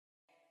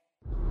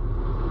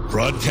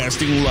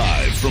Broadcasting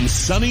live from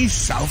sunny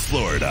South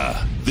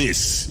Florida,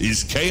 this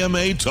is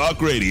KMA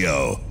Talk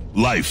Radio.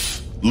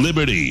 Life,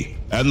 liberty,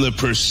 and the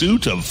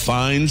pursuit of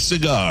fine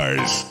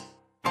cigars.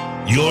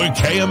 Your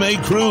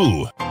KMA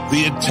crew,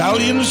 the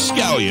Italian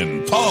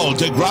Scallion, Paul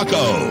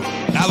DeGracco,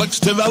 Alex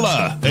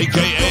Tavella,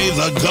 a.k.a.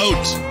 The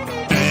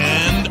Goat,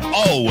 and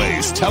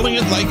always telling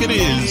it like it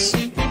is,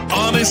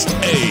 Honest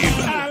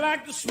Abe. I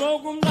like to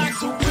smoke them like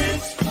the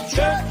Winston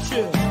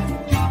Churchill,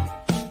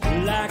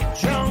 like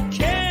John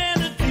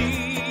Kennedy,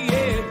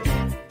 yeah.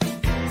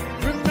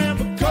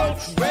 Remember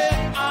Coach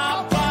Red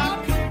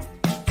Auerbach,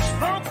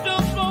 smoked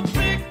up for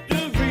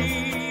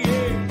victory,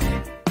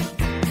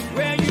 yeah.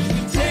 Well, you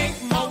can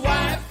take my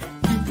wife,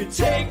 you can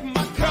take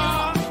my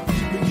car,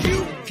 but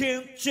you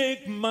can't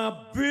take my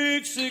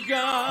big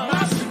cigar.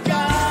 My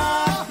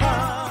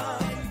cigar.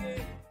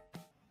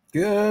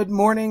 Good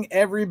morning,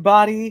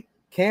 everybody.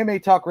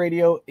 KMA Talk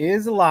Radio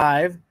is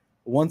live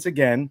once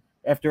again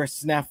after a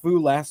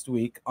snafu last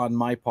week on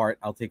my part.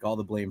 I'll take all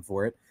the blame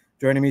for it.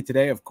 Joining me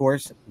today, of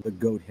course, the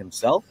GOAT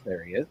himself.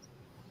 There he is.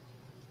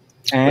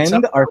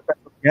 And our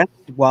special guest,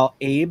 while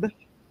Abe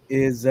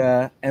is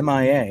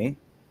MIA,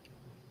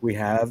 we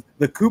have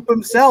the Coop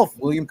himself,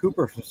 William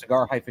Cooper from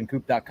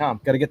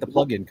cigar-coop.com. Got to get the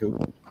plug in,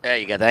 Coop. There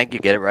you go. Thank you.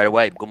 Get it right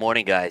away. Good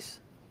morning, guys.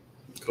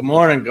 Good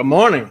morning. Good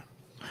morning.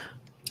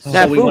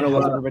 So we want to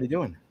how's everybody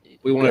doing?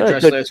 We want to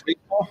address last week.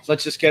 So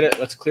let's just get it.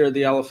 Let's clear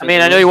the elephant. I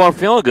mean, I know you weren't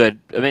feeling good.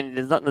 I mean,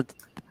 there's nothing to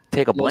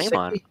take a blame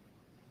on.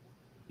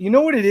 You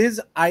know what it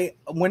is?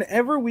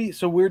 Whenever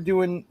we're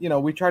doing,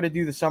 we try to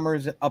do the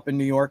summers up in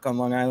New York on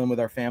Long Island with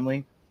our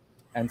family.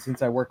 And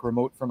since I work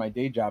remote for my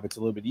day job, it's a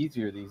little bit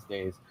easier these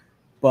days.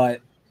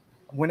 But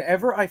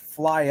whenever I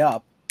fly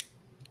up,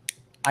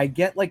 I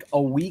get like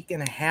a week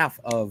and a half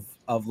of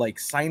like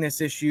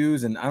sinus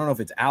issues. And I don't know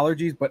if it's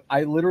allergies, but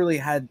I literally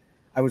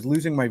I was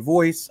losing my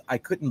voice. I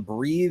couldn't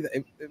breathe.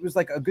 It was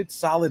like a good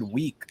solid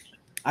week.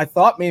 I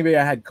thought maybe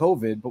I had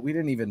COVID, but we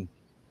didn't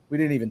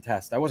even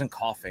test. I wasn't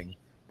coughing,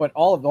 but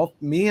all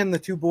me and the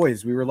two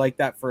boys, we were like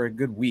that for a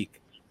good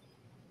week.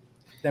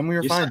 Then we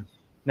were fine.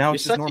 Now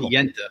it's just normal.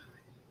 You're such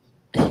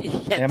a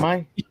yenta. Am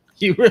I?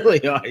 You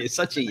really are. You're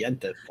such a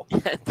yenta.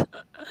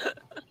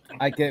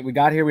 We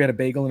got here. We had a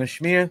bagel and a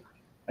schmear.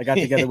 I got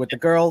together with the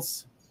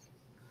girls.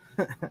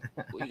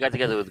 You got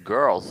together with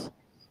girls.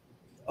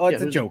 Oh,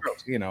 it's a joke,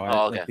 okay.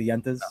 Like the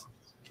Yentas.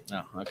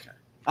 Oh, okay.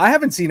 I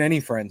haven't seen any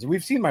friends.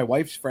 We've seen my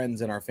wife's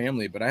friends in our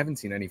family, but I haven't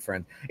seen any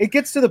friends. It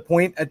gets to the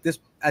point at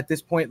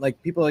this point,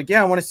 like people are like,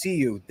 yeah, I want to see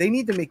you. They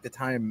need to make the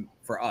time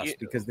for us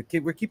because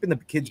we're keeping the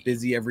kids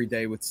busy every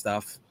day with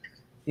stuff.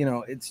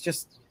 It's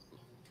just,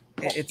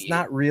 it's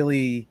not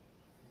really.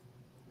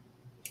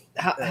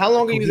 How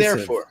long are you there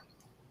for?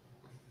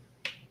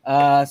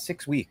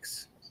 6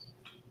 weeks.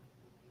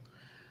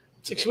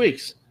 6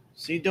 weeks.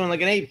 So you're doing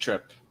like an Abe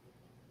trip.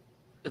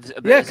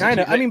 Yeah, kind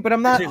of. I mean, but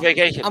I'm not.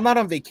 Vacation. I'm not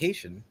on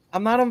vacation.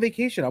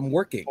 I'm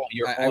working.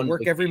 I work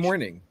vacation. every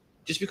morning.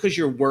 Just because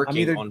you're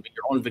working on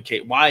your own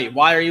vacation,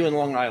 why are you in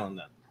Long Island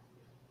then?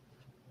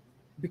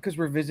 Because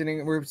we're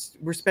visiting.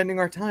 We're spending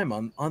our time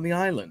on the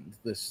island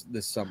this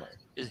summer.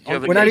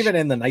 We're not even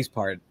in the nice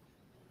part.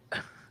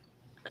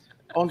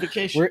 On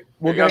vacation.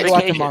 We're going to go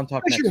out to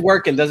Montauk. Because you're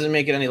working doesn't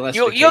make it any less.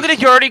 You're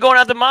already going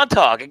out to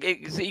Montauk. You're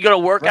going to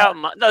work out.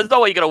 No, there's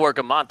no way you're going to work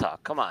in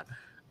Montauk. Come on.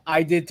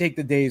 I did take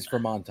the days for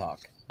Montauk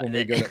when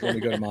we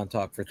go to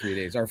Montauk for 3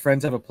 days. Our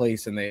friends have a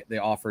place and they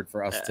offered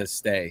for us to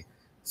stay,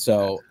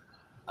 so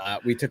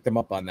we took them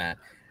up on that.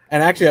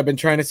 And actually, I've been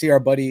trying to see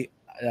our buddy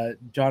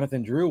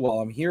Jonathan Drew while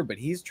I'm here, but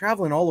he's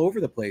traveling all over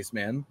the place,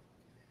 man.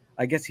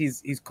 I guess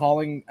he's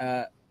calling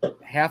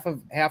half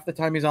the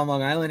time he's on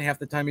Long Island, half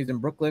the time he's in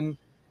Brooklyn,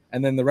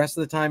 and then the rest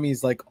of the time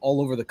he's like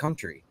all over the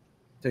country.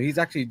 So he's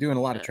actually doing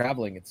a lot of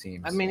traveling, it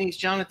seems. I mean, he's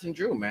Jonathan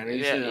Drew, man.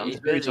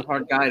 He's a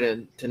hard guy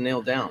to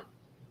nail down.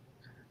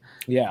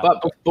 Yeah.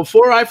 But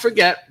before I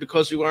forget,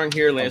 because we weren't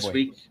here last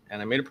week,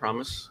 and I made a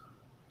promise,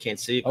 can't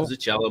see it because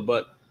it's yellow,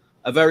 but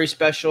a very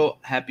special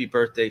happy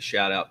birthday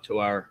shout out to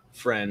our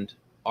friend,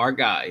 our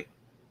guy,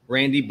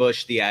 Randy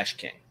Bush, the Ash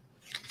King.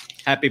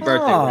 Happy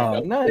birthday,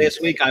 Randy. Nice.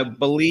 Last week, I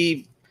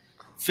believe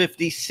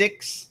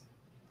 56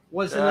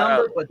 was the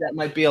number, but that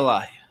might be a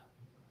lie.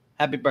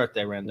 Happy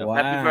birthday, Randy. Wow.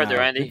 Happy birthday,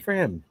 Randy. Good for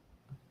him.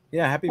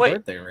 Yeah, happy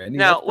birthday, Randy.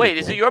 Now,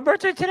 is it your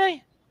birthday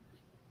today?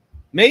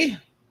 Me?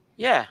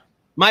 Yeah.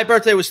 My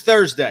birthday was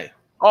Thursday.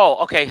 Oh,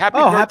 okay. Happy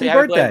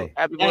birthday.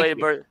 Happy belated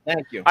birthday.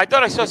 Thank you. I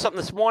thought I saw something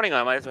this morning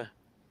on my.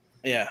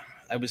 Yeah,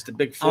 I was the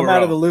big 4-0. I'm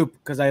out of the loop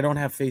because I don't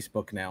have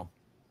Facebook now.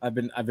 I've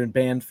been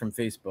banned from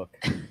Facebook.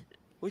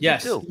 What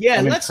did you do?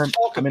 Yeah, let's talk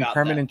about I'm in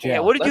permanent jail. Yeah,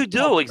 what did you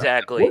do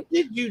exactly? What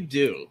did you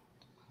do?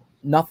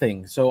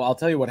 Nothing. So I'll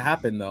tell you what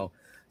happened though.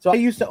 So I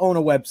used to own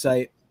a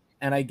website,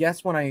 and I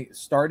guess when I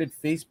started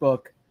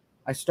Facebook,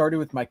 I started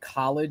with my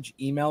college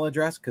email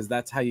address because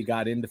that's how you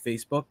got into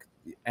Facebook.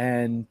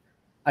 And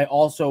I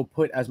also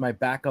put as my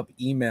backup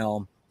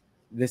email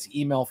this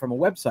email from a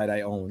website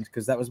I owned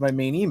because that was my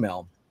main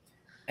email.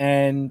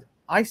 And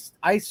I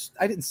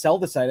didn't sell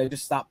the site. I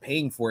just stopped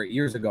paying for it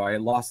years ago. I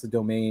lost the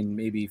domain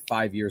maybe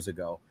 5 years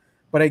ago.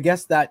 But I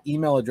guess that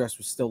email address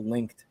was still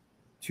linked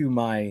to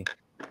my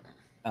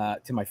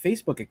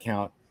Facebook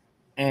account.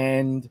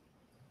 And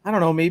I don't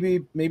know,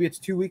 maybe it's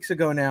 2 weeks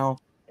ago now.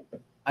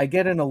 I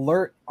get an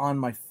alert on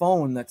my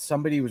phone that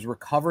somebody was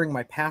recovering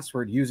my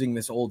password using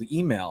this old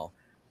email.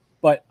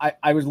 But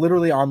I was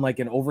literally on like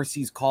an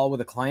overseas call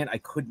with a client. I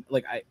couldn't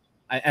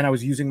I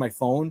was using my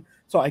phone,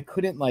 so I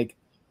couldn't like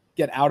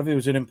get out of it. It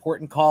was an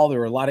important call. There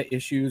were a lot of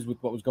issues with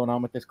what was going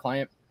on with this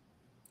client.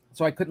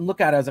 So I couldn't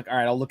look at it. I was like, all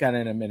right, I'll look at it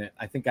in a minute.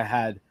 I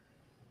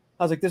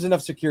was like, there's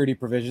enough security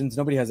provisions.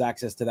 Nobody has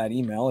access to that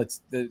email.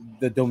 It's the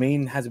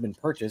domain hasn't been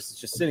purchased. It's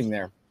just sitting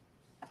there.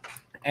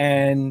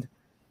 And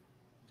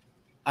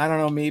I don't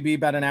know, maybe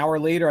about an hour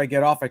later, I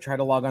get off. I try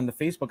to log on to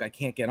Facebook. I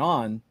can't get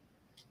on.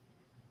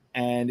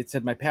 And it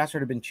said my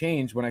password had been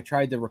changed. When I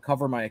tried to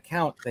recover my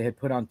account, they had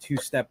put on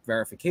 2-step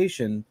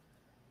verification,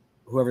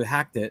 whoever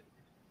hacked it.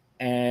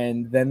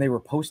 And then they were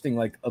posting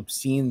like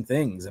obscene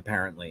things,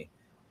 apparently.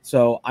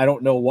 So I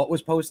don't know what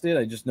was posted.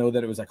 I just know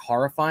that it was like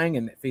horrifying,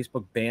 and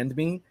Facebook banned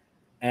me.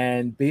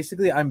 And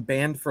basically, I'm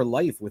banned for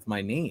life with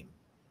my name.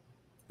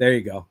 There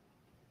you go.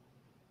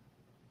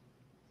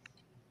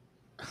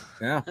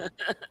 Yeah.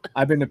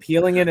 I've been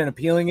appealing it.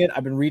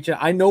 I've been reaching.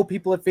 I know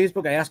people at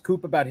Facebook. I asked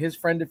Coop about his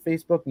friend at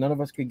Facebook. None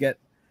of us could get.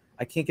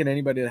 I can't get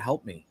anybody to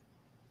help me.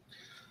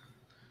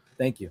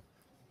 Thank you.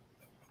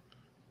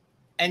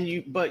 And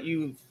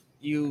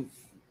you've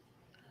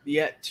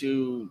yet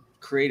to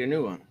create a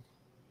new one.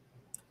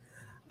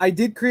 I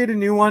did create a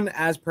new one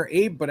as per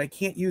Abe, but I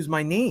can't use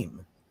my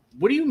name.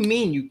 What do you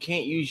mean you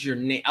can't use your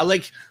name?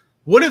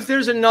 What if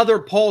there's another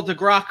Paul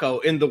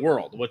DeGracco in the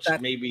world? Which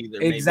maybe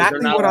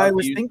exactly what I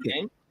was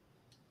thinking.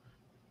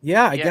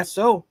 Yeah, I guess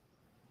so.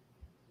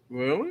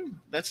 Really?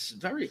 That's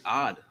very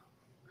odd.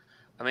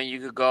 I mean, you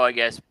could go, I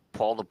guess,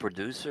 Paul the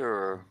producer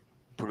or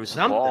producer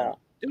something. Paul.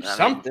 Do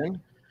something.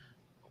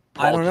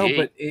 I don't know,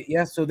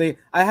 but so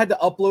I had to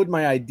upload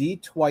my ID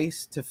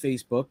twice to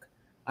Facebook.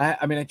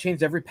 I mean, I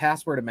changed every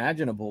password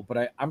imaginable,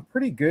 but I'm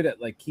pretty good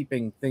at like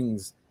keeping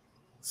things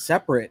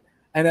separate.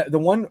 And the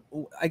one,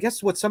 I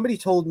guess what somebody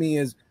told me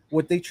is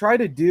what they try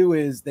to do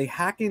is they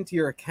hack into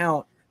your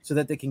account so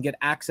that they can get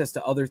access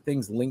to other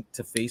things linked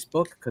to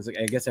Facebook. Because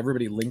I guess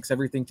everybody links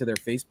everything to their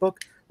Facebook,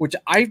 which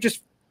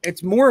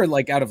it's more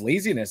like out of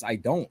laziness. I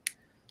don't.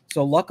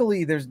 So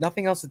luckily there's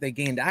nothing else that they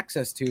gained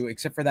access to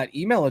except for that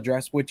email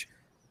address, which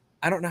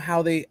I don't know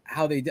how they,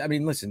 I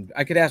mean, listen,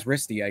 I could ask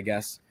Risty, I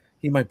guess.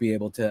 He might be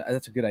able to.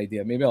 That's a good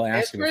idea. Maybe I'll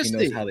ask him if he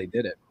knows how they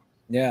did it.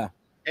 Yeah.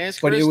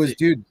 But it was,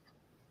 dude,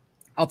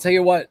 I'll tell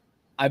you what,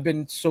 I've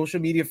been social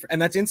media,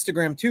 and that's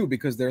Instagram too,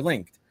 because they're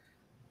linked.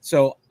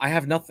 So I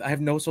have nothing. I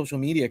have no social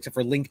media except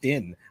for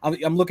LinkedIn.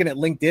 I'm looking at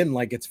LinkedIn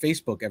like it's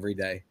Facebook every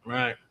day.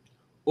 Right.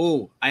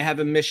 Oh, I have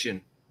a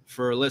mission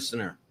for a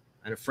listener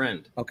and a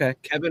friend. Okay.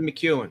 Kevin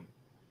McEwen.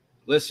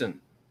 Listen,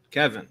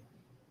 Kevin,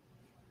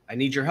 I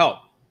need your help.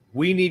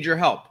 We need your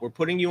help. We're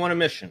putting you on a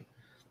mission.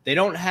 They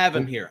don't have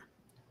them here.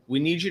 We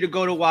need you to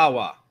go to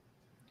Wawa.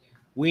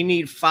 We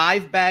need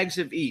 5 bags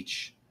of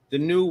each. The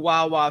new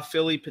Wawa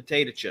Philly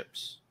potato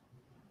chips.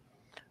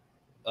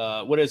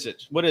 What is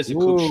it?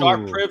 Ooh.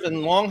 Sharp Priv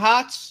and Long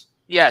Hots?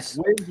 Yes.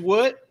 With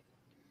Wood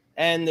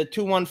and the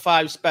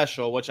 215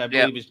 special, which I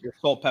believe is your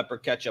salt, pepper,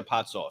 ketchup,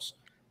 hot sauce.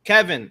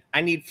 Kevin,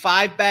 I need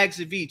 5 bags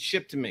of each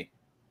shipped to me.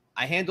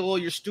 I handle all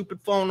your stupid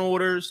phone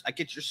orders. I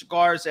get your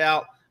cigars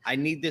out. I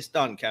need this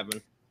done,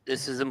 Kevin.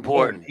 This is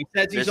important. He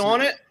says he's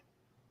on it.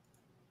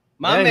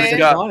 My man.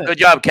 Good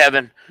job,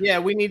 Kevin. Yeah,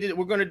 we need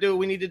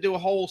to do a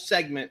whole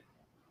segment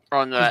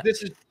on that.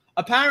 This is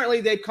apparently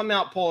they've come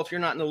out, Paul, if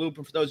you're not in the loop,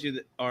 and for those of you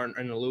that aren't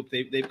in the loop,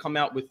 they've come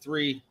out with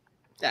 3.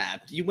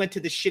 You went to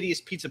the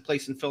shittiest pizza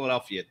place in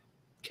Philadelphia,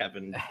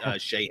 Kevin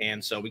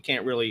Shahan, so we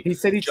can't really. He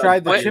said he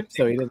tried the chips,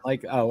 so he didn't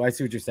like. Oh, I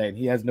see what you're saying.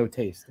 He has no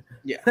taste.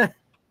 Yeah.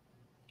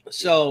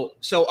 So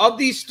of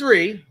these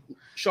 3,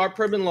 Sharp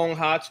Priv and Long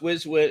Hots,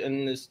 Whiz Wit,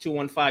 and this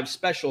 215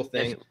 special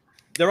thing,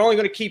 they're only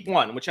going to keep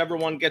one. Whichever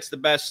one gets the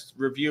best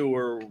review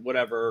or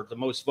whatever, the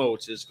most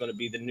votes, is going to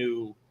be the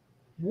new.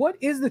 What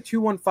is the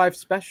 215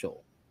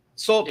 special?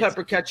 Salt,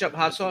 pepper, ketchup,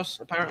 hot sauce,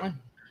 apparently.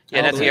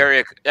 Yeah, that's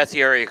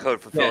the area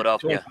code for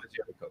Philadelphia.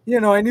 Yeah,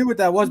 no, I knew what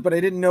that was, but I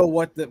didn't know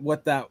what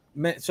that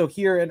meant. So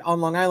here on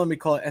Long Island, we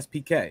call it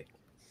SPK.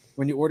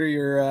 When you order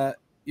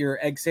your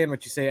egg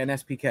sandwich, you say an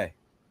SPK.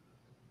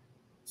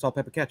 Salt,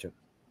 pepper, ketchup.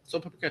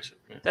 Salt, pepper, ketchup.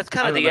 Yeah. That's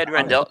kind of the Ed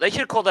Rendell. They should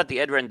have called that the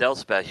Ed Rendell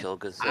special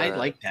because I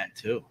like that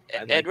too.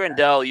 Ed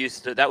Rendell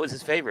used to. That was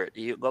his favorite.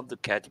 He loved the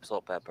ketchup,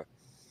 salt, pepper.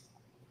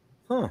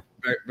 Huh.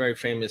 Very, very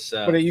famous.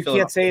 But you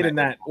can't say it in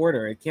that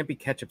order. It can't be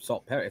ketchup,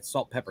 salt, pepper. It's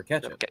salt, pepper,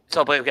 ketchup. Okay.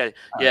 Salt, pepper, ketchup.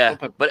 Yeah. Salt,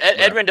 pepper, but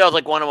Ed Rendell is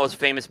like one of the most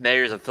famous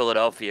mayors of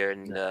Philadelphia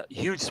and a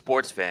huge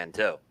sports fan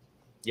too.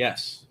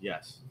 Yes.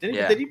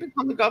 Did he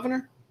become the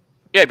governor?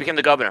 Yeah, he became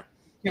the governor.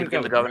 He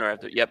became the governor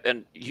after. Yep,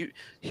 and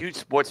huge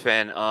sports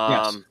fan.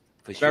 Yes.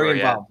 For sure. Very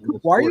involved. Yeah.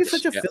 Why are you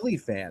such a Philly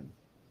fan?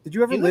 Did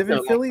you ever live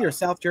in Philly or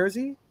South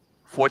Jersey?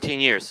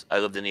 14 years I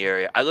lived in the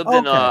area. I lived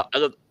in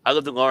I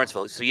lived in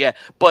Lawrenceville. So yeah,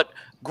 but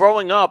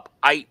growing up,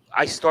 I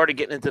started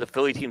getting into the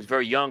Philly teams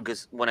very young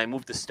because when I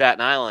moved to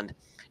Staten Island,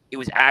 it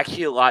was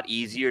actually a lot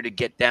easier to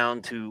get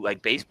down to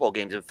like baseball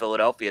games in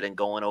Philadelphia than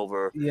going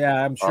over.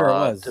 Yeah, I'm sure it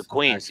was to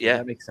Queens. actually. Yeah,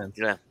 that makes sense.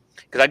 Yeah,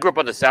 because I grew up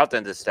on the south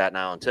end of Staten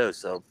Island too.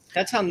 So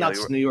that's how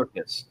nuts New York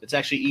is. It's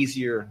actually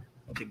easier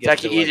to get. It's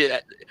actually easier.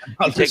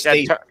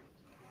 Like,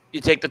 you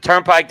take the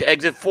turnpike to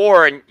exit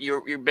 4, and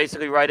you're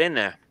basically right in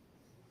there.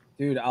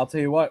 Dude, I'll tell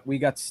you what. We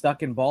got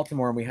stuck in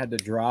Baltimore, and we had to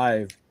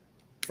drive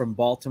from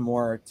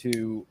Baltimore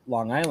to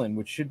Long Island,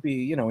 which should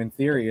be, in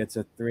theory, it's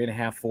a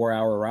 3.5, 4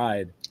 hour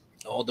ride.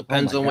 All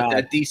depends on what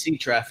that DC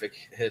traffic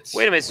hits.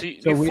 Wait a minute. So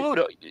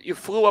you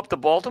flew up to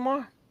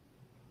Baltimore?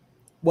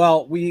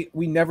 Well, we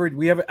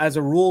have, as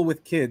a rule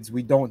with kids,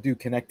 we don't do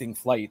connecting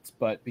flights,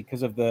 but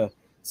because of the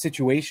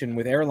situation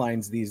with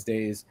airlines these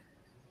days,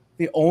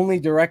 the only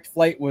direct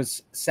flight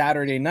was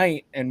Saturday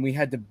night, and we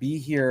had to be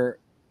here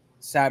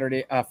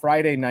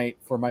Friday night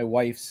for my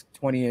wife's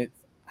 20th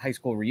high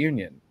school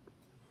reunion.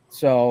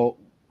 So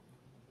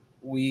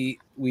we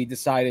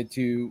decided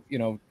to,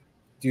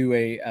 do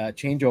a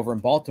changeover in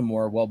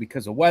Baltimore. Well,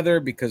 because of weather,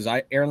 because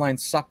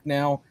airlines suck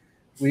now,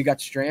 we got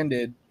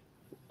stranded.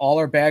 All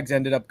our bags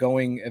ended up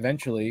going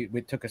eventually.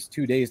 It took us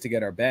 2 days to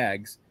get our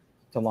bags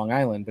to Long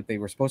Island, but they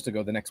were supposed to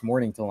go the next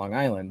morning to Long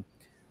Island.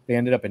 They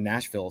ended up in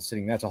Nashville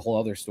sitting. That's a whole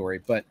other story.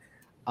 But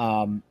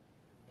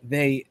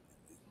they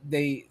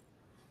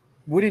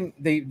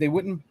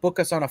wouldn't book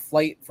us on a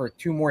flight for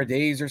 2 more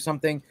days or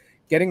something.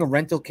 Getting a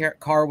rental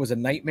car was a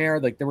nightmare.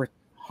 Like, there were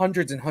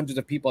hundreds and hundreds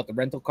of people at the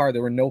rental car.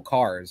 There were no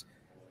cars.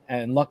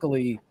 And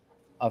luckily,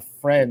 a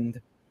friend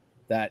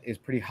that is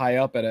pretty high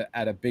up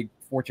at a big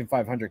Fortune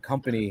 500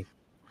 company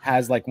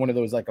has like one of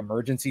those like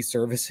emergency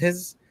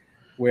services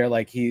where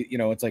like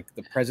it's like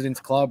the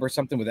President's Club or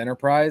something with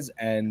Enterprise,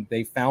 and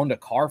they found a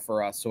car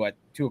for us. So at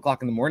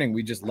 2:00 in the morning,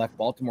 we just left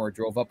Baltimore,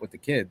 drove up with the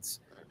kids,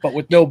 but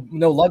with no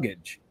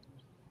luggage.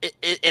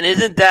 And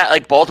isn't that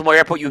like Baltimore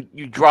Airport?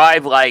 You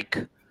drive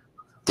like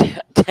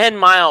 10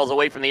 miles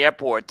away from the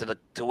airport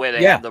to where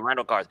they have the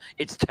rental cars.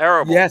 It's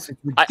terrible. Yes,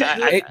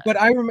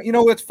 but I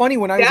remember. It's funny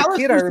when I was a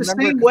kid. I remember the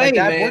same way,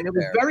 man. It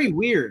was very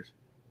weird.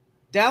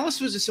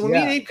 Dallas was just when me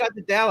and Abe got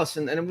to Dallas,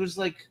 and it was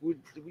like we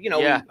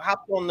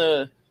hopped on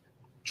the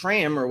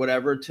tram or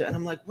whatever and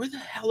I'm like, where the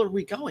hell are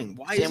we going?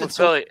 Why is it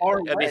so far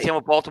away? I mean, same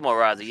with Baltimore,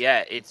 rather.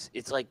 Yeah, it's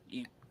like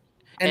you.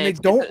 And they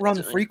don't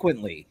run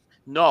frequently.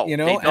 No,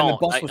 and the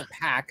bus was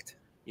packed.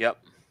 Yep.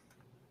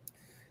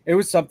 It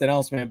was something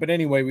else, man. But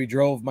anyway, we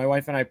drove. My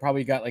wife and I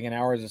probably got like an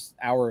hour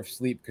of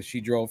sleep because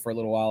she drove for a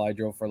little while. I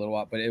drove for a little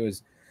while. But it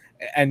was,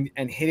 and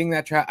hitting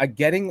that track,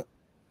 getting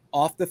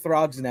off the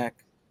Throgs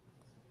Neck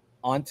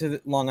onto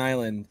Long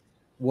Island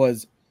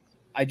was,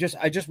 I just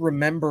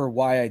remember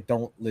why I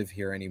don't live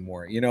here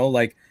anymore.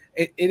 Like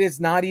it is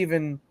not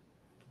even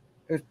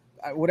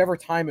whatever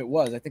time it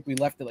was. I think we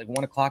left at like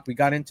 1:00. We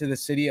got into the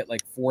city at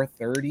like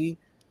 4:30.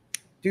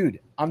 Dude,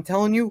 I'm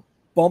telling you,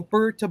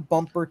 bumper to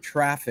bumper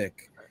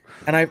traffic.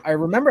 And I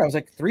remember I was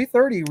like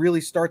 3:30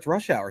 really starts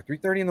rush hour.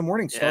 3:30 in the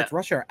morning starts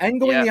rush hour. And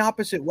going the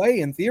opposite way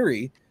in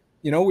theory.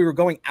 We were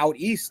going out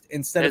east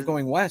instead of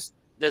going west.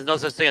 There's no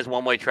such thing as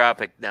one-way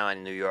traffic now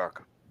in New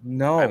York.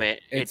 No. I mean,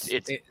 it's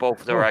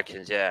both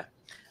directions, Yeah,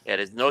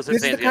 there's no such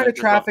thing. This is the kind of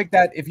traffic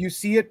that if you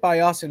see it by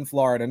us in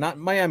Florida, not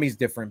Miami's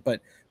different,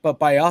 but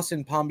by us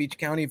in Palm Beach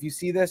County, if you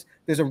see this,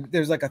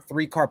 there's like a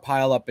 3-car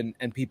pileup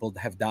and people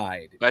have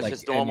died. That's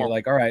just normal. And you're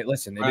like, all right,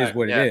 listen, it is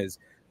what it is.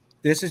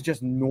 This is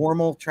just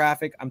normal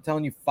traffic. I'm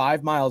telling you,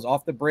 5 miles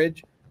off the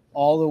bridge,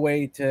 all the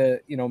way to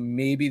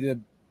maybe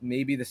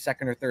the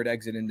second or third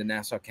exit into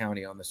Nassau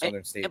County on the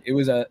southern state. It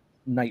was a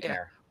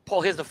nightmare.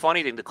 Paul, here's the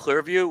funny thing: the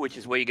Clearview, which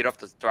is where you get off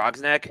the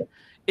Throgs Neck,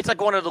 it's like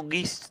one of the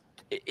least.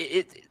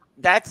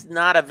 That's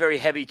not a very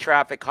heavy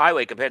traffic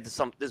highway compared to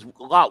some. There's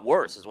a lot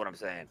worse, is what I'm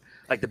saying.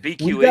 Like the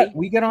BQE.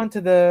 We get onto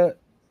the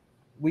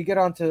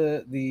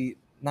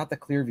not the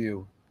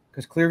Clearview,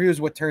 because Clearview is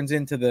what turns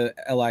into the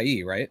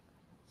LIE, right?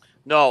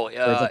 No,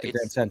 it's the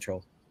Grand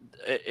Central.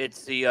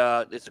 It's the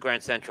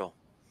Grand Central,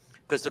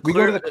 because we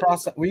go to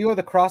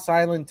the Cross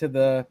Island to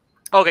the.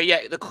 Okay, yeah,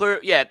 it's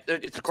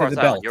the Cross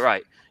Island. You're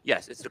right.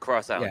 Yes, it's the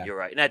Cross Island. Yeah. You're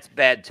right, and that's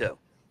bad too.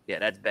 Yeah,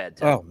 that's bad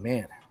too. Oh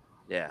man.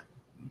 Yeah.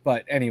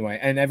 But anyway,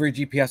 and every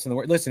GPS in the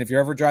world. Listen, if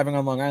you're ever driving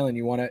on Long Island,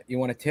 you want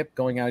to tip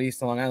going out east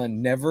to Long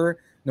Island.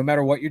 Never, no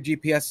matter what your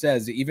GPS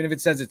says, even if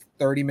it says it's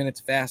 30 minutes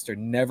faster,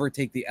 never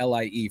take the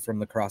LIE from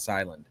the Cross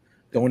Island.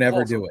 Don't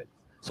ever do it.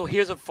 So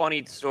here's a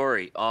funny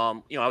story.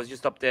 I was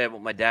just up there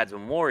with my dad's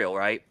memorial,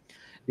 right?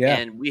 Yeah.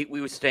 And we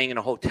were staying in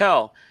a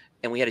hotel,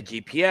 and we had a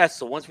GPS.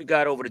 So once we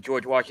got over to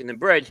George Washington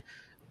Bridge,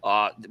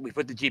 we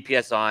put the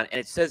GPS on, and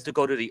it says to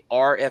go to the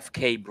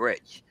RFK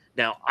Bridge.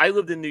 Now, I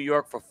lived in New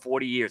York for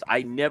 40 years.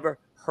 I never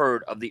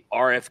heard of the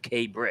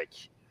RFK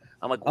Bridge.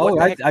 I'm like,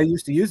 what? I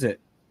used to use it.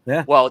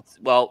 Yeah. Well,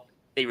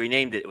 they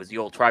renamed it. It was the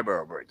old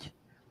Triborough Bridge.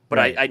 But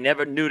right. I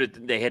never knew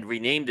that they had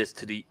renamed this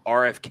to the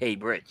RFK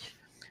Bridge.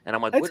 And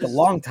I'm like, that's a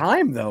long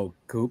time, though,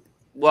 Coop.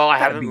 Well, I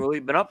haven't really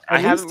been up. I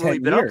haven't really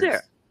been up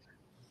there.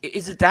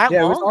 Is it that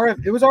long?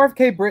 It was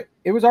RFK Bridge.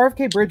 It was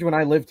RFK Bridge when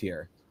I lived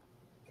here.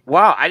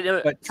 Wow, I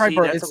never. But See,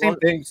 Triborough, that's it's a the same long-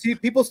 thing. See,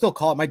 people still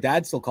call it. My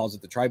dad still calls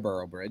it the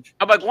Triborough Bridge.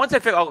 I'm like, once I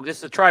figured, oh, this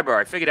is a Triborough.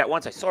 I figured out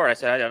once I saw it. I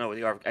said, I don't know what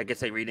they are. I guess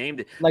they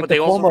renamed it. Like but the they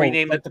also Cuomo,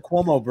 renamed like it. the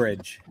Cuomo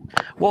Bridge.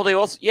 Well, they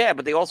also,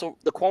 but they also,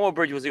 the Cuomo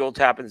Bridge was the old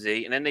Tappan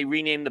Zee, and then they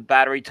renamed the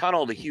Battery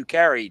Tunnel the Hugh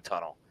Carey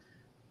Tunnel.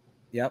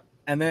 Yep.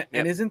 And then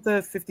and isn't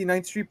the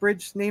 59th Street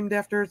Bridge named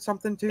after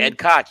something too? Ed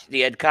Koch,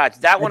 the Ed Koch.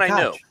 That one I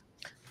knew. Koch.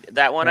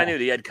 That one I Yeah. knew,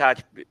 the Ed Koch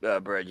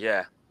Bridge,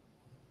 yeah.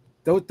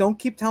 Don't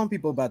keep telling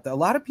people about that. A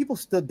lot of people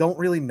still don't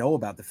really know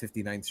about the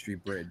 59th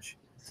Street Bridge.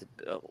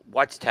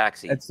 Watch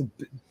Taxi. It's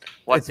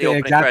Watch the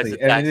opening credits exactly, of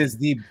and Taxi. it is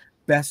the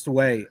best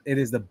way. It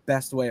is the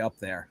best way up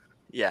there.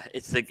 Yeah,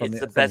 it's the from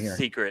best here.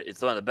 secret.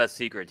 It's one of the best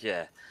secrets,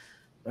 yeah.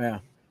 Yeah.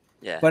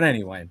 Yeah. But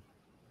anyway,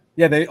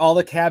 yeah, all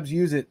the cabs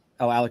use it.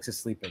 Oh, Alex is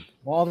sleeping.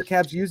 Well, all the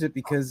cabs use it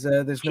because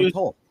there's no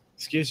toll.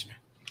 Excuse me.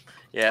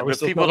 Yeah, Are we but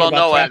still people talking don't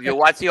know. about If you traffic?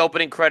 watch the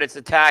opening credits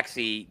of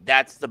Taxi,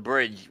 that's the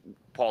bridge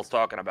Paul's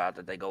talking about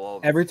that they go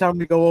over. Every time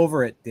we go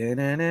over it. Yeah,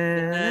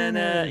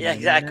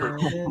 exactly.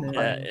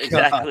 Yeah,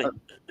 exactly.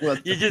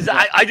 You just,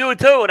 I do it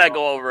too when I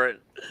go over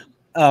it.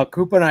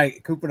 Coop and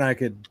I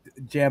could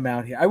jam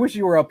out here. I wish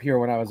you were up here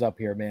when I was up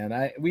here, man.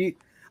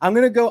 I'm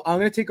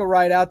gonna take a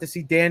ride out to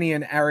see Danny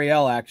and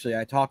Ariel. Actually,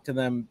 I talked to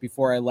them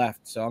before I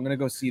left, so I'm gonna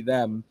go see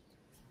them.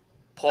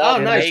 Paul, Oh,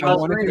 And nice. I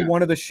want to do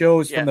one of the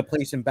shows Yeah. from the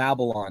place in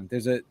Babylon.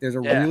 There's a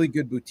Yeah. really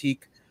good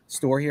boutique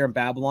store here in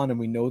Babylon, and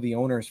we know the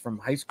owners from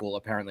high school.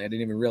 Apparently, I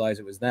didn't even realize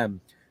it was them.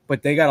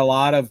 But they got a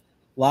lot of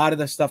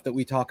the stuff that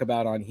we talk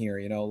about on here.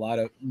 You know, a lot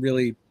of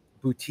really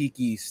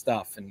boutique-y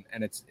stuff, and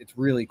it's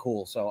really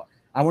cool. So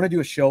I want to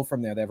do a show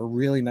from there. They have a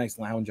really nice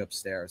lounge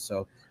upstairs.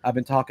 So I've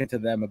been talking to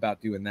them about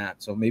doing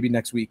that. So maybe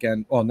next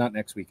weekend. Well, not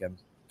next weekend.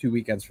 2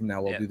 weekends from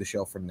now, we'll Yeah. do the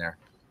show from there.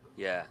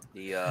 Yeah.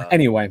 The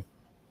Anyway,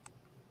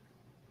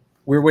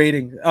 we're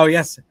waiting. Oh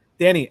yes,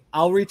 Danny,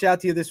 I'll reach out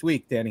to you this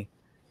week, Danny.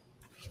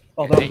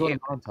 Although I'm going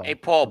to Montauk. hey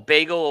Paul,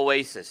 Bagel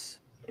Oasis.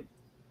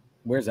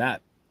 Where's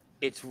that?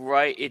 It's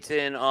right. It's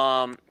in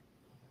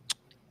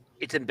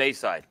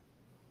Bayside.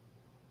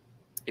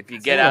 If you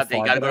It's get a little out there,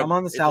 you far, gotta but go. I'm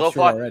on the it's a South little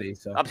Shore far. already.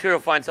 So I'm sure you'll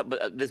find something.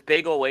 But this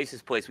Bagel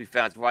Oasis place we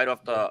found, it's right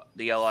off the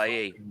LIE.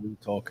 What are you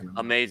talking about?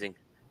 Amazing,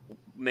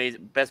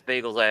 best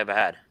bagels I ever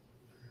had.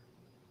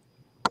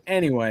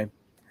 anyway,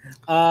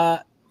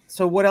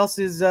 so what else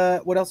is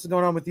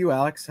going on with you,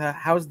 Alex?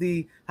 How's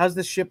the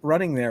ship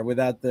running there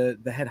without the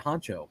head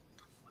honcho?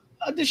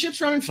 The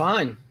ship's running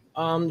fine.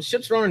 The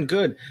ship's running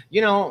good.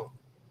 You know,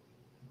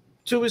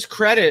 to his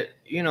credit,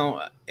 you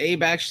know,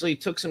 Abe actually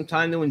took some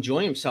time to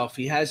enjoy himself.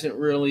 He hasn't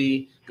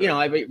really, you know,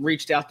 I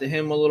reached out to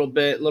him a little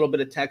bit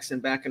of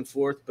texting back and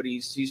forth, but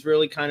he's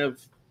really kind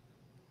of,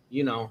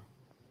 you know,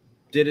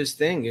 did his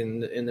thing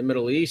in the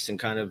Middle East and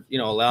kind of, you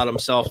know, allowed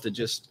himself to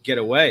just get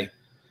away,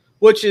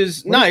 which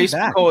is nice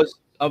because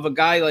of a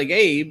guy like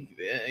Abe.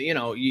 You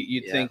know,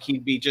 you'd think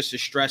he'd be just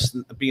as stressed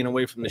being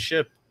away from the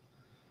ship.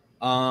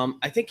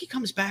 I think he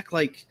comes back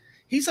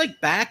he's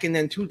back, and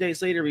then 2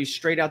 days later he's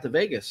straight out to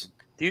Vegas.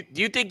 Do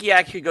you think he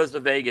actually goes to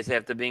Vegas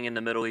after being in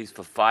the Middle East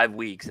for 5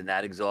 weeks and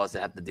that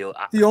exhausted, have to deal?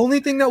 The only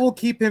thing that will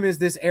keep him is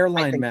this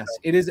airline think mess. so.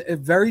 It is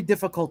very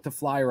difficult to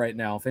fly right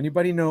now. If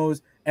anybody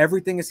knows,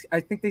 everything is. I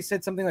think they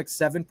said something like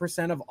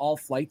 7% of all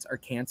flights are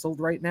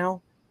canceled right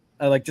now,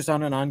 just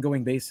on an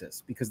ongoing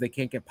basis because they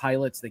can't get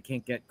pilots, they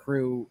can't get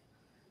crew.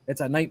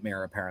 It's a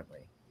nightmare, apparently.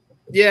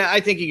 Yeah, I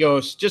think he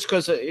goes just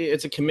because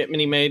it's a commitment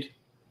he made.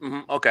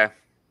 Okay.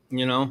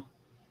 You know,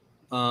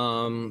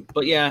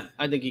 but yeah,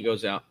 I think he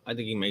goes out. I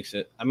think he makes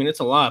it. I mean, it's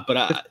a lot,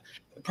 but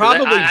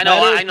probably I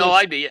know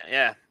I'd be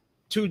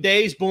 2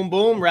 days, boom,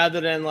 boom,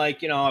 rather than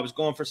I was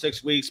going for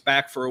 6 weeks,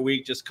 back for a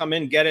week, just come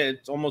in, get it.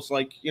 It's almost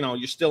like,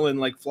 you're still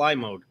in fly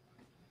mode.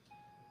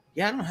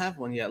 Yeah, I don't have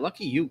one yet.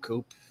 Lucky you,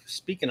 Coop.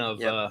 Speaking of,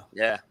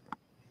 yeah.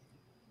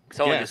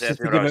 Someone just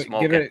asked me what I was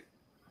smoking.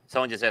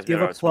 Someone just asked me Give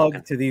what I a was plug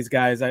smoking. to these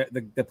guys.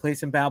 The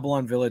place in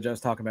Babylon Village I was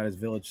talking about is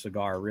Village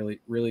Cigar. Really,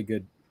 really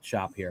good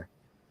shop here.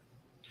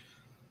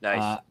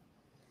 Nice.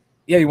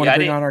 Yeah, you want Yeah, to I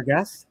bring didn't- on our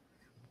guest?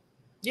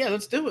 yeah,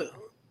 let's do it.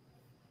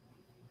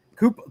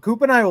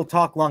 Coop and I will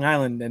talk Long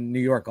Island and New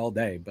York all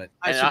day, but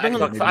And so bring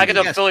him on. I could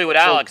talk Yes. Philly with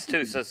Alex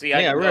too. So see, I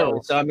Yeah, can really.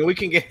 go. So I mean, we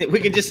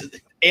can just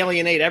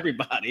alienate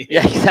everybody.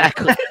 Yeah,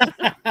 exactly.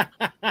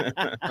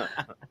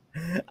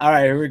 all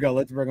right, here we go.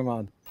 Let's bring him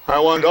on. I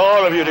want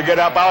all of you to get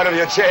up out of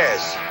your chairs.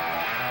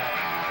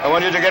 I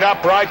want you to get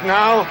up right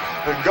now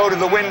and go to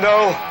the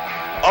window,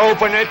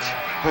 open it,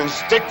 and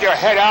stick your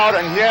head out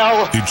and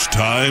yell. It's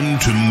time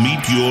to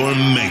meet your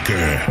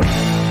maker.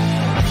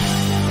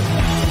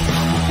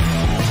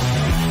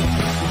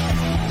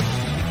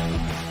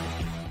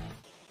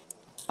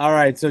 All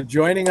right, so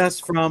joining us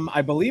from,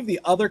 I believe, the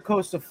other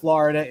coast of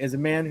Florida is a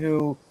man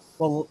who,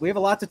 well, we have a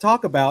lot to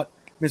talk about,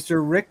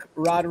 Mr. Rick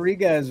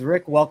Rodriguez.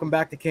 Rick, welcome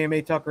back to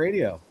KMA Talk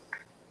Radio.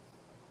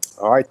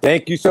 All right,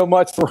 thank you so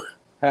much for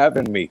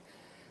having me.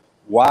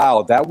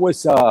 Wow, that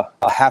was a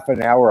half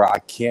an hour I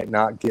can't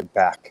not get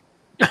back.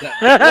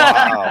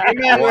 Wow,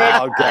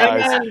 wow,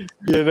 guys.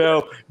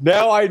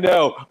 Now I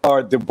know. All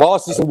right, the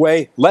boss is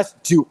away. Let's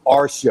do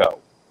our show.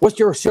 What's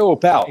your show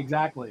about?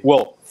 Exactly.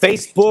 Well,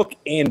 Facebook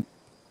and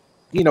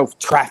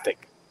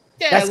traffic.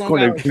 That's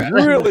going to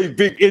really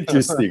be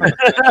interesting.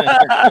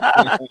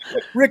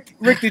 Rick,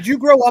 did you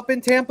grow up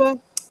in Tampa?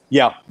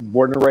 Yeah,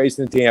 born and raised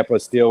in Tampa,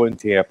 still in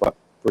Tampa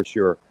for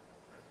sure.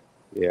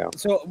 Yeah.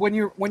 So when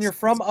you're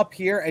from up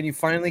here and you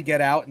finally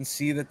get out and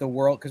see that the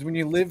world, because when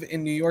you live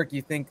in New York,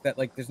 you think that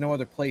like there's no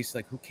other place,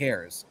 like who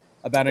cares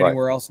about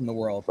anywhere else in the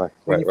world.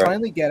 When you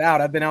finally get out,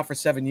 I've been out for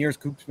 7 years.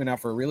 Coop's been out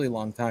for a really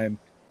long time.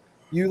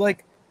 You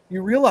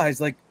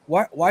realize like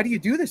why do you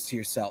do this to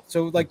yourself?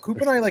 So like Coop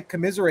and I like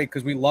commiserate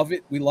because we love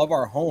it. We love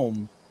our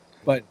home,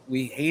 but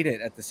we hate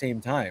it at the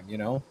same time.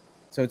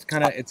 So it's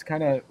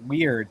kind of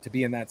weird to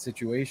be in that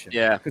situation.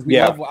 Yeah, because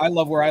I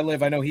love where I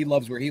live. I know he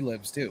loves where he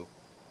lives too.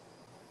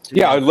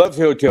 Yeah, I'd love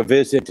to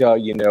visit.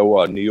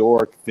 New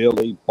York,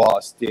 Philly,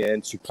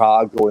 Boston,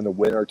 Chicago in the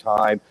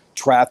wintertime.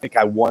 Traffic.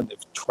 I want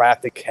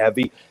traffic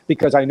heavy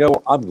because I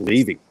know I'm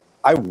leaving.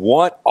 I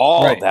want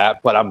all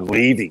that, but I'm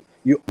leaving.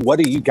 What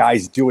are you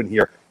guys doing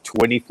here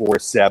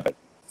 24/7?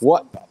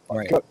 What?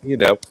 Right.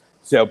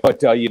 So, but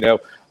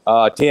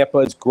Tampa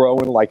is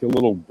growing like a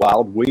little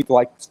wild weed,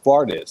 like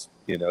Florida is.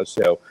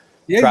 So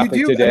yeah, traffic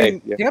you do.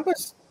 Today.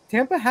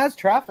 Tampa has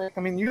traffic.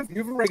 I mean, you have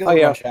a regular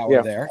rush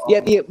hour there.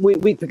 Yeah, we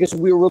because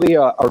we really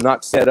are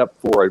not set up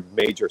for a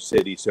major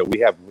city, so we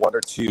have one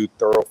or two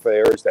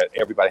thoroughfares that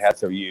everybody has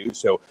to use.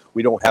 So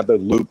we don't have the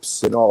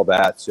loops and all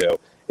that. So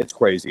it's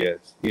crazy.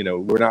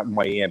 We're not in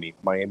Miami.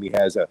 Miami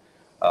has a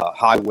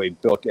highway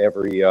built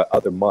every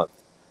other month.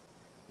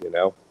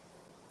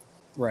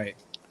 Right.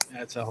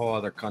 That's a whole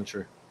other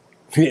country.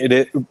 It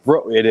is,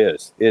 bro. It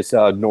is. It's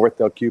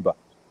north of Cuba.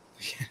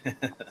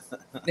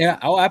 Yeah.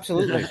 Oh,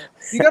 absolutely.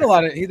 They got a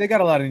lot of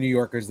New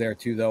Yorkers there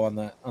too, though on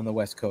the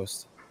West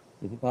Coast.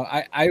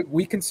 Mm-hmm.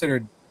 We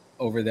considered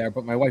over there,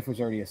 but my wife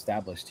was already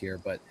established here.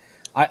 But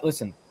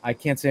I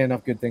can't say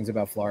enough good things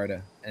about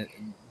Florida.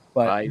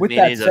 But with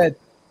that said,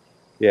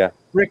 yeah,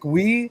 Rick,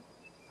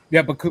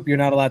 but Coop, you're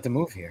not allowed to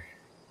move here.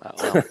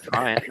 Well,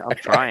 I'm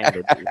trying.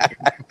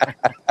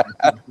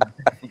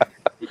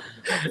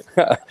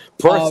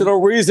 Personal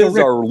reasons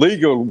or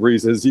legal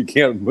reasons you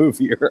can't move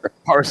here.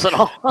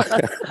 Personal.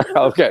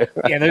 Okay.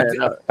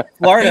 Yeah,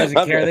 Florida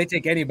doesn't care. They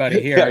take anybody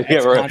here.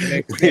 We're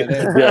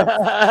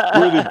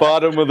the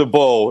bottom of the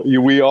bowl.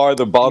 We are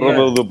the bottom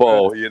of the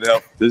bowl.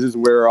 This is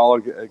where all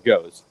it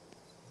goes.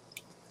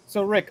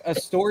 So, Rick, a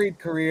storied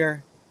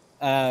career.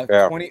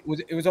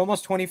 It was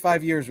almost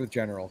 25 years with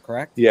General,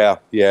 correct? Yeah,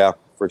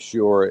 for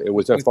sure. It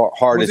was hardest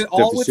was it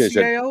all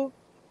decision. With CAO?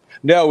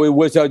 No, it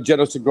was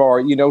General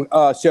Cigar.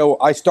 So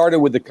I started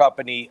with the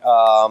company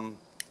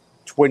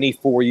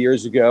 24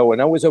 years ago, and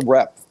I was a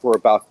rep for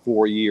about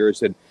 4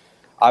 years. And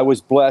I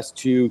was blessed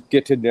to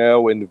get to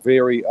know and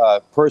very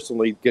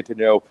personally get to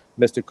know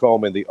Mr.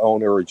 Coleman, the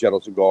owner of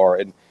General Cigar.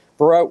 And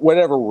for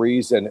whatever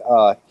reason,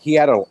 he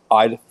had an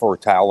eye for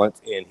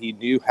talent, and he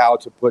knew how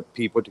to put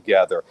people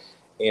together.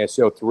 And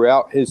so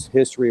throughout his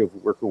history of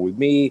working with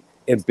me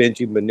and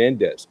Benji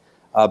Menendez,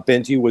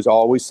 Benji was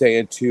always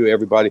saying to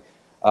everybody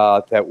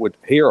that would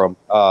hear him,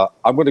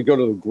 I'm going to go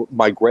to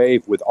my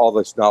grave with all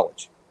this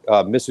knowledge.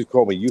 Mrs.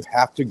 Coleman, you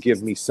have to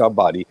give me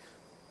somebody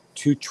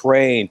to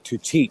train, to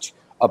teach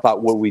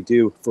about what we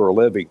do for a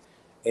living.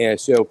 And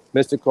so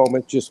Mr.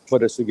 Coleman just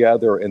put us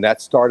together, and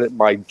that started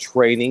my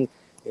training.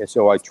 And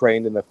so I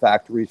trained in the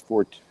factories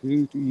for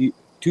 2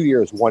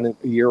 years, 1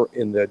 year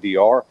in the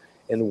DR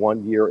and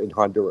 1 year in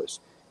Honduras.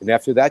 And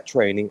after that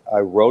training, I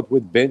rode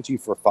with Benji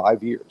for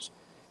 5 years.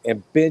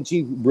 And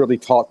Benji really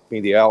taught me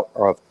the art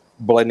of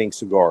blending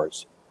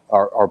cigars,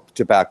 or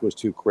tobaccos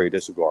to create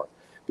a cigar.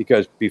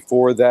 Because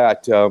before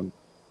that,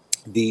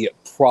 the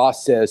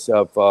process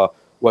of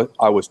what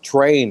I was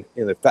trained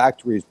in the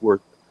factories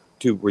were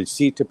to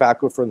receive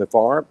tobacco from the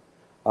farm,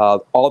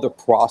 all the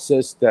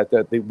process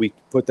that we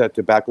put that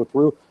tobacco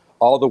through,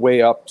 all the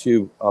way up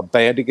to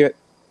banding it,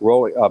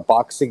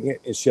 boxing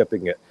it, and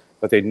shipping it.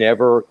 But they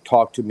never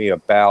talked to me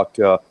about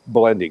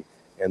blending.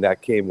 And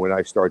that came when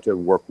I started to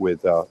work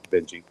with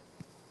Benji.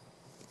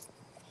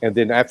 And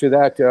then after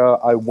that,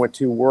 I went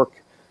to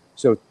work.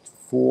 So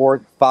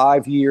 7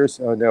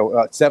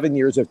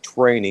 years of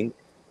training.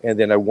 And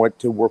then I went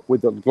to work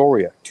with La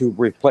Gloria to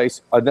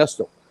replace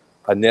Ernesto.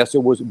 Ernesto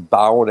was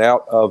bowing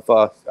out of,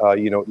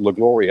 La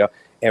Gloria.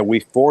 And we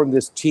formed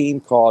this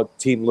team called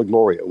Team La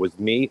Gloria. It was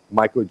me,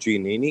 Michael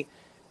Giannini,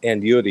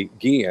 and Yuri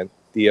Guillen,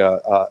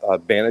 the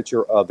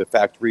manager of the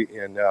factory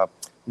in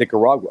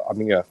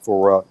Nicaragua,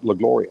 for La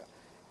Gloria.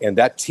 And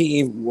that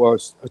team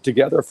was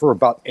together for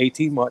about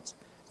 18 months.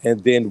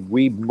 And then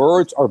we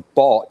merged or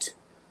bought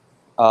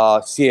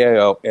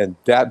CAO, and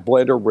that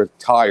blender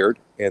retired.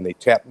 And they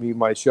tapped me on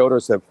my shoulder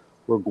and said,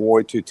 we're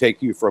going to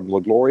take you from La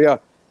Gloria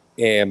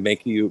and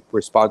make you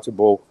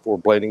responsible for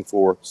blending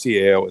for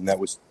CAO. And that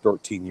was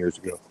 13 years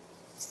ago.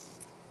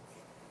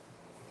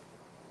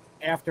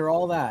 After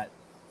all that,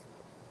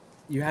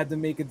 you had to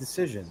make a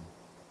decision.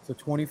 So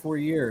 24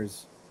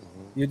 years,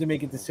 you had to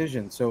make a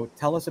decision. So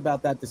tell us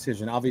about that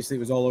decision. Obviously, it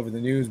was all over the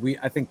news.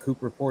 I think Coop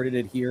reported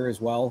it here as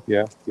well.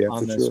 Yeah,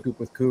 on the sure. Scoop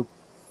with Coop.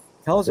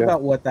 Tell us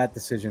about what that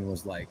decision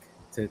was like.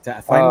 to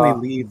finally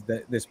leave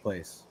this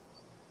place?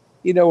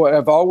 You know,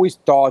 I've always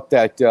thought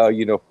that,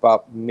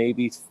 about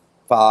maybe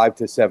 5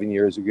 to 7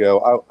 years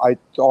ago, I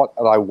thought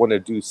that I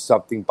wanted to do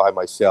something by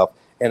myself.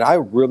 And I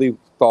really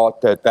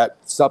thought that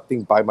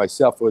something by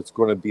myself was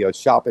going to be a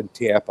shop in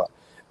Tampa,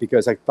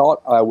 because I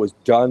thought I was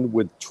done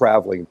with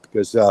traveling.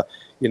 Because,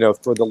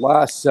 for the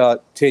last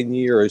 10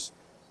 years,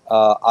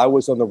 I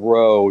was on the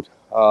road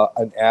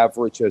an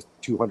average of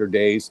 200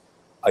 days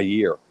a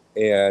year.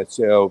 And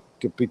so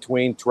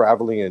between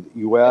traveling in the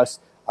U.S.,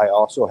 I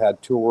also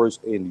had tours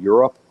in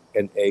Europe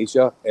and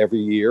Asia every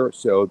year.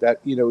 So that,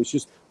 it's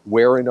just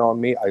wearing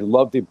on me. I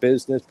love the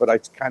business, but I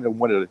kind of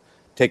wanted to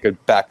take a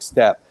back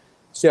step.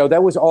 So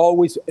that was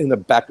always in the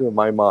back of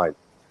my mind.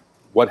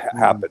 What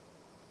happened?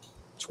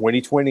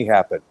 2020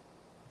 happened.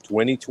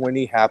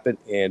 2020 happened,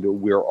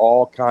 and we're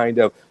all kind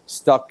of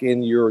stuck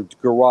in your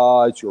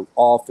garage, your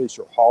office,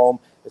 your home,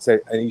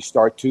 and you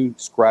start to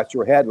scratch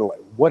your head and like,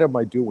 what am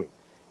I doing?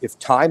 If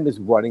time is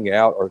running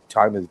out or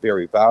time is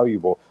very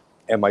valuable,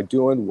 am I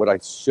doing what I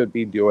should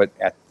be doing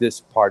at this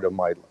part of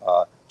my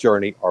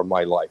journey or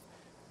my life?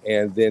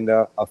 And then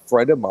a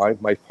friend of mine,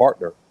 my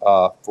partner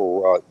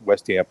for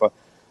West Tampa,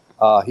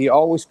 he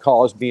always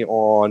calls me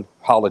on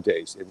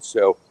holidays. And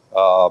so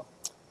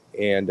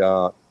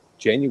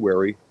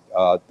January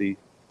the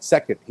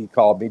 2nd, he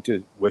called me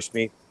to wish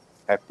me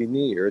Happy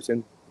New Year's.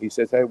 And he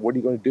says, hey, what are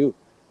you going to do?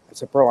 I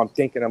said, bro, I'm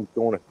thinking I'm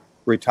going to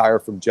retire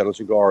from Jello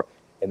Cigar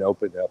and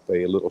open up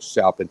a little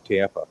shop in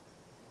Tampa.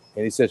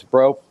 And he says,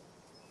 bro,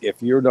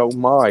 if you don't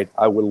mind,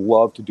 I would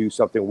love to do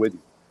something with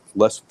you.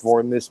 Let's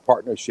form this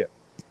partnership.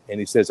 And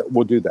he says,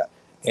 we'll do that.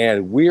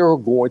 And we are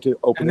going to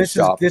open a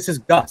shop. This is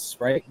Gus,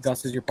 right?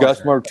 Gus is your partner.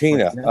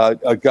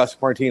 Gus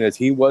Martinez.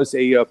 He was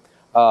a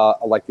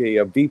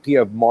VP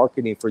of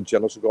marketing for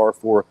Jello Cigar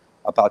for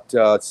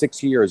about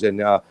 6 years.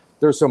 And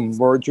there's some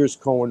mergers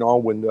going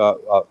on when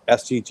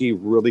SCG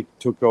really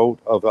took hold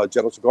of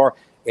Jello Cigar,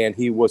 and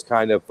he was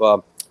kind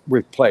of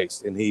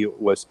replaced, and he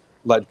was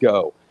let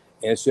go.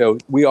 And so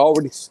we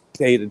already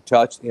stayed in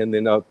touch. And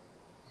then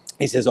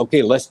he says,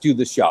 okay, let's do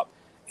the shop.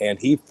 And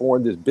he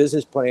formed this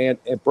business plan.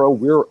 And bro,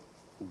 we're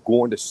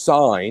going to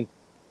sign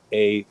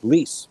a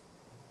lease.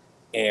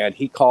 And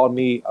he called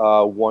me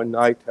one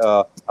night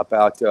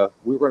about,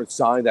 we were going to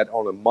sign that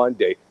on a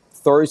Monday.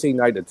 Thursday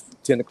night at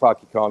 10 o'clock,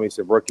 he called me and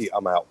said, Ricky,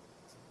 I'm out.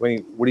 I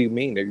mean, what do you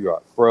mean that you're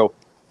out? Bro,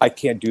 I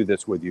can't do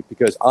this with you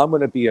because I'm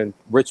going to be in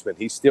Richmond.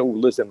 He still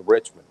lives in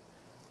Richmond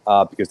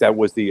because that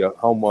was the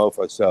home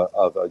office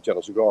of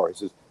Jello Cigar. He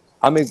says,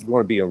 I'm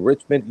going to be in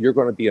Richmond. You're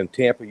going to be in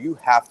Tampa. You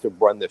have to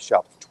run this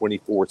shop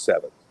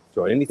 24/7.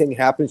 So anything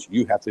happens,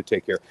 you have to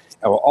take care.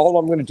 And all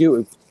I'm going to do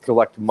is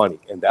collect money.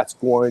 And that's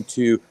going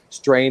to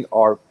strain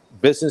our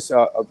business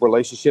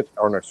relationship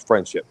or our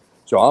friendship.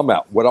 So I'm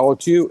out. What I'll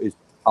do is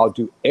I'll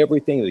do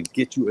everything to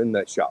get you in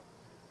that shop.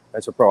 I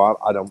said, bro,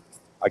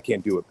 I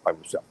can't do it by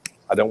myself.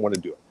 I don't want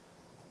to do it.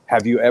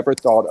 Have you ever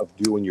thought of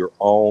doing your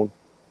own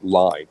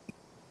line?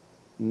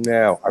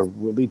 No, I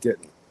really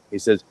didn't. He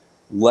says,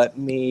 let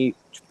me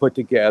put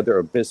together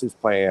a business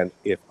plan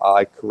if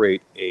I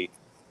create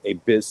a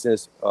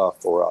business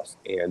for us.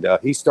 And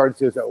he started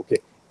to say, okay,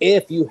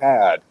 if you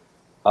had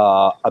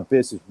a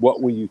business,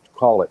 what will you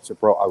call it? So,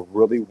 bro, I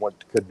really want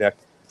to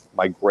connect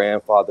my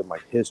grandfather, my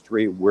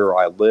history, where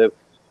I live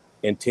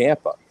in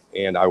Tampa.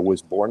 And I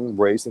was born and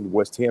raised in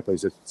West Tampa. He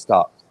said,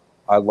 stop.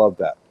 I love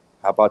that.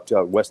 How about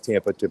West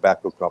Tampa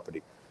Tobacco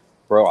Company?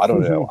 Bro, I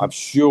don't know. I'm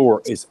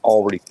sure it's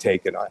already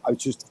taken.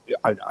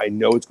 I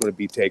know it's going to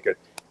be taken.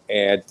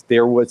 And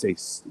there was a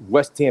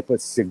West Tampa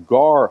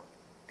Cigar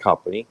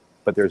Company,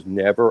 but there's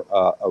never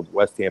a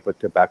West Tampa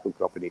Tobacco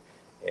Company.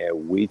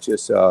 And we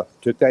just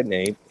took that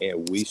name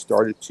and we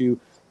started to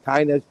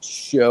kind of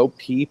show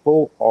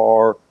people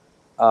our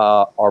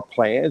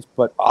plans.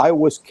 But I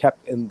was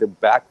kept in the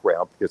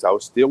background because I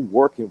was still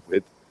working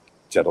with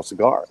Jello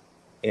Cigar.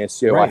 And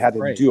so I had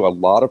to do a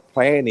lot of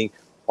planning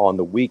on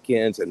the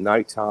weekends and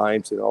night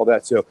times and all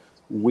that. So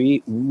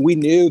we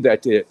knew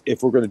that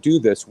if we're going to do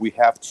this, we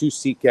have to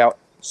seek out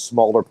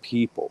smaller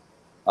people.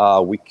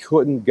 We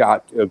couldn't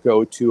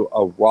go to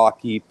a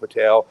Rocky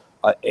Patel,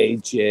 a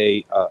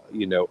AJ,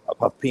 a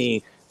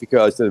Papine,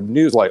 because the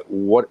news like,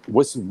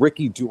 what's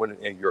Ricky doing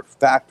in your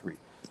factory?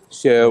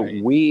 So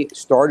we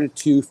started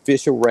to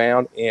fish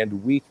around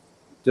and we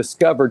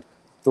discovered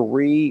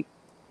 3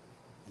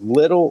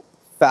 little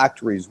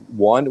factories.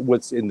 One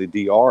was in the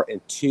DR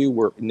and 2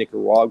 were in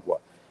Nicaragua.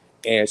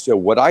 And so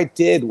what I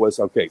did was,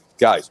 okay,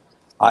 guys,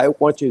 I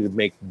want you to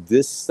make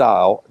this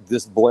style,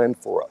 this blend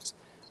for us.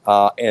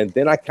 And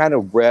then I kind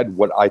of read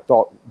what I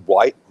thought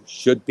white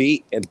should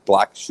be and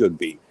black should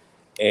be.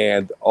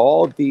 And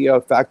all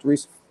the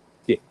factories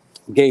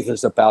gave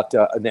us about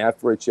an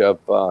average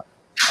of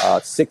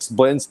 6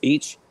 blends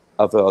each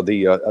of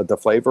the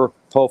flavor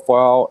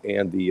profile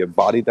and the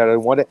body that I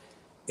wanted.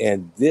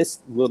 And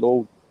this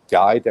little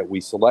guy that we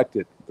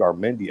selected,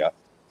 Garmendia,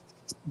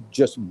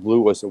 just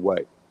blew us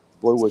away.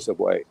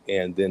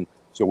 And then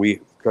so we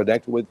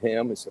connected with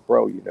him and said,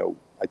 bro,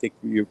 I think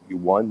you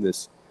won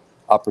this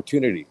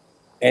opportunity.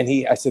 And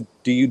I said,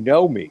 do you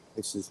know me?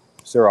 He says,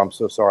 sir, I'm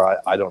so sorry.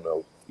 I don't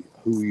know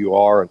who you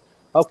are. And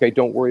okay,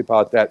 don't worry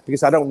about that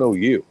because I don't know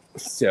you.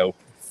 So,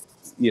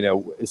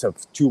 it's a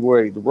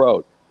two-way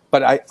road.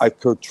 But I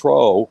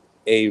control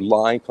a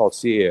line called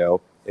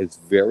CAO. It's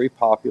very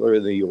popular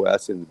in the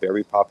U.S. and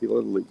very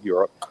popular in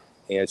Europe.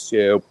 And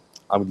so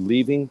I'm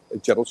leaving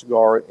Gentle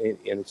Cigar, and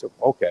it's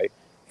okay.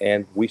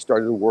 And we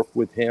started to work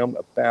with him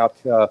about,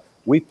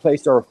 we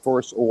placed our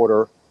first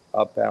order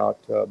about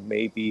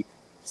maybe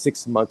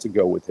 6 months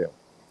ago with him.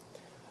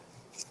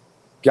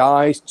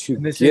 Guys, to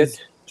And this get... is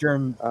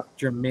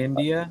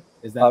Germindia?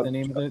 Is that the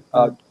name of it?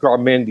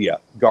 Garmendia.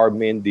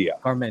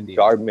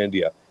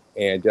 Garmendia.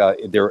 And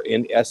they're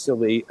in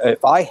SLE.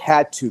 If I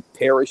had to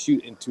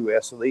parachute into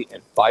SLE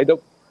and fight him,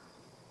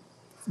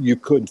 you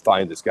couldn't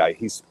find this guy.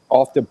 He's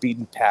off the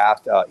beaten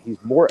path.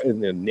 He's more in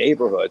the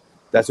neighborhood.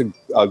 That's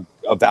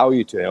a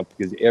value to him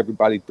because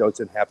everybody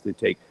doesn't have to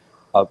take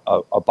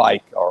a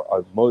bike or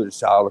a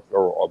motorcycle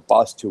or a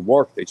bus to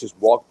work. They just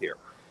walk there.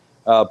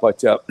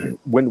 But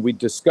when we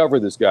discover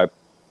this guy,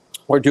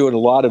 we're doing a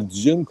lot of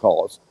Zoom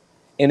calls,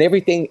 and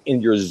everything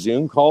in your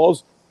Zoom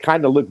calls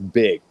kind of look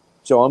big.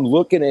 So I'm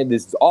looking at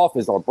this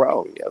office, I'm like,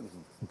 bro, yeah,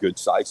 good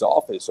size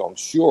office. So I'm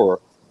sure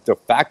the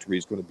factory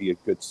is going to be a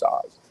good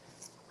size.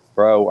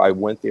 Bro, I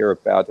went there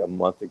about a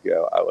month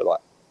ago. I was like,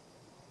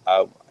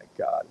 oh my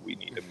God, we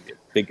need a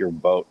bigger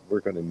boat.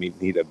 We're going to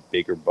need a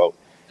bigger boat.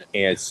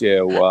 And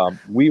so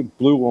we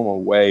blew them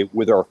away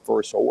with our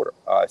first order.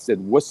 I said,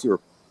 what's your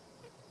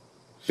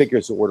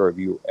biggest order have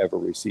you ever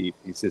received?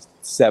 He says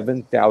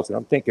 7,000.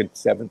 I'm thinking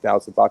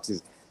 7,000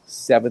 boxes,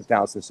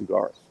 7,000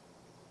 cigars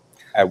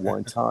at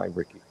one time,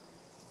 Ricky.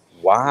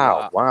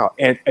 Wow.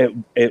 And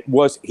it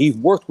was, he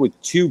worked with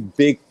two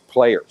big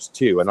players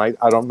too. And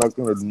I'm not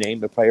going to name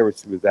the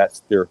players because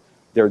that's their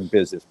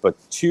business, but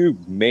two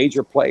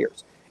major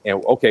players.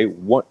 And okay,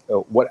 what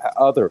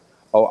other?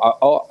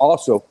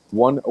 Also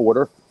one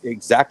order,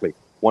 exactly.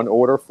 One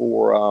order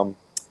for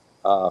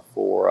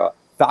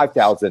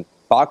 5,000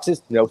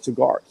 boxes, no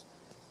cigars.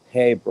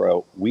 Hey,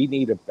 bro, we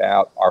need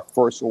about, our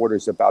first order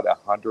is about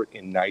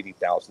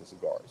 190,000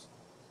 cigars.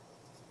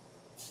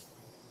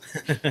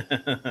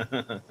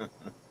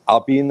 I'll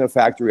be in the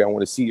factory. I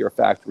want to see your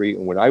factory.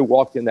 And when I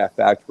walked in that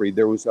factory,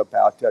 there was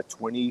about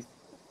 20,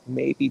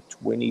 maybe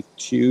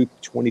 22,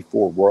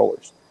 24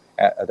 rollers.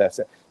 That's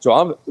it. So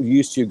I'm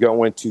used to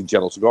going to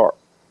Gentle Cigar.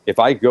 If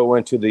I go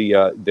into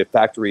the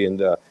factory in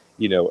the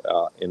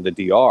in the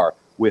DR,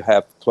 we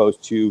have close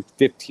to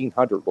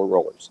 1,500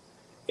 rollers.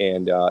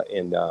 And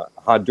in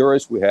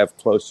Honduras, we have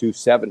close to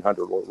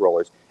 700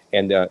 rollers.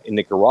 And in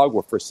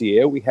Nicaragua, for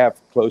CAO, we have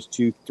close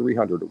to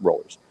 300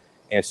 rollers.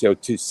 And so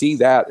to see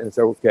that and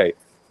say, okay,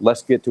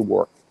 let's get to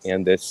work.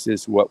 And this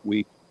is what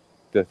we,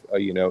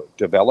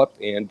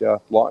 developed and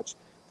launched,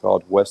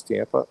 called West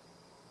Tampa.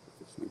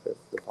 Let's see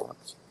the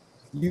box.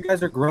 You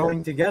guys are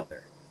growing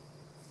together.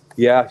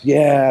 Yeah,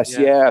 yes.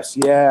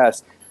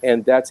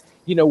 And that's,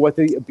 what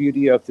the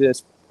beauty of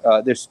this,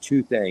 there's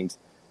two things.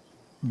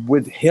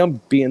 With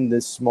him being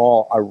this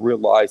small, I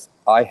realized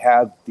I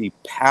have the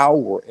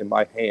power in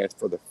my hands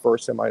for the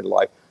first time in my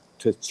life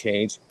to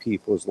change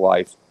people's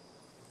lives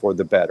for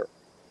the better.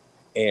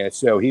 And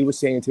so he was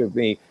saying to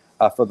me,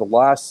 for the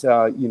last,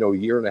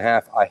 year and a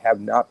half, I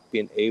have not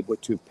been able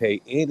to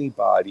pay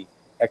anybody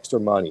extra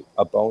money,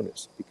 a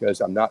bonus, because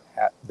I'm not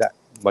that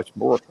much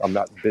work. I'm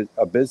not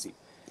busy.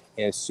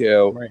 And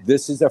so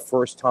This is the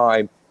first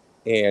time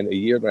in a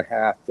year and a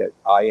half that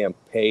I am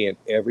paying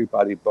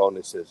everybody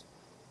bonuses.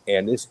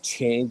 And it's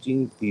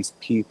changing these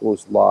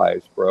people's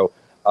lives, bro.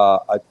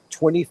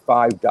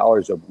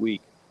 $25 a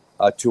week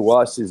to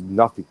us is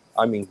nothing.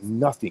 I mean,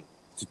 nothing.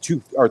 It's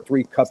 2 or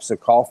 3 cups of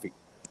coffee.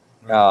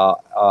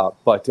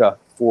 But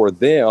for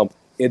them,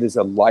 it is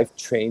a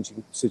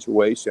life-changing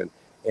situation.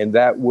 And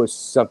that was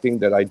something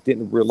that I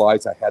didn't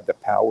realize I had the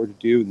power to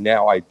do.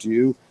 Now I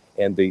do.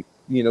 And the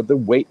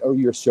weight of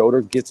your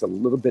shoulder gets a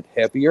little bit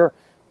heavier,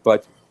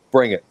 but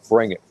bring it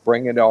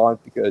on,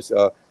 because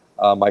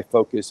my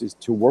focus is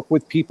to work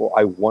with people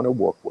I want to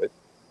work with.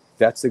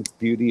 That's the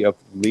beauty of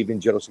leaving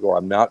Gentle Cigar.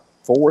 I'm not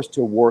forced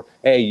to work.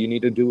 Hey, you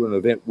need to do an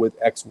event with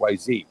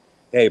XYZ.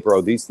 Hey,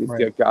 bro, these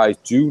guys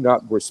do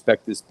not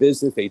respect this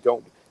business.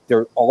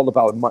 They're all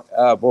about money.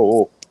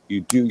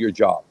 You do your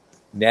job.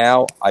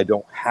 Now I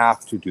don't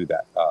have to do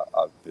that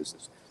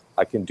business.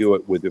 I can do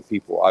it with the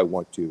people I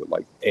want to,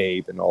 like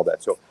Abe and all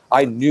that. So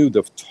I knew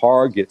the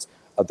targets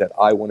that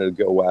I wanted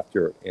to go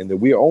after. And that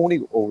we only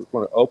going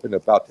to open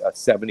about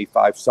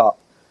 75 shop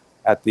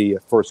at the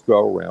first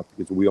go around,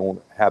 because we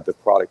don't have the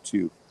product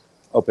to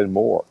open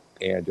more.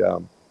 And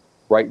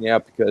right now,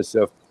 because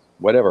of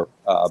whatever,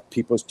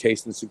 people's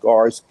tasting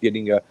cigars,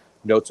 getting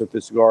notes of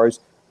the cigars,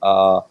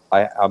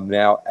 I'm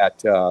now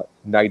at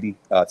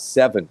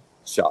 97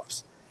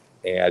 shops,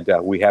 and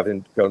we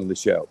haven't gone to the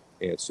show.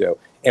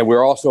 And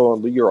we're also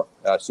in Europe.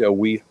 So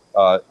we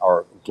are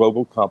a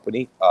global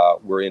company.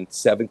 We're in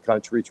 7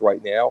 countries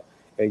right now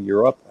in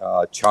Europe.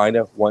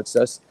 China wants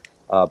us,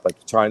 but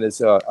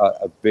China's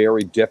a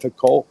very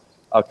difficult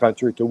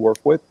country to work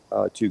with,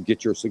 to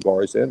get your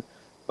cigars in.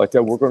 But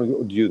we're going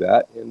to do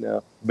that.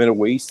 And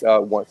Middle East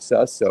wants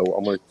us, so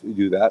I'm going to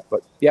do that.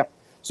 But yeah,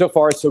 so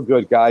far so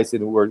good, guys.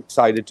 And we're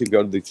excited to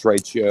go to the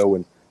trade show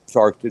and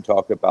start to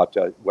talk about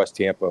West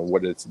Tampa and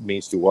what it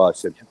means to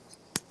us and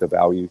the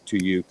value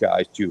to you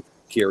guys to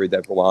carry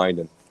that line.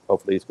 And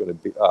hopefully it's going to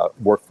be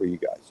work for you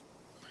guys.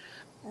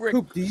 Rick,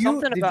 Coop, did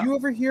you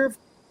ever hear of?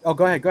 Oh,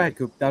 go ahead,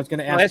 Coop. I was going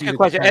to ask you a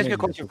question. Ask your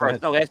question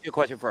first. No, ask your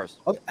question first.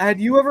 Had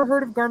you ever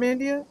heard of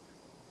Garmandia?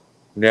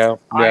 No.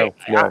 I'm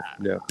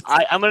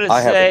going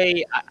to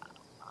say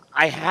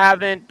I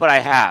haven't, but I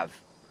have.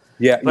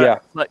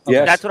 But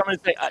yes. That's what I'm going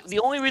to say. The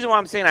only reason why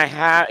I'm saying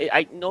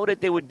I know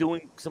that they were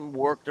doing some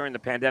work during the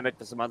pandemic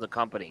for some other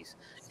companies.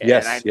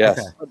 Yes.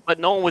 But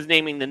no one was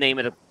naming the name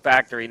of the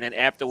factory, and then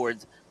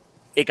afterwards,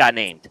 it got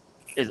named.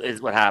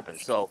 Is what happened.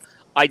 So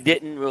I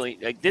didn't really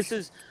like.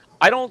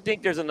 I don't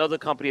think there's another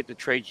company at the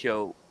trade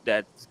show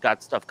that's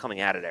got stuff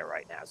coming out of there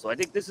right now. So I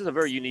think this is a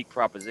very unique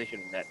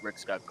proposition that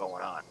Rick's got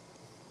going on.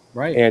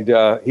 Right. And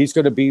he's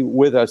going to be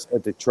with us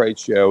at the trade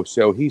show.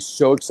 So he's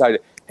so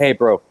excited. Hey,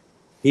 bro,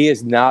 he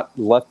has not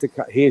left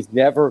he has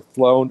never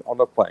flown on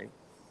a plane.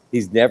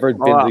 He's never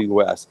been to the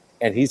U.S.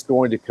 And he's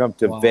going to come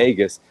to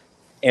Vegas.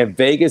 And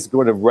Vegas is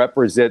going to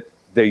represent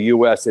the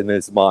U.S. in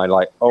his mind.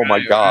 Like, oh, my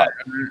God.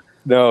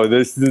 No,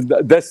 this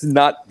is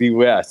not the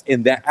U.S.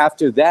 And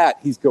after that,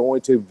 he's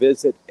going to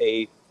visit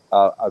a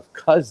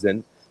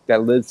cousin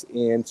that lives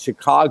in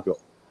Chicago.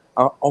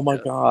 Oh my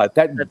God!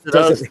 That's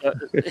another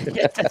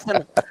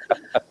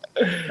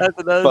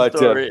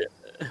story.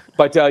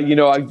 But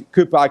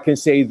Cooper, I can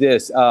say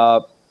this: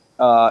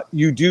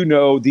 you do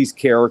know these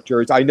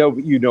characters. I know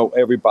you know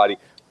everybody,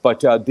 but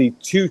the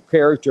two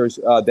characters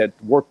that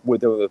worked with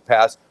them in the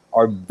past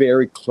are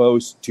very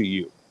close to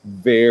you.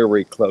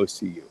 Very close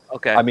to you.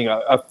 Okay. I mean,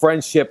 a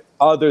friendship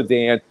other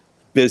than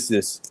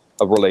business,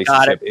 a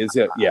relationship is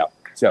it? Yeah.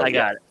 So I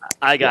got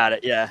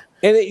it. Yeah.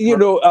 And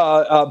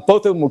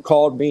both of them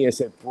called me and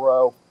said,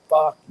 "Bro,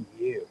 fuck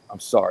you. I'm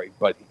sorry,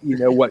 but you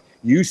know what?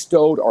 You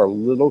stole our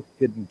little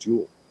hidden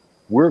jewel.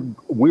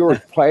 We were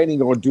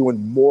planning on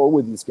doing more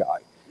with this guy."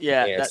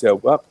 Yeah. And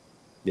So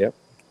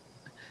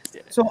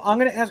I'm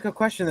going to ask a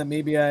question that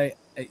maybe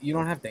you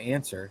don't have to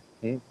answer,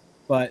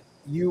 but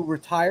you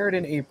retired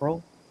in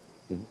April.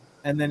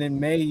 And then in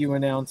May, you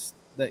announced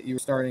that you were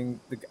starting.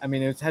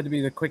 It had to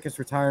be the quickest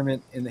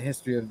retirement in the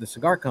history of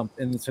the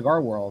in the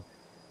cigar world.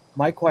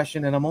 My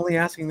question, and I'm only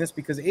asking this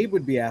because Abe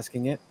would be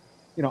asking it.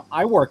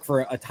 I work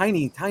for a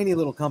tiny, tiny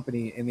little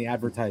company in the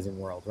advertising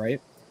world, right?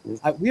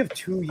 We have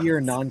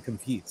 2-year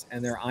non-competes,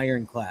 and they're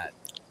ironclad.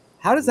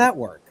 How does that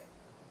work?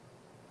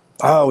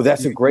 Oh,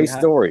 that's a great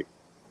story.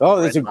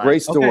 Oh, that's a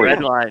great story.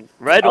 Red line.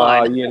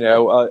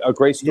 A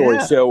great story.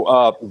 Yeah.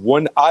 So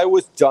when I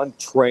was done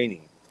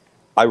training,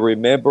 I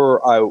remember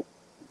I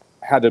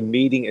had a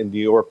meeting in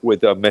New York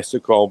with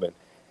Mr. Coleman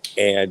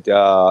and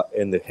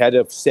the head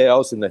of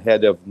sales and the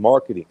head of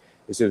marketing.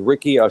 He said,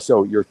 "Ricky,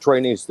 so your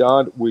training is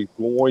done. We're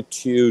going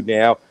to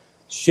now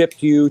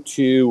ship you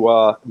to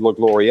La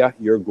Gloria.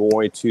 You're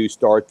going to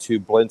start to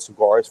blend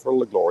cigars for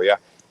La Gloria."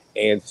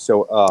 And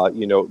so,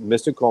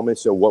 Mr. Coleman,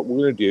 so what we're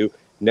going to do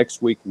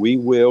next week, we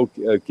will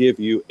give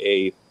you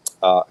a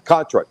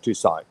contract to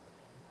sign.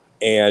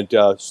 And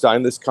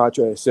sign this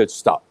contract. I said,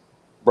 "Stop,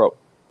 bro.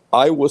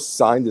 I will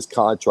sign this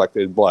contract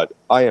in blood.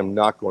 I am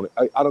not going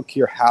to, I don't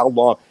care how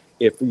long.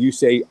 If you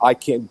say I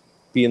can't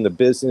be in the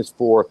business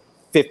for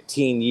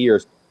 15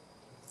 years,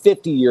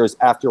 50 years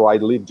after I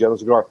leave General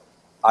Cigar,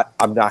 I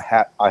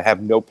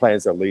have no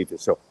plans to leave it.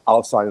 So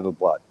I'll sign in the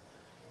blood."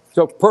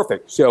 So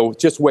perfect. So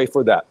just wait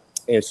for that.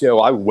 And so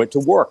I went to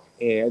work,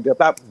 and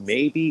about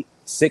maybe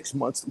 6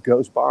 months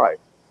goes by.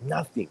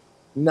 Nothing.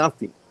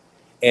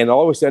 And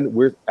all of a sudden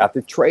we're at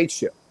the trade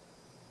show.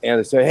 And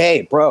I say,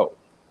 "Hey, bro,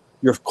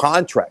 your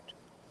contract."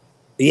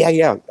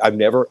 Yeah. I've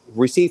never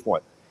received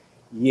one.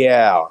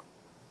 Yeah.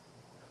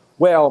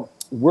 Well,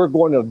 we're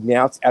going to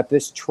announce at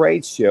this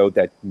trade show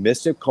that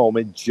Mr.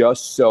 Coleman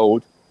just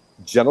sold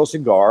General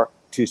Cigar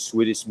to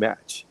Swedish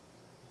Match.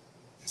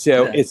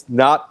 So It's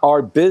not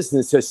our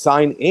business to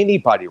sign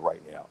anybody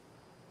right now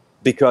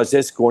because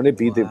it's going to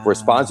be the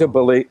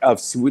responsibility of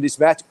Swedish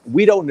Match.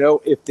 We don't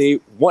know if they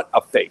want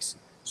a face.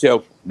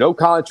 So no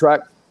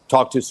contract,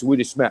 talk to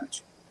Swedish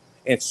Match.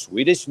 And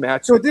Swedish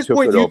Match. So at this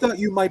point, you thought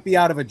you might be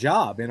out of a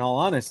job. In all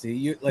honesty,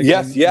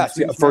 yes,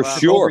 for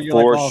sure.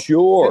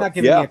 You're not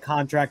giving me a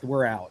contract.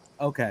 We're out.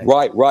 Okay.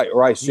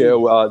 Right.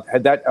 So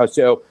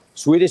so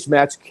Swedish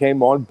Match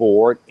came on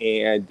board,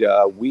 and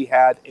we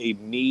had a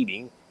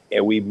meeting,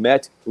 and we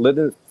met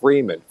Lyndon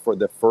Freeman for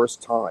the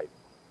first time,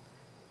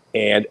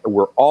 and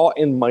we're all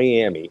in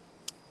Miami,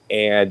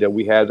 and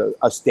we had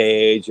a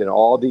stage, and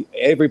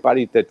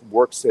everybody that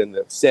works in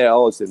the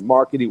sales and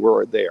marketing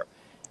were there.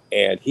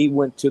 And he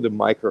went to the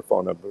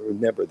microphone, I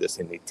remember this,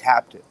 and he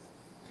tapped it.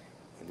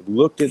 And he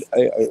looked at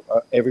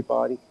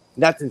everybody,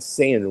 not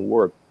saying a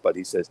word, but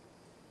he says,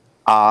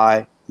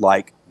 "I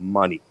like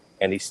money."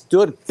 And he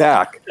stood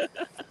back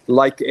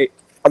like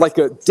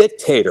a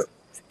dictator.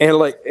 And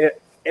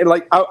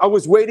I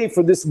was waiting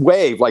for this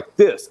wave like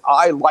this.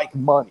 I like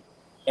money.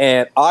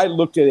 And I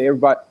looked at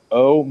everybody,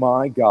 oh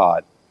my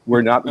God,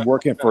 we're not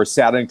working for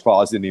Santa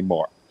Claus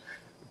anymore.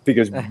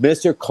 Because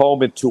Mr.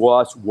 Coleman to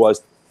us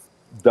was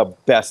the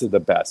best of the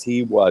best.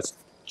 He was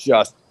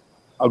just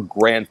a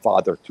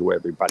grandfather to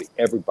everybody.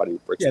 Everybody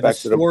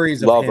respected him,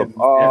 loved him.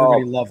 Oh,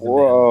 everybody loved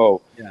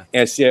bro. him. Yeah.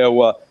 And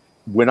so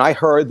when I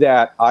heard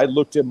that, I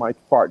looked at my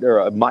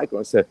partner, Michael,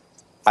 and said,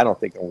 I don't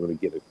think I'm going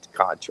to get a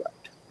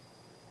contract.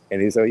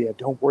 And he said, yeah,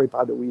 don't worry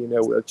about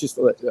it. Just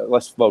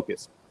let's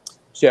focus.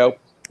 So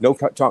no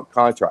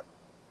contract,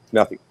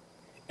 nothing.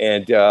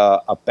 And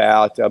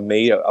about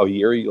May, a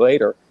year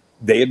later,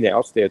 they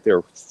announced that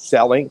they're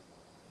selling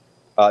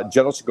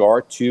General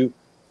Cigar to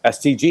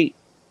STG.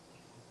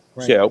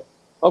 Right. So,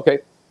 okay.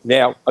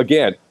 Now,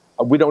 again,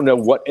 we don't know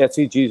what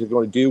STGs are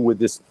going to do with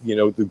this,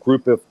 the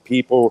group of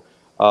people,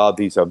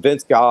 these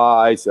Vince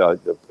guys, the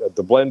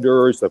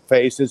blenders, the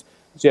faces.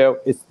 So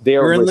it's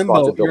their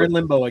responsibility. You're in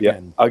limbo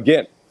again. Yeah,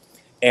 again.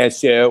 And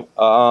so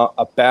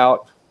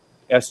about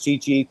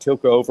STG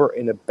took over,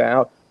 and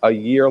about a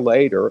year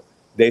later,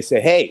 they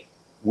say, hey,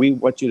 we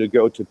want you to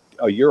go to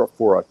Europe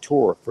for a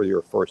tour for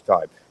your first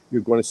time.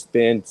 You're going to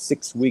spend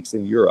 6 weeks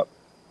in Europe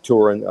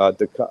touring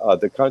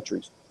the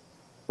countries.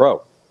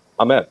 Bro,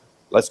 I'm in.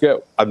 Let's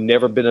go. I've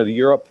never been to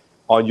Europe.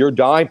 On your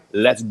dime,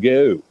 let's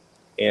go.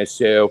 And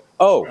so,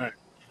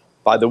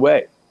 by the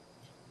way,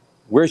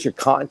 where's your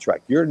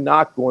contract? You're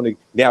not going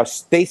to. Now,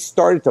 they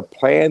started to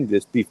plan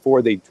this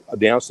before they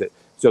announced it.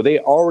 So they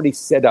already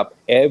set up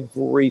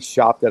every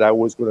shop that I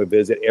was going to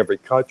visit, every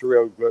country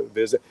I was going to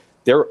visit.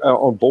 They're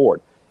on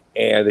board.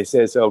 And they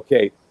says,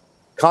 okay,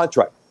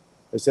 contract.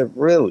 I said,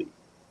 really?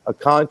 A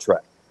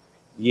contract?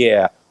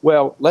 Yeah.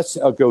 Well, let's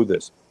go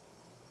this.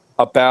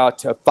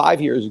 About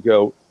 5 years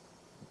ago,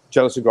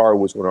 General Cigar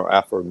was going to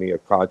offer me a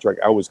contract.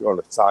 I was going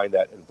to sign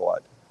that in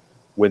blood.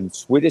 When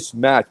Swedish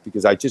Match,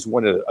 because I just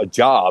wanted a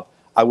job,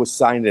 I was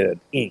signing it in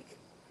ink.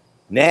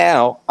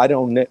 Now, I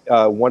don't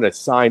want to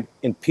sign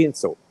in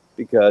pencil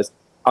because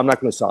I'm not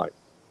going to sign.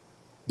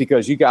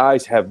 Because you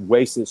guys have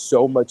wasted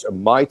so much of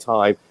my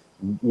time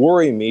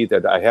worrying me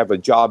that I have a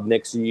job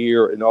next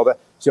year and all that.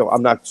 So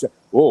I'm not,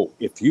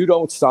 if you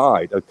don't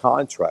sign a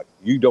contract,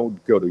 you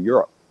don't go to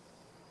Europe.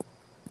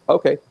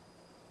 Okay.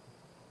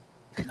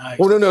 Nice.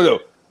 Oh, no.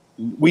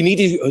 We need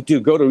you to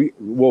go to,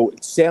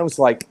 it sounds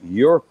like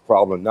your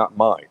problem, not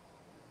mine.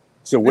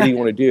 So what do you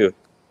want to do?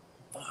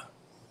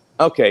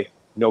 Okay,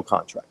 no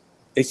contract.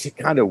 It's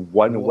kind of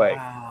one way.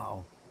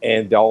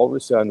 And all of a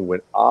sudden, when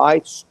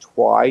I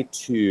try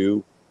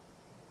to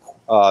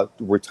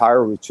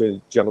retire with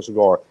General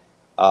Cigar,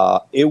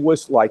 it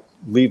was like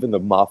leaving the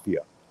mafia.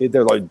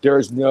 They're like,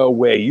 there's no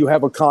way. You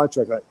have a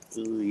contract. Like,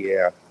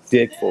 yeah,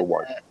 dig for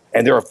one.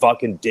 And they're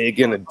fucking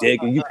digging and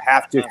digging. You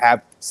have to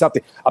have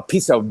something, a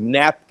piece of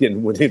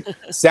napkin with him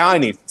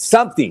signing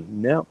something.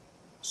 No,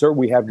 sir,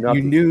 we have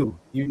nothing.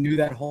 You knew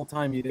that whole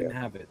time you didn't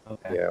have it.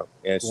 Okay. Yeah.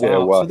 And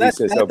so, that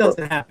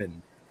doesn't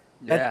happen.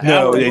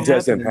 No, it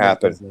doesn't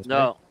happen.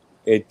 No.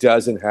 It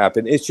doesn't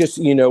happen. It's just,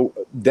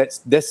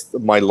 that's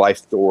my life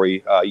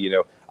story.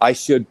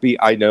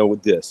 I know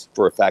this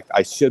for a fact.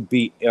 I should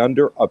be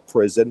under a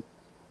prison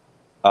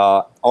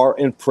or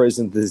in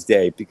prison this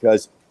day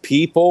because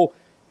people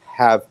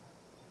have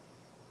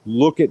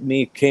looked at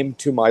me, came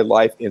to my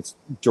life and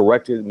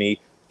directed me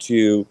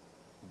to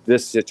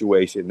this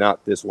situation,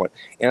 not this one.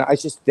 And I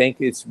just think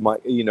it's my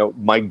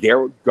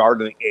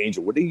guardian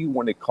angel, whatever you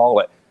want to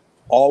call it,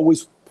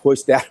 always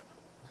push that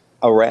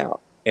around.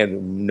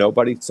 And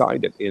nobody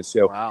signed it. And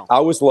so I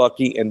was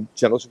lucky. And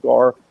General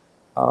Cigar,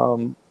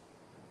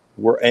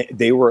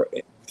 they were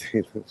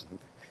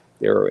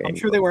angry. I'm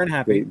sure they weren't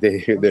happy.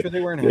 They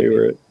were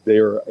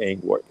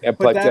angry.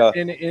 But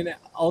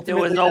there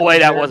was no way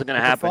that wasn't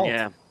going to happen.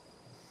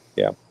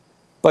 Yeah.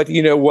 But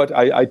you know what?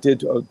 I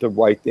did the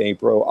right thing,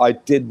 bro. I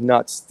did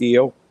not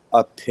steal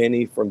a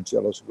penny from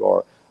General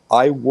Cigar.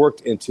 I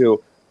worked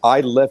until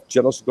I left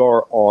General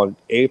Cigar on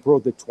April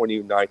the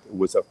 29th. It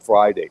was a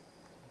Friday.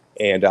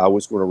 And I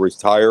was going to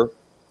retire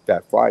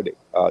that Friday.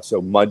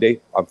 So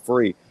Monday, I'm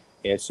free.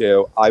 And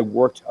so I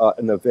worked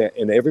an event.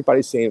 And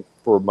everybody's saying,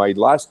 for my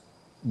last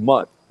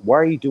month, why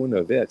are you doing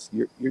events?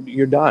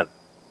 You're done.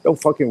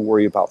 Don't fucking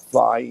worry about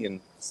flying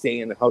and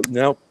staying in the hotel.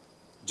 No,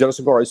 General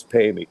Cigar is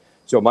paying me.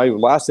 So my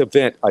last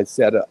event, I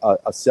set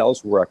a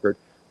sales record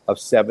of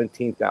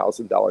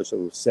 $17,000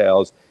 of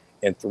sales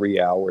in 3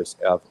 hours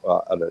at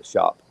a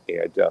shop.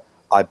 And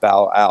I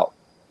bow out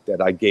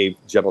that I gave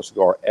General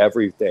Cigar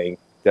everything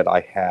that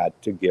I had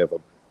to give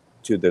them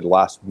to the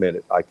last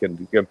minute I can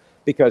give them.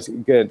 Because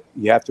again,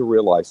 you have to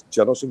realize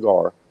General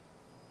Cigar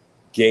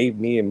gave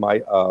me and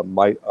my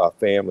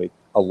family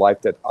a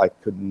life that I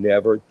could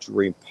never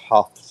dream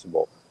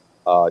possible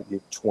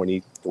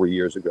 23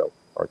 years ago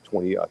or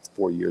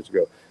 24 years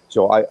ago.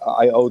 So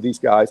I owe these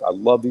guys. I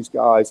love these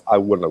guys. I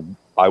would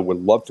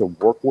love to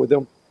work with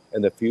them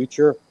in the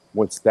future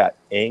once that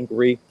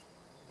angry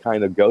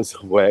kind of goes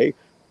away.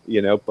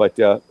 But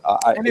I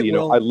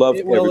love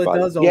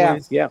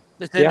everybody. Yeah.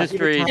 This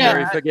industry is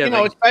very forgiving.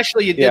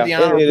 Especially you did the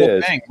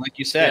honorable thing, like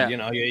you said.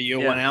 You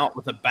went out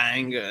with a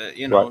bang.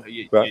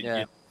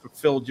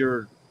 fulfilled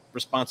your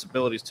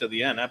responsibilities to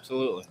the end.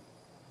 Absolutely.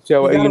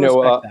 So You gotta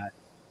respect that.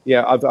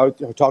 yeah,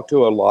 I've talked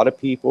to a lot of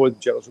people at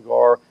General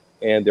Cigar,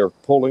 and they're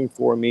pulling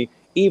for me.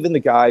 Even the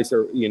guys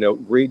are,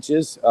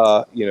 Regis,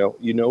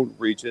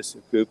 Regis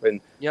Coop,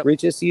 and Yep.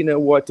 Regis, you know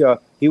what?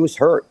 He was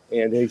hurt,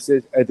 and he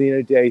said at the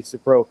end of the day, he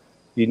said, "Bro,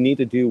 you need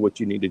to do what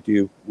you need to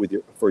do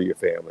for your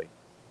family."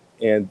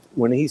 And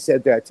when he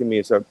said that to me,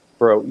 I said,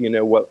 "Bro, you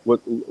know what?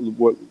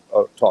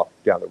 Talk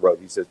down the road."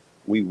 He says,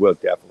 "We will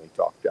definitely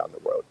talk down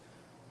the road,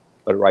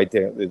 but right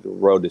there, the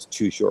road is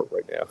too short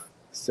right now."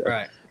 So.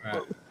 Right.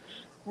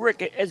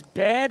 Rick, as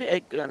bad, I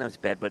don't know it's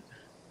bad, but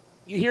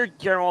you hear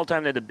General all the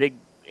time, they're the big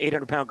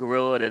 800-pound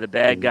gorilla, they're the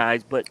bad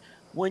guys. But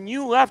when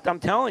you left, I'm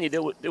telling you,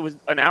 there was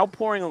an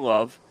outpouring of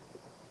love.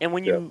 And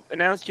when you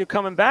announced you're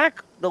coming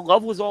back, the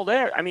love was all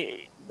there. I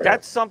mean,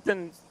 that's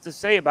something to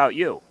say about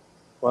you.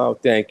 Well,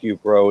 thank you,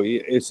 bro.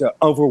 It's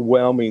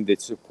overwhelming the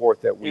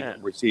support that we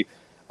receive.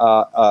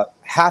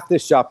 Half the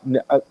shop,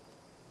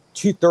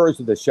 2/3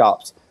 of the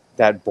shops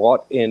that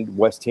brought in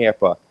West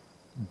Tampa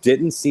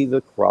didn't see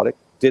the product,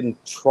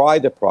 didn't try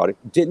the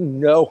product, didn't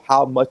know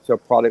how much the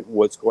product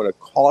was going to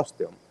cost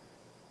them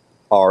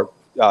or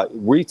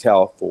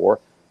retail for,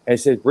 and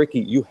said,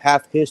 "Ricky, you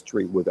have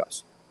history with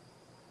us.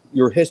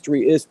 Your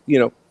history is,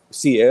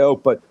 CAO,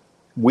 but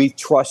we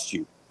trust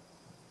you.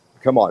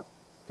 Come on."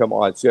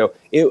 So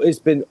it's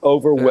been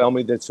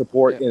overwhelming, the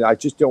support, and I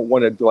just don't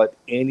want to let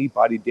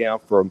anybody down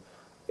from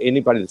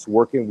anybody that's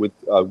working with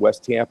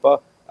West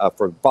Tampa,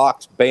 for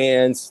box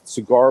bands,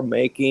 cigar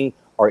making,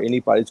 or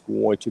anybody that's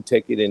going to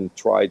take it and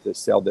try to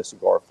sell the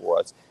cigar for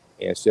us.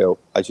 And so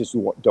I just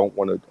don't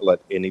want to let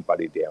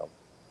anybody down.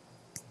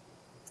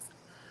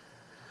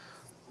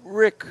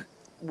 Rick,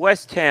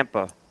 West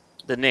Tampa,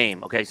 the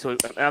name. Okay, so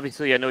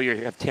obviously I know you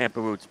have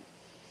Tampa roots.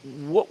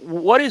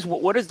 What is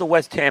the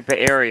West Tampa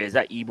area? Is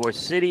that Ybor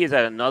City? Is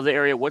that another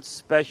area? What's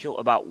special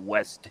about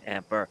West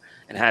Tampa,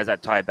 and how does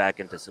that tie back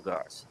into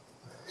cigars?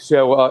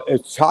 So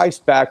it ties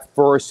back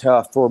first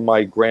for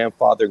my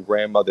grandfather and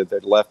grandmother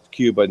that left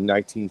Cuba in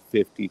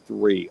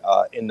 1953.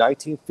 In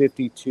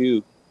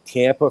 1952,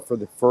 Tampa, for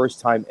the first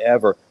time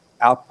ever,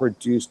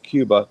 outproduced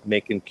Cuba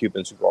making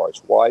Cuban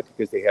cigars. Why?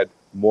 Because they had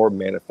more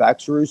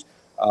manufacturers,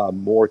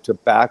 more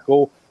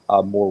tobacco,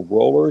 more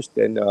rollers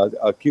than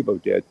Cuba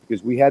did.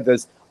 Because we had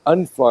this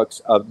influx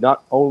of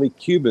not only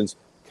Cubans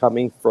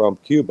coming from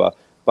Cuba,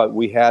 but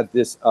we had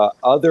this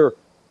other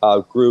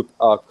group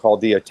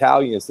called the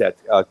Italians that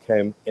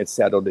came and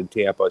settled in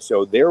Tampa.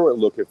 So they were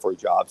looking for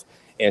jobs.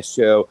 And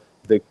so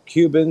the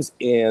Cubans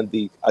and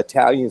the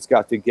Italians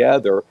got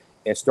together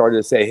and started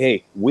to say,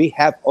 "Hey, we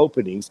have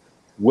openings.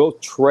 We'll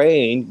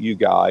train you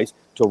guys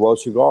to roll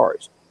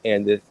cigars."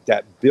 And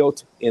that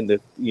built in the,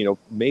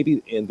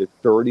 maybe in the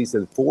 30s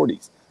and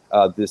 40s,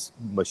 this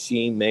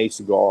machine-made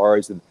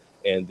cigars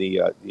and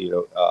the,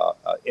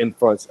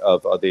 influence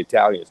of the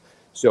Italians.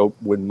 So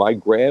when my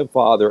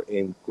grandfather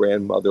and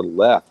grandmother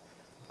left,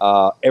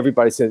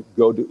 everybody said,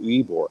 "Go to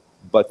Ybor."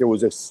 But there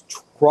was a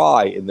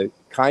cry in the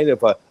kind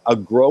of a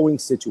growing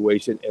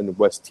situation in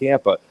West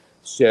Tampa.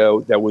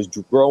 So that was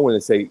growing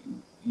and say,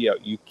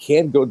 you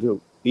can go to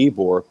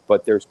Ybor,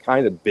 but there's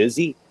kind of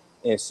busy.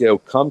 And so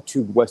come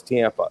to West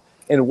Tampa.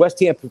 And West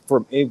Tampa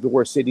from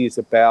Ybor City is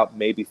about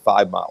maybe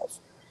 5 miles.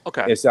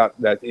 Okay. It's not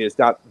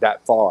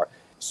that far.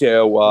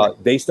 So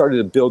they started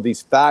to build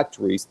these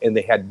factories, and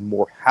they had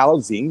more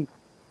housing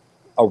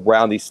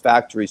around these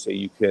factories that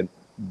you can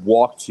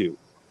walk to.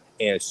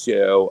 And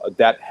so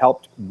that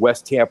helped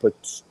West Tampa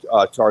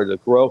started to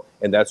grow.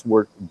 And that's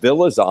where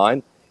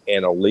Villazon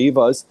and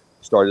Olivas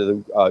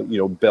started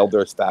to, build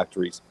their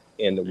factories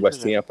in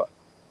West Tampa.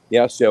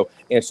 Yeah. So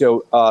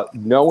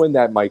knowing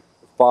that my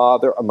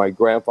father, or my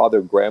grandfather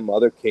and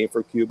grandmother came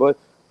from Cuba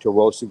to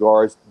roll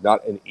cigars,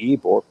 not in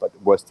Ybor, but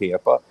West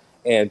Tampa,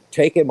 and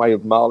taking my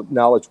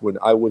knowledge when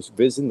I was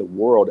visiting the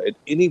world at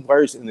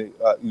anywhere in the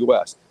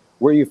U.S.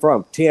 Where are you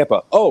from?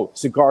 Tampa. Oh,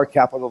 cigar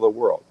capital of the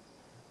world.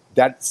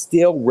 That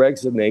still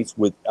resonates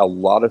with a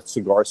lot of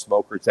cigar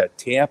smokers. That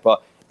Tampa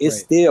is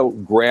still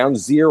ground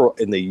zero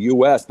in the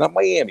U.S., not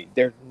Miami.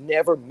 They're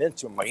never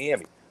mentioned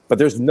Miami, but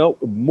there's no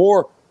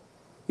more,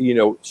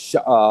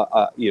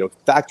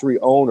 factory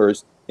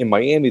owners in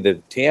Miami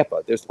than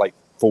Tampa. There's like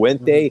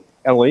Fuente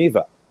and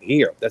Oliva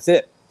here. That's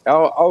it.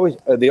 Always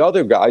the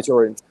other guys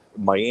are in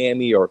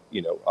Miami or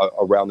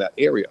around that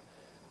area,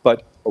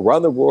 but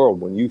around the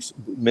world, when you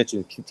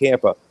mention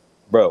Tampa,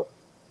 bro,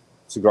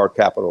 cigar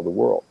capital of the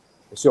world.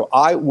 So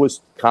I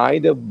was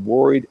kind of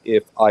worried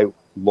if I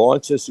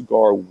launch a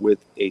cigar with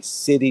a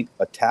city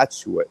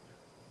attached to it,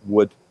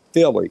 would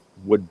Philly,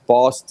 would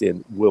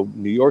Boston, will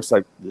New York's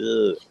like,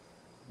 ugh.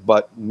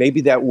 But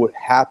maybe that would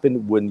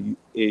happen when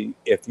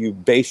if you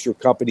base your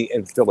company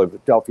in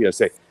Philadelphia,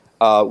 say,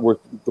 we're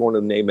going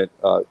to name it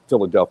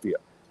Philadelphia.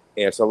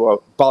 And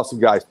so, Boston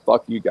guys,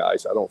 fuck you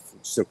guys. I don't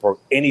support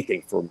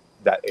anything from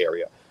that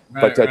area.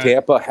 Right, but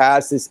Tampa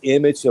has this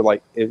image of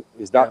like,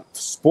 it's not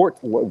sport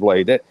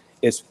related,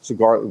 it's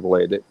cigar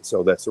related.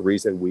 So that's the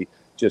reason we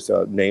just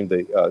named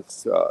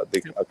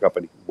the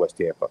company West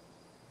Tampa.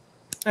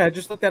 I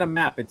just looked at a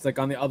map. It's like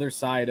on the other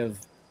side of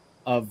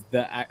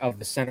the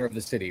center of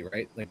the city,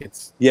 right? Like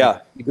it's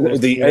the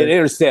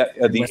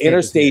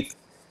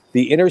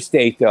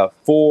interstate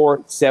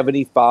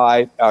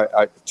 475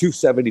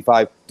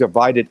 275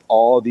 divided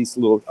all these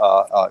little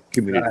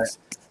communities.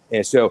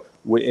 And so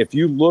if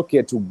you look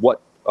at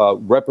what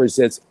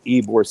represents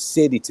Ybor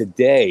City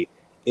today,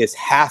 is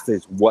half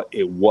as what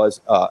it was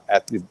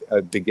at the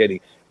beginning,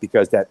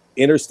 because that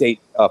interstate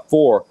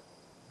 4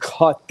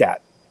 cut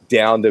that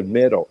down the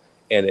middle,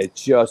 and it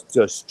just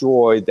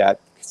destroyed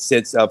that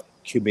sense of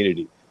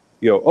community.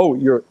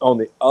 You're on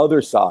the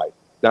other side,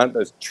 not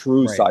the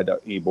true side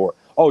of Ybor.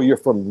 Oh, you're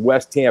from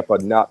West Tampa,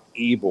 not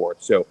Ybor.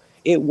 So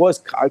it was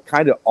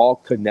kind of all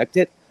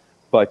connected,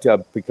 but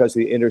because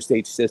the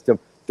interstate system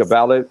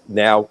developed,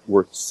 now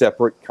we're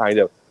separate kind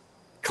of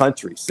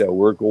countries. So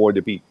we're going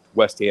to be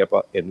West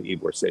Tampa and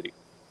Ybor City.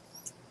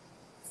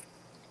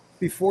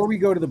 Before we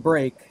go to the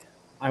break,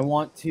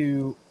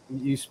 you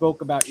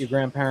spoke about your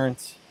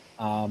grandparents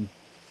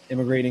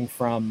immigrating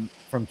from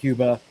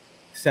Cuba,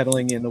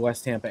 settling in the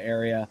West Tampa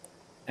area,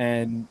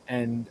 and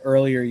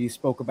earlier you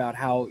spoke about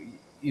how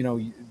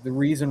the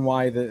reason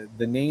why the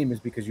name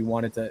is because you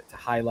wanted to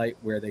highlight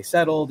where they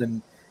settled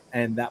and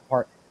that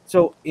part.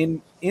 So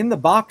in the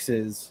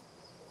boxes,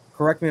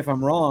 correct me if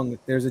I'm wrong,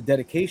 there's a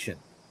dedication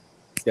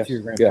to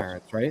your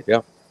grandparents, right?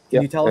 Yeah.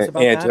 Can you tell us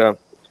about that?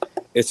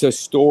 It's a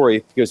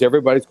story because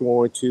everybody's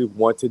going to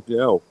want to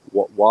know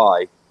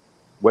why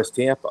West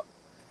Tampa.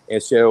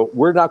 And so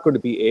we're not going to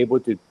be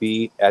able to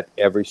be at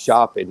every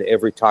shop and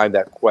every time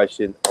that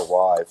question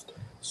arrives.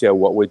 So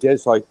what we did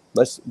is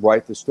let's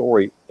write the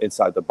story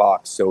inside the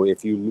box. So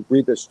if you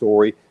read the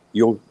story,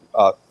 you'll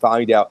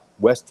find out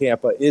West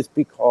Tampa is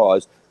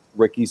because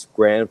Ricky's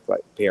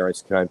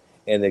grandparents came,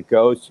 and it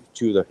goes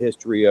to the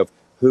history of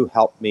who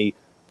helped me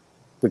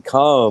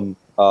become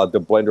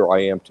the blender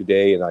I am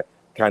today. And I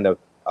kind of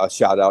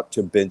shout out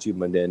to Benji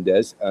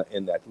Menendez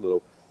in that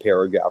little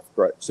paragraph.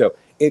 So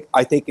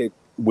I think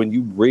when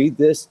you read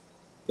this,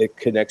 it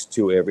connects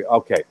to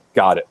okay,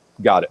 got it.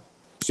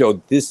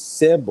 So this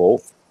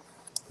symbol,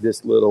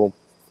 this little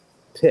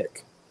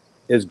pick,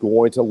 is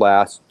going to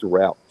last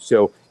throughout.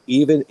 So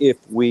even if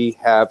we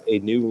have a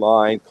new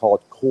line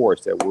called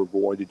Course that we're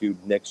going to do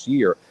next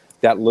year,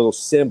 that little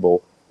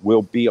symbol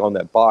will be on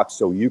that box.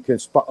 So you can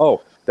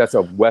that's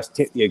a West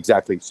Tampa.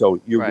 Exactly. So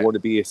you're going to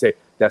be say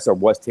that's a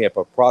West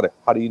Tampa product.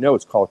 How do you know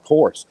it's called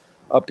Course?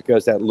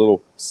 Because that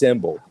little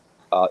symbol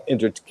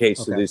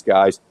indicates to these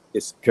guys.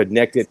 It's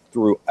connected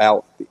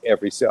throughout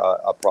every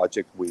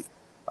project we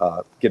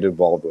get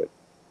involved with.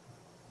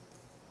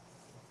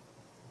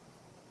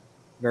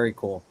 Very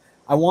cool.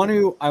 I want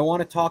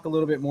to talk a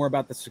little bit more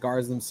about the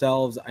cigars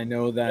themselves. I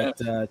know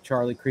that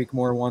Charlie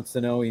Creekmore wants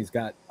to know. He's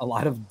got a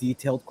lot of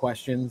detailed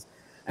questions,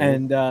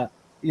 and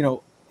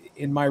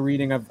in my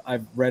reading,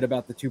 I've read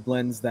about the two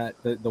blends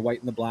that the white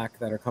and the black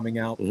that are coming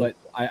out. But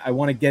I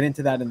want to get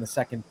into that in the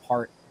second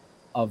part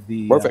of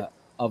the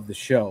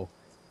show.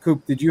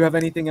 Coop, did you have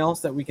anything else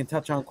that we can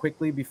touch on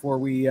quickly before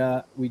we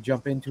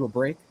jump into a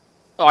break?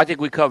 Oh, I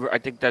think we covered. I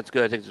think that's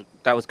good. I think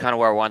that was kind of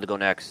where I wanted to go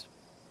next.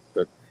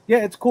 Good. Yeah,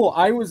 it's cool.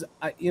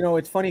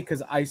 It's funny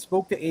because I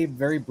spoke to Abe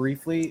very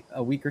briefly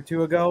a week or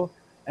two ago,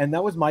 and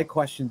that was my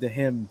question to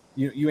him.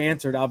 You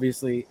answered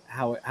obviously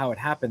how it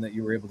happened that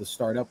you were able to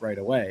start up right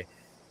away,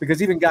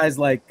 because even guys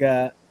like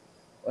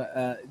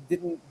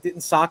didn't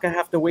Saka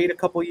have to wait a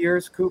couple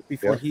years, Coop,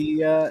 before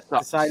he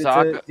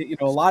decided to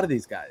a lot of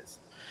these guys.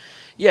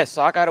 Yeah,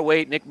 Sock had to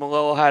wait. Nick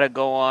Malillo had to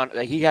go on.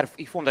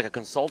 He formed like a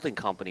consulting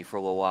company for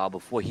a little while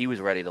before he was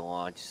ready to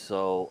launch.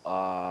 So,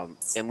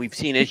 and we've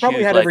seen issues.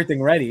 Probably had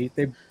everything ready.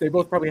 They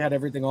both probably had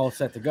everything all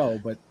set to go,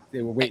 but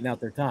they were waiting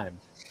out their time.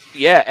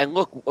 Yeah, and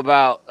look,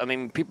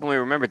 people may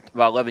remember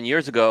about 11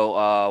 years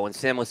ago when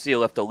Sam Lucia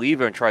left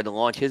Oliva and tried to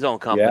launch his own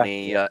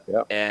company,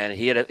 and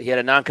he had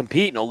a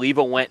non-compete, and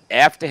Oliva went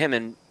after him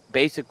and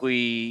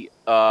basically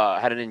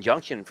had an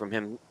injunction from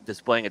him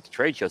displaying at the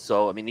trade show.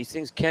 So, I mean, these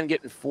things can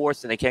get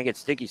enforced and they can get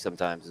sticky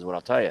sometimes, is what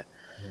I'll tell you.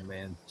 Oh,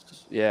 man.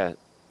 Yeah.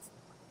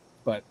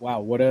 But, wow,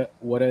 what a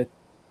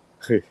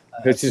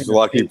it's just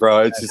lucky, bro.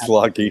 It's just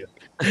lucky.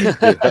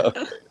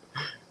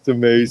 It's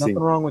amazing.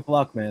 Nothing wrong with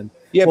luck, man.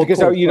 Yeah, because,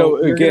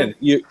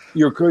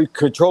 you're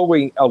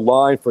controlling a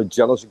line for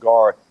Jello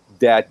Cigar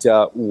that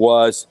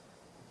was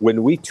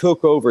when we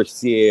took over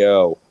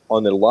CAO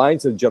on the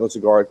lines of Jello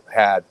Cigar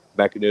had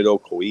Macanudo,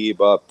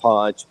 Cohiba,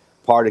 Punch,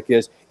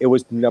 Partagas. It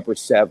was number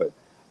 7.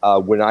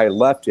 When I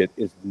left it,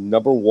 it's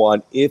number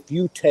 1. If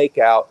you take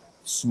out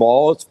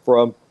smalls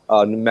from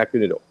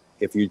Macanudo,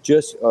 if you're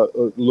just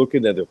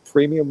looking at the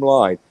premium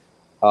line,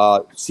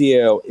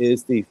 CAO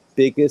is the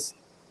biggest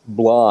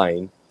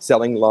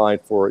selling line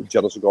for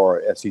Jello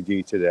Cigar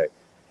SCG today.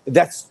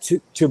 That's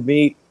to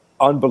me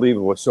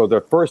unbelievable. So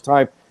the first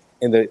time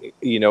in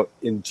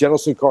Jello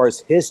Cigar's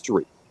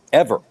history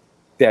ever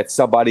that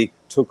somebody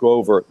took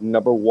over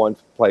number 1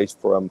 place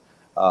from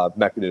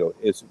Macanudo.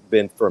 It's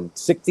been from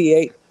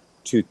 68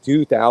 to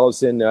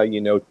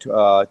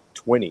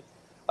 2020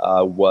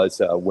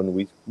 was when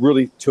we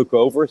really took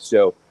over.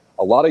 So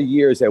a lot of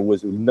years that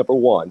was number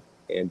 1,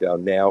 and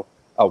now,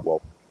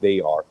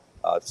 they are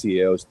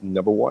CAO's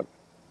number one.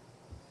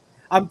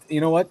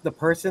 You know what? The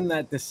person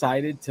that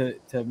decided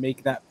to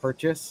make that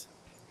purchase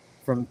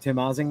from Tim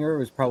Ozinger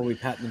was probably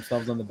patting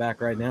themselves on the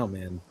back right now,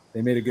 man.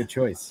 They made a good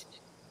choice.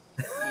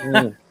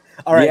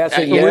 All right. Yes,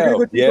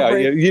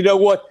 You know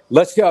what?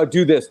 Let's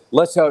do this.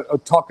 Let's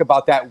talk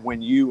about that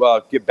when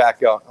you get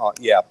back on.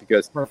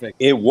 Because perfect.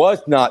 It was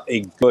not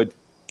a good.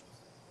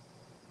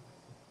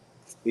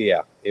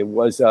 Yeah, it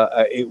was.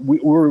 We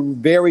were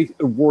very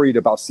worried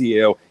about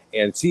CAO,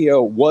 and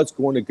CAO was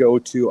going to go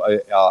to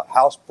a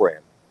house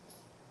brand.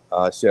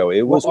 So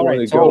it was going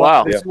to go.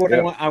 Wow.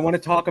 I want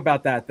to talk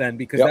about that then,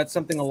 because that's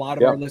something a lot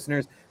of our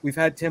listeners. We've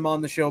had Tim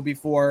on the show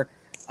before.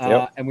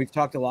 And we've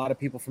talked to a lot of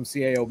people from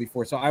CAO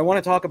before. So I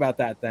want to talk about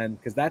that then,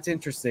 because that's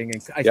interesting.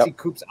 And I see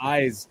Coop's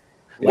eyes.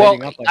 Well,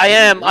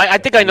 I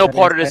think I know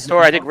part of this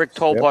story. I think Rick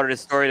told part of this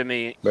story to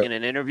me in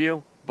an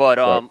interview. But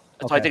so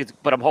I think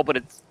but I'm hoping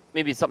it's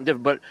maybe something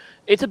different. But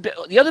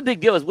the other big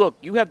deal is, look,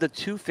 you have the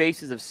two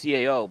faces of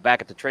CAO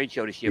back at the trade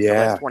show this year for the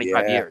last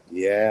 25 years.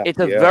 Yeah. It's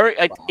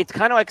it's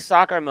kind of like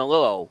Soccer and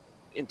Melillo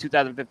in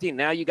 2015.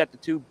 Now you got the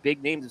two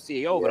big names of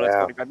CAO over the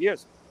last 25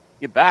 years.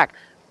 You're back.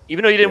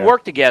 Even though you didn't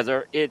work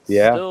together, it's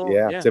still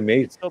to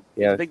me, it's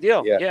a big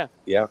deal.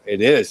 Yeah,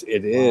 it is.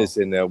 It is.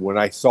 And when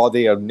I saw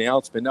the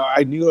announcement,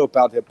 I knew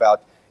about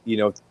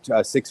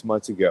 6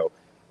 months ago.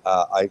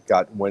 I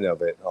got wind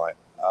of it. I'm like,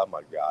 oh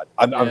my God!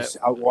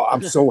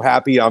 I'm so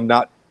happy I'm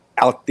not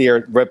out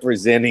there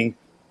representing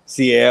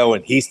CAO,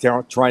 and he's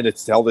trying to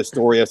tell the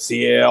story of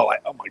CAO.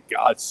 Like, oh my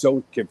God, it's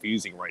so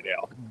confusing right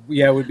now.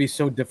 Yeah, it would be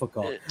so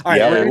difficult. All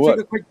right, we're going to take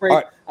a quick break.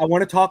 Right. I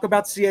want to talk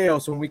about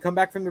CAO. So when we come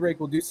back from the break,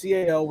 we'll do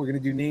CAO. We're going to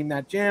do Name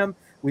That Jam.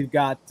 We've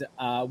got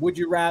Would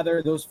You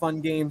Rather, those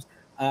fun games.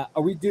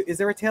 Is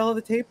there a tail of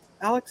the tape,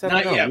 Alex? I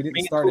don't know. Yet. We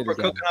didn't start it again.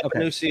 Cooking up a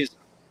new season.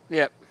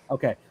 Yep.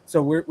 Okay,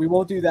 so we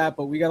won't do that,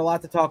 but we got a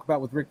lot to talk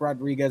about with Rick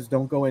Rodriguez.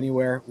 Don't go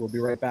anywhere. We'll be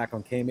right back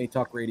on KMA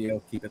Talk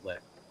Radio. Keep it lit.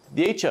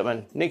 The H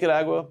Upman,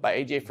 Nicaragua by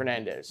AJ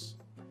Fernandez.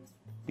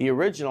 The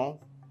original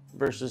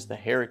versus the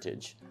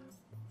heritage.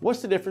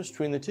 What's the difference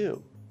between the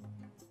two?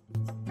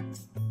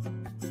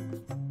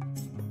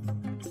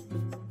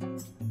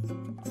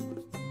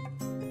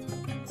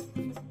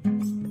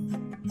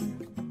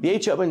 The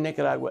H Upman,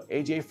 Nicaragua,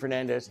 AJ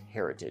Fernandez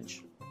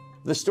heritage.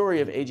 The story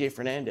of AJ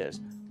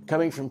Fernandez,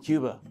 coming from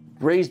Cuba,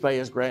 raised by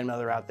his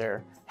grandmother out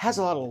there, has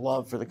a lot of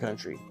love for the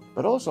country,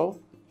 but also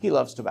he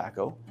loves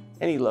tobacco.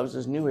 And he loves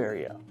his new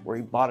area, where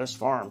he bought his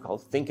farm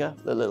called Finca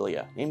La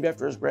Lilia, named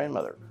after his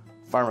grandmother,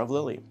 Farm of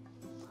Lily.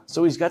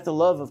 So he's got the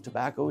love of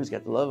tobacco, he's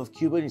got the love of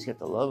Cuba, and he's got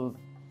the love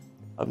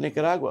of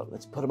Nicaragua.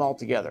 Let's put them all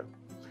together.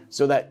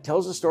 So that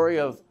tells the story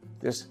of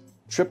this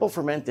triple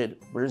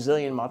fermented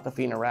Brazilian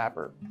Matafina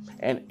wrapper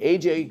and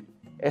AJ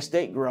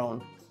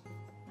estate-grown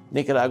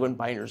Nicaraguan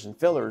binders and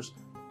fillers,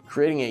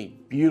 creating a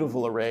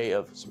beautiful array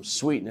of some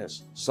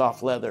sweetness,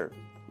 soft leather,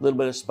 a little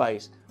bit of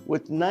spice,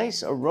 with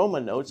nice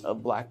aroma notes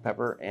of black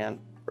pepper and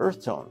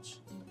earth tones.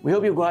 We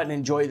hope you go out and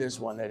enjoy this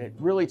one, that it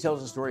really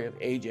tells the story of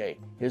AJ,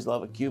 his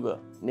love of Cuba,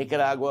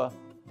 Nicaragua,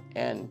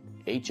 and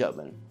H.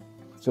 Upman.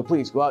 So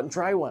please go out and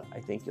try one.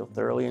 I think you'll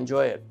thoroughly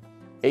enjoy it.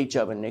 H.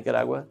 Upman,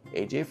 Nicaragua,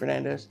 AJ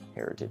Fernandez,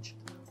 Heritage.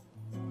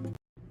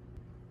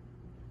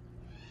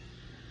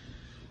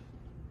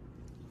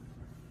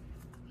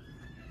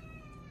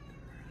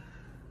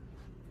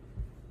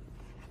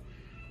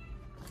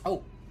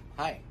 Oh,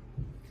 hi.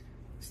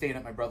 Staying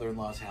at my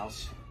brother-in-law's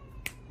house,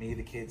 me,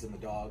 the kids, and the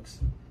dogs.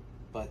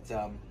 But,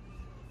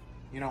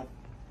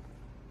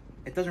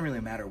 it doesn't really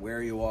matter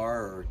where you are,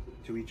 or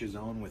to each his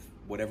own with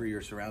whatever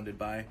you're surrounded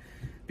by,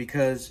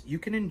 because you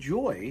can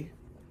enjoy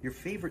your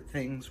favorite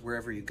things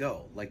wherever you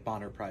go, like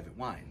Bonner Private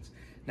Wines.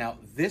 Now,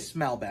 this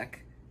Malbec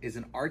is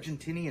an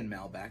Argentinian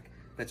Malbec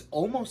that's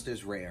almost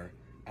as rare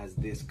as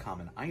this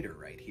common Eider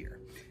right here.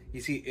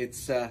 You see,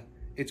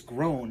 it's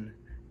grown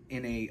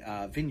in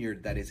a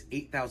vineyard that is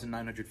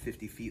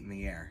 8,950 feet in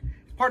the air.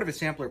 It's part of a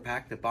sampler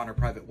pack that Bonner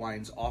Private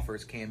Wines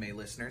offers KMA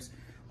listeners.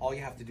 All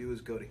you have to do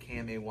is go to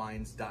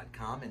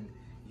KMAWines.com and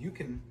you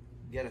can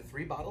get a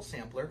 3-bottle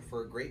sampler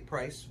for a great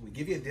price. We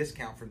give you a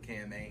discount from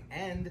KMA,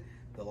 and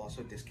they'll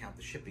also discount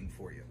the shipping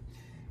for you.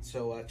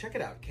 So check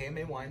it out,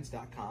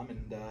 KMAWines.com,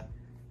 and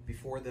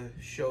before the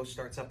show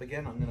starts up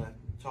again, I'm going to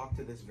talk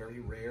to this very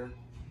rare,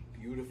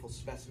 beautiful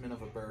specimen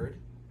of a bird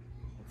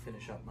and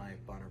finish up my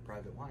Bonner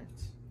Private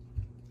Wines.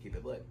 Keep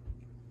it lit.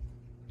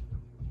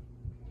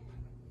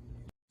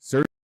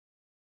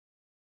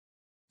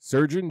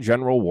 Surgeon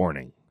General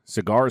warning.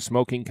 Cigar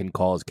smoking can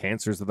cause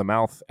cancers of the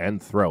mouth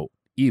and throat,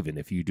 even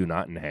if you do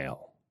not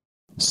inhale.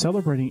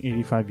 Celebrating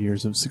 85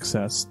 years of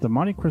success, the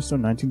Monte Cristo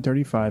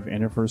 1935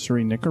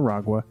 Anniversary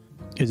Nicaragua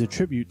is a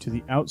tribute to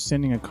the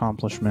outstanding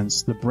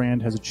accomplishments the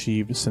brand has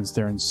achieved since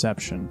their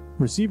inception,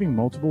 receiving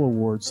multiple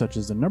awards such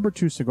as the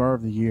 #2 Cigar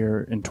of the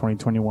Year in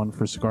 2021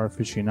 for Cigar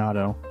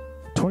Aficionado,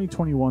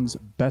 2021's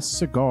Best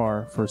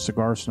Cigar for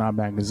Cigar Snob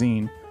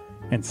magazine,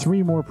 and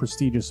 3 more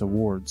prestigious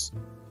awards.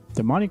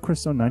 The Monte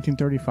Cristo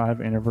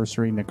 1935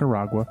 Anniversary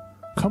Nicaragua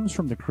comes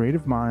from the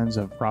creative minds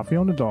of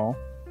Rafael Nadal,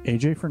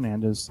 AJ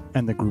Fernandez,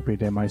 and the Grupo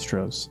de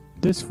Maestros.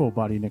 This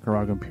full-body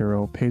Nicaraguan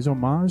Puro pays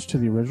homage to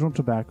the original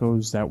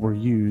tobaccos that were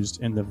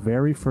used in the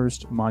very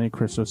first Monte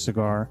Cristo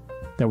cigar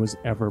that was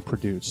ever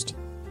produced.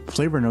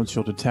 Flavor notes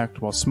you'll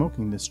detect while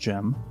smoking this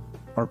gem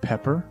are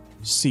pepper,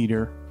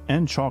 cedar,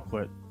 and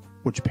chocolate,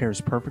 which pairs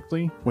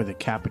perfectly with a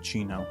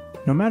cappuccino.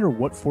 No matter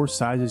what 4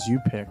 sizes you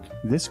pick,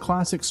 this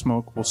classic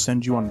smoke will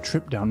send you on a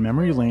trip down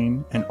memory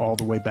lane and all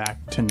the way back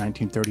to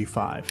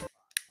 1935.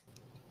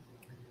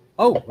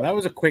 Oh, well, that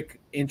was a quick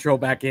intro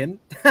back in.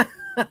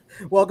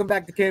 Welcome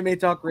back to KMA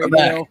Talk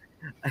Radio.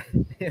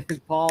 It's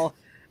Paul,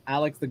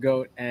 Alex the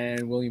Goat,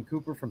 and William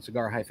Cooper from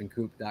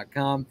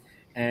cigar-coop.com.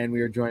 And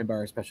we are joined by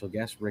our special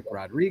guest, Rick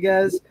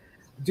Rodriguez.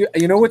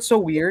 You know what's so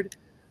weird?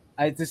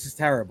 This is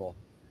terrible.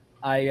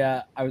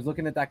 I was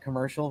looking at that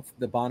commercial,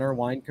 the Bonner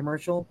wine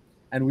commercial,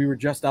 and we were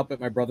just up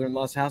at my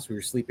brother-in-law's house. We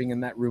were sleeping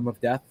in that room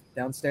of death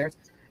downstairs,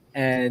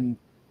 and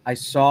I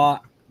saw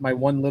my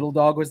one little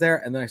dog was there,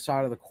 and then I saw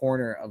out of the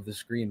corner of the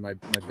screen my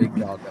big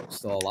dog that was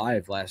still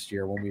alive last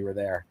year when we were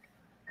there.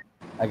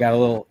 I got a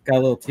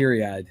little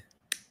teary-eyed.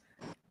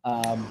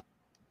 But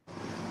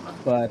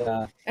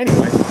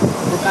anyway,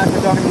 we're back.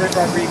 We're talking to Rick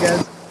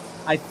Rodriguez.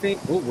 I think.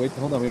 Oh wait,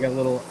 hold on. We got a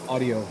little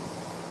audio.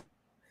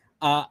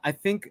 I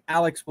think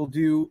Alex will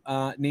do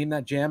Name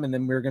That Jam, and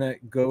then we're gonna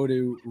go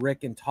to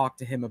Rick and talk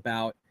to him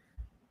about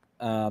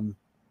the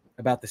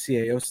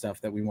CAO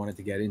stuff that we wanted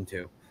to get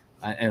into,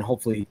 and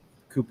hopefully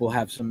Coop will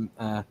have some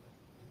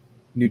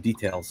new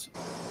details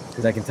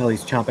because I can tell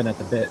he's chomping at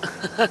the bit.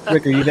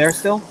 Rick, are you there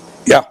still?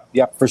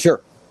 Yeah, for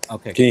sure.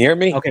 Okay. Can you hear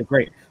me? Okay,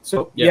 great.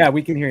 So yeah,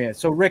 we can hear you.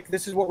 So Rick,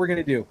 this is what we're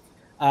gonna do.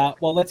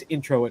 Well, let's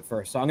intro it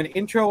first. So I'm gonna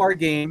intro our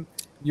game.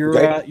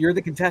 You're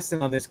the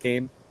contestant on this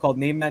game called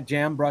Name That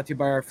Jam, brought to you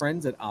by our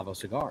friends at Avo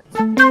Cigars.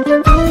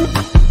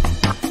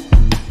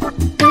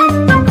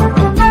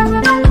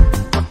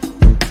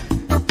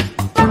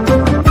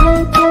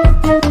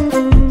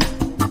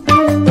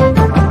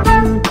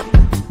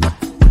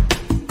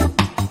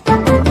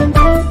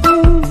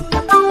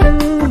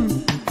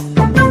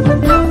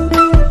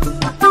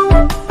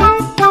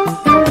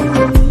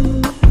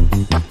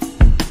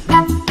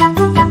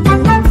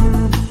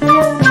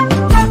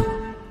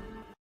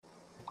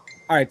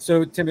 All right,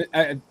 so Tim,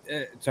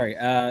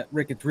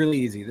 Rick, it's really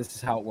easy. This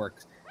is how it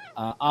works.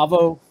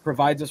 Avo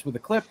provides us with a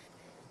clip,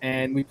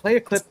 and we play a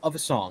clip of a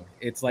song.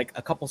 It's like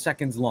a couple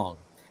seconds long,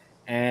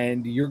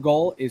 and your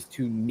goal is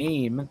to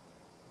name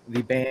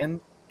the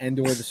band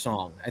and/or the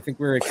song. I think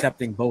we're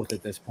accepting both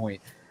at this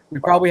point. We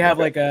probably have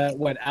like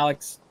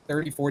Alex,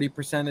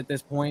 30-40% at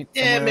this point.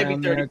 Yeah, maybe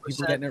 30%.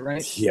 People getting it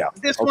right. Yeah.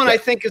 This one I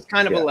think is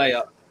kind of a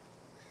layup.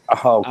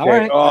 Okay.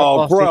 Right.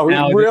 Oh, bro,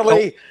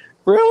 really?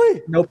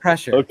 Really? No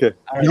pressure. Okay.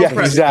 Right, yeah, no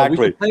pressure. exactly.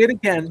 We can play it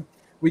again.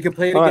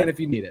 Right. If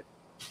you need it.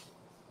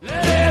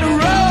 Let it roll,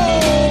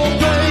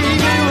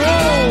 baby,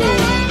 roll.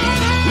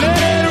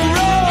 Let it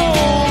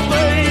roll,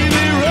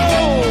 baby,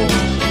 roll.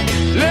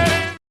 Let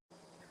it...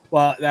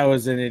 Well, that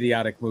was an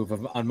idiotic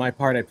move. On my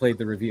part, I played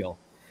the reveal.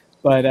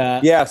 But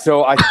yeah,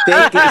 so I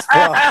think it's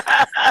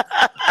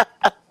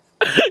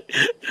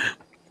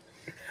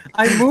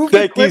I moved.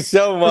 Thank you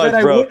so much,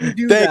 bro.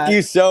 Thank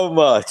you so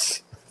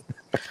much.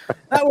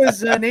 That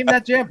was Name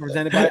That Jam,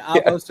 presented by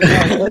Avo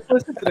Cigars. Let's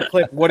listen to the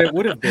clip, what it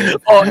would have been.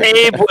 Oh,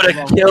 Abe would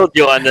have killed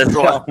you on this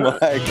one. Oh, my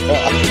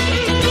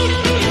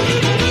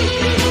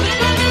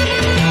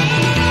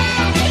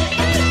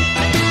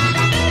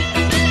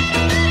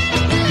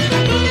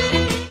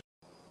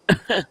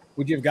God.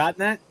 Would you have gotten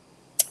that?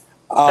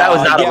 That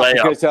was not a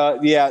layup.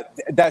 Because,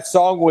 that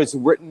song was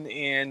written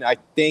in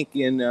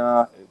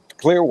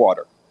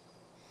Clearwater.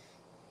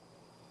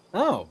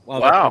 Oh, well, Wow.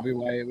 that's probably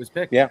why it was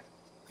picked. Yeah.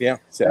 Yeah,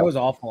 so. That was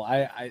awful.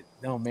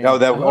 No, man. No,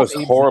 that was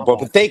horrible.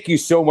 But thank you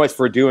so much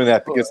for doing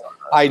that, because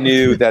I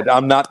knew that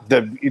I'm not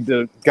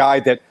the guy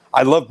that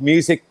I love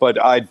music,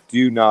 but I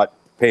do not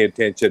pay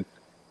attention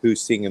who's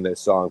singing this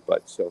song.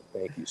 But so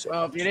thank you so much.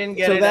 Well, if you didn't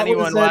get it,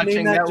 anyone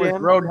watching, that was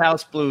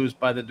Roadhouse Blues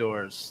by The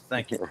Doors.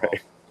 Thank you.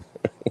 Right.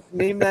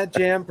 Name That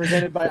Jam,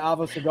 presented by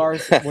Avo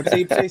Cigars. What does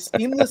Abe say?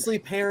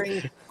 Seamlessly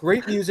pairing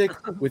great music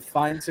with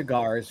fine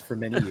cigars for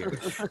many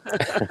years.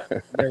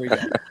 There we go.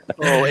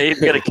 Oh, Abe's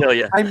gonna kill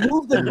you. I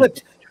moved the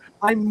clips.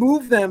 I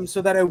moved them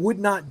so that I would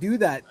not do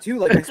that too.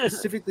 Like I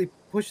specifically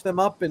pushed them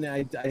up, and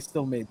I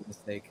still made the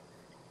mistake.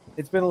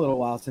 It's been a little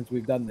while since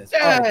we've done this.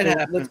 Yeah, All right,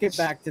 so let's get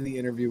back to the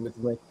interview with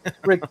Rick.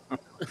 Rick,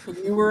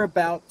 you were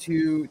about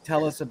to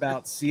tell us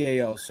about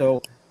CAO.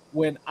 So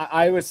when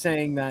I was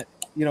saying that,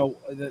 you know,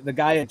 the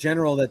guy at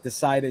General that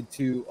decided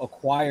to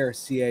acquire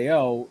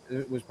CAO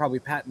was probably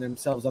patting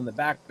themselves on the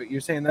back, but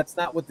you're saying that's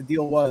not what the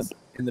deal was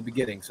in the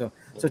beginning. So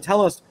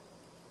tell us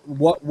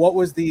what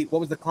was the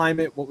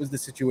climate, what was the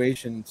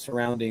situation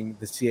surrounding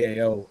the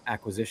CAO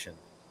acquisition?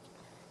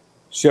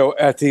 So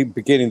at the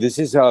beginning, this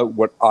is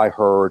what I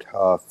heard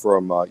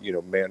from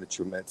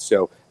management.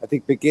 So at the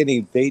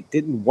beginning, they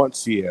didn't want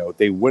CAO.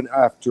 They went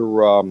after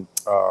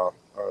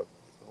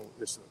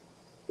this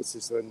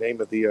is the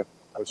name of the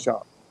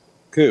shop.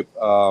 Coop.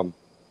 God,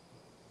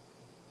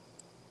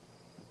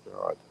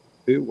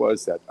 who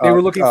was that? They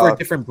were looking for a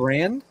different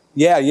brand?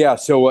 Yeah.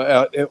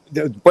 So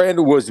the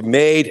brand was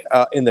made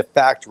in the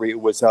factory. It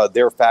was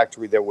their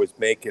factory that was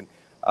making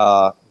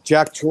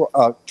Jack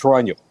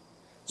Toronjo.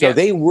 So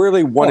they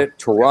really wanted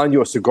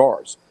Toronjo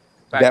cigars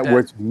that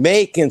was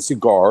making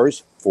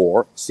cigars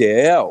for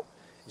CAO.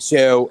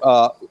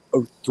 So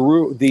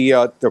through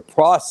the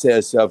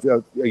process of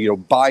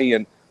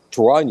buying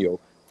Toronjo,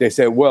 they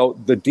said, well,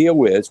 the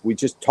deal is we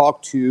just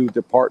talked to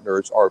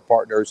our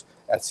partners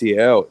at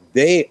CAO.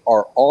 They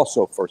are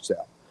also for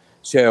sale.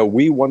 So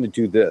we want to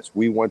do this.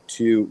 We want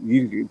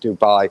you to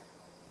buy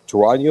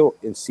Toronjo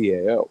and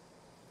CAO.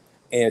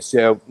 And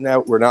so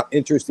now we're not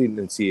interested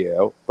in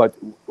CAO, but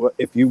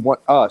if you want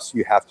us,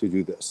 you have to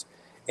do this.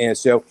 And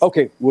so,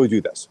 okay, we'll do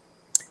this.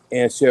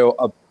 And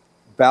so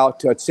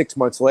about 6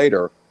 months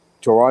later,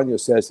 Toronjo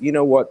says, you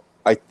know what?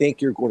 I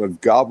think you're going to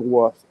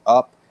gobble us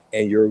up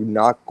and you're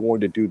not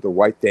going to do the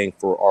right thing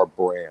for our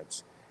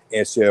brands.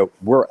 And so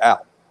we're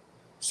out.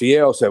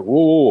 CAO said,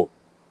 whoa,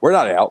 we're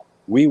not out.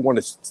 We want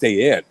to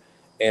stay in.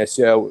 And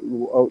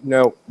so,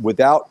 no,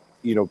 without,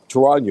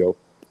 Toronjo,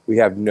 we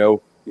have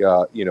no,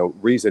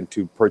 reason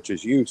to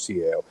purchase you,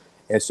 CAO.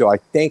 And so I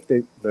think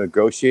they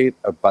negotiate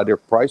a better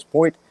price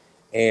point.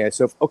 And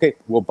so, okay,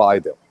 we'll buy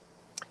them.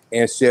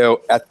 And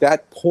so at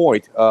that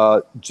point,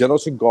 General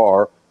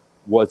Cigar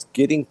was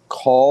getting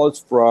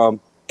calls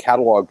from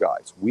catalog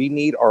guys. We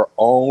need our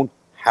own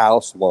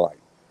house line.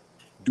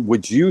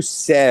 Would you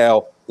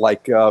sell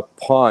like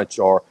Punch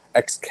or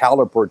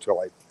Excalibur to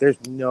like? There's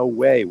no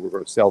way we're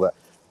going to sell that.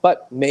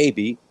 But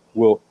maybe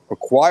we'll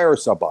acquire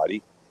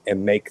somebody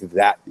and make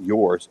that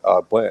yours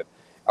blend,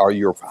 or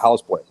your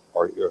house blend,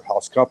 or your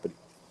house company.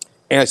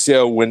 And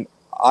so when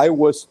I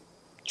was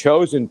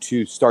chosen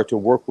to start to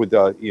work with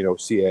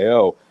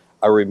CAO,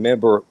 I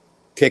remember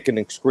kicking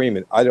and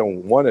screaming, I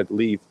don't want to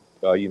leave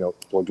La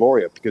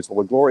Gloria, because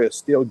La Gloria is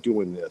still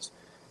doing this.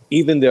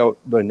 Even though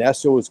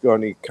Ernesto is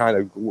going to kind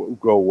of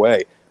go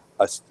away,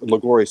 La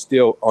Gloria is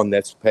still on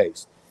that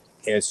pace.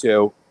 And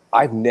so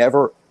I've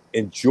never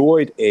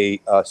enjoyed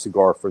a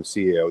cigar from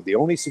CAO. The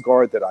only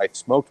cigar that I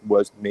smoked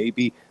was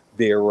maybe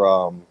their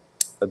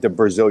the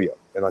Brasilia.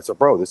 And I said,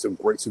 bro, this is a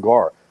great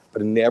cigar.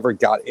 But I never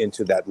got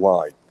into that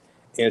line.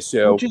 And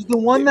so, which is the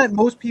one that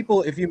most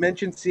people, if you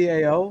mention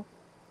CAO,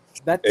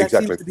 that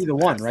seems to be the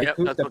one, right? Yep,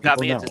 that's what got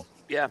me into.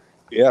 Yeah,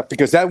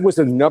 because that was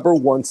the number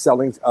one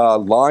selling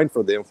line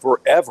for them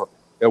forever.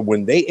 And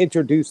when they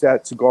introduced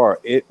that cigar,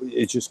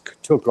 it just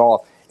took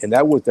off. And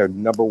that was their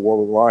number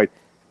one line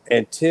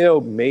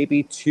until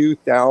maybe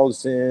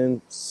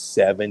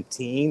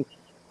 2017,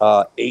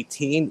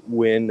 18,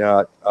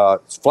 when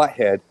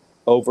Flathead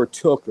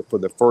overtook for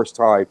the first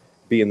time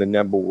being the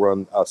number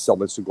one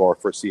selling cigar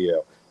for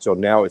CAO. So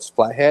now it's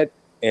Flathead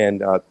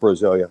and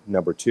Brasilia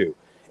number 2.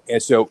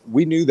 And so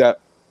we knew that.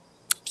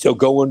 So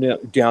going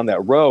down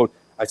that road,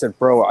 I said,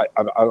 bro, I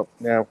don't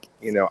now,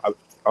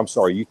 I'm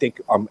sorry. You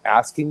think I'm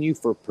asking you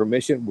for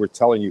permission? We're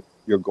telling you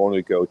you're going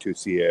to go to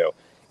CAO.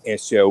 And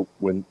so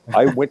when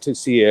I went to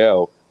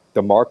CAO,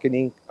 the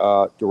marketing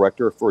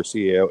director for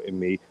CAO and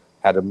me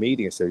had a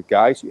meeting and said,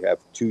 guys, you have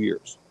 2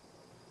 years.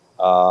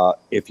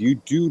 If you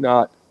do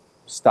not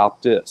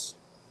stop this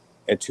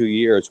in 2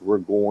 years, we're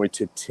going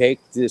to take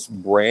this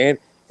brand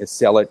and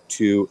sell it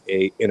to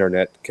a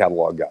internet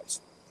catalog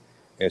guys.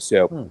 And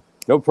so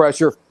no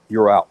pressure,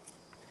 you're out.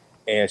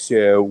 And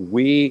so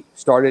we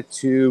started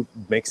to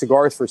make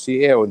cigars for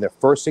CAO. And the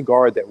first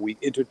cigar that we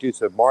introduced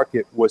to the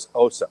market was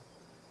Osa.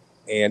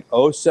 And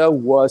Osa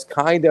was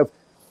kind of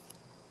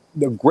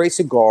the great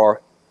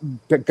cigar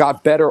that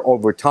got better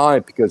over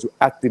time, because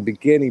at the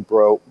beginning,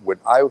 bro, when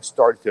I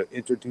started to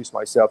introduce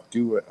myself,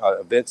 do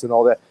events and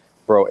all that,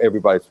 bro,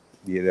 everybody's,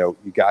 you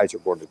guys are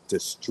going to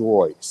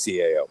destroy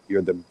CAO.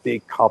 You're the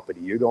big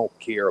company. You don't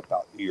care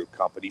about your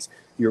companies.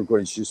 You're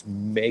going to just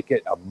make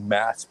it a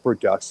mass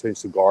production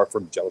cigar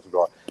from General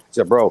Cigar. I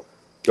said, bro,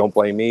 don't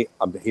blame me.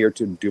 I'm here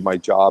to do my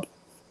job.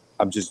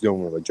 I'm just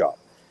doing my job.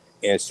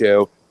 And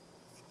so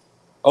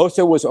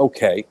Osa was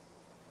okay.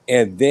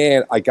 And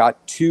then I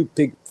got too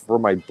big for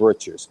my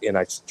britches. And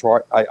I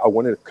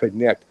wanted to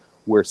connect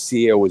where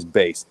CAO was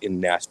based in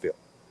Nashville.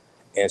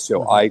 And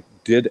so I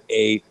did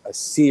a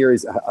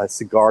series, a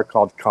cigar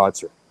called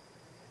Concert.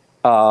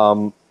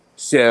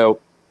 So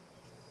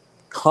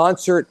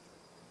Concert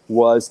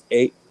was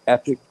a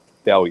epic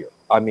failure.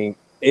 I mean,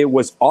 it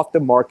was off the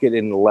market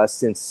in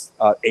less than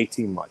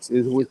 18 months.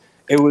 It was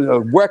a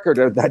record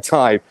at that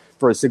time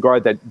for a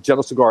cigar that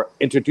General Cigar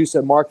introduced to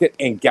the market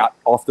and got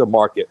off the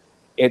market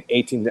in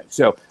 18 months.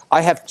 So I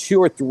have 2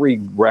 or 3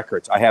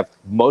 records. I have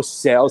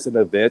most sales and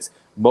events,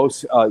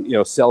 most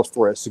sales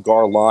for a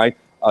cigar line,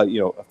 a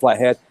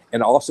Flathead,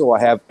 and also I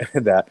have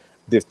the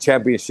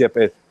championship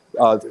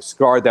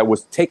cigar that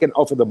was taken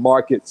off of the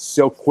market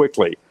so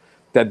quickly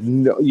that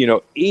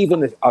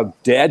even a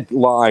dead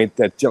line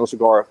that General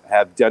Cigar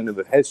have done in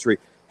the history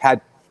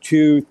had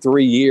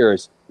 2-3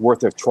 years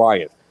worth of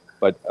trying.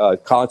 But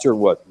Concert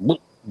was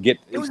get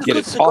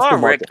it off the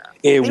market.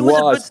 It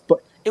was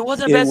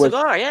a bad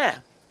cigar, yeah.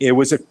 It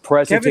was a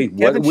presentation.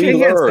 Kevin Shea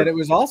said it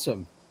was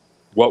awesome.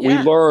 What we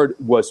learned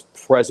was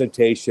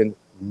presentation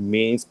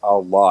means a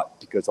lot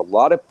because a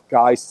lot of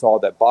guys saw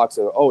that box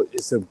and, oh,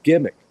 it's a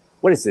gimmick.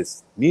 What is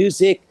this?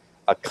 Music,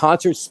 a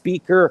concert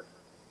speaker?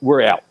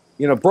 We're out.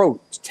 You know, bro,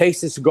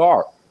 taste the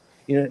cigar.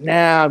 You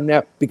know,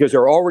 now, because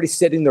they're already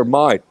setting their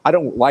mind. I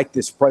don't like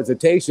this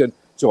presentation,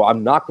 so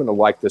I'm not going to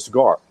like the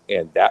cigar.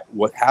 And that's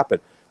what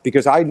happened.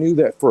 Because I knew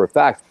that for a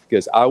fact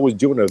because I was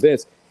doing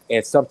events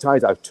and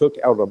sometimes I took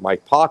out of my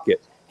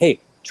pocket, hey,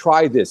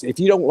 try this. If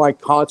you don't like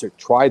concert,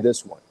 try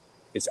this one.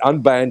 It's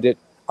unbanded.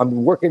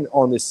 I'm working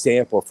on this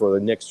sample for the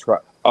next try.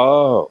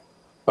 Oh.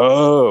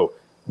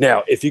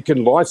 Now, if you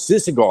can launch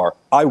this cigar,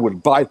 I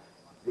would buy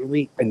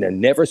really, and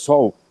then never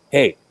saw,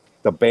 hey,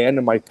 the band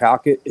in my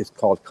pocket is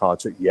called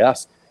Concert.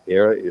 Yes,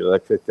 here,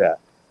 look at that.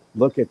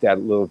 Look at that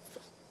little.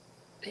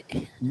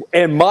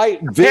 And my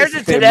compared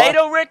to today,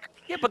 though, Rick.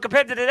 Yeah, but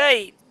compared to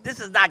today, this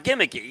is not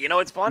gimmicky. You know,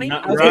 it's funny.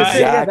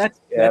 Exactly.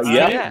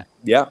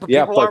 Yeah.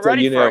 People aren't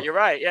ready for it. You're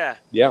right. Yeah.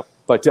 Yeah,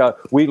 but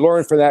we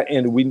learned from that,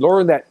 and we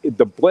learned that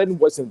the blend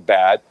wasn't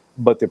bad,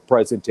 but the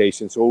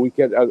presentation. So we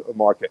get a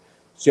market.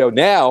 So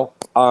now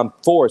I'm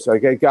forced.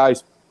 Okay,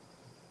 guys,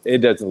 it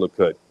doesn't look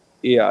good.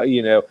 Yeah,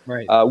 you know,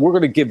 right. We're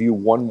going to give you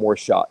one more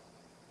shot,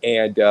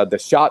 and the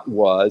shot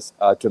was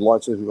to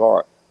launch the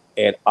cigar.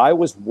 And I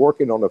was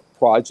working on a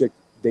project.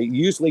 They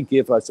usually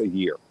give us a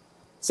year.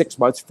 6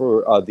 months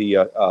for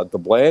the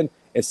blend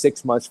and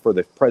 6 months for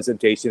the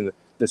presentation,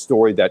 the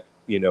story that,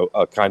 you know,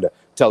 kind of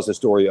tells the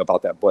story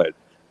about that blend.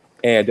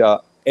 And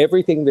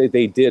everything that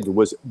they did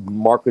was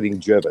marketing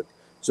driven.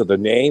 So the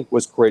name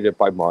was created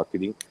by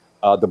marketing.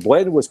 The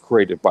blend was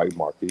created by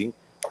marketing.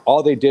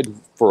 All they did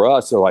for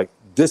us are like,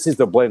 this is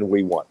the blend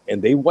we want.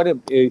 And they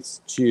wanted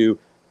us to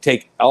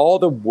take all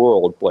the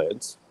world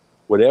blends,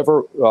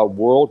 whatever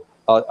world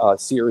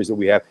series that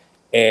we have,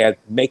 and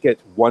make it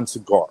one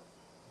cigar.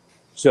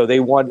 So they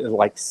wanted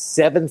like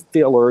 7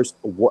 fillers,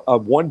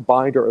 1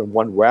 binder, and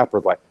 1 wrapper.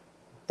 Like,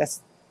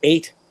 that's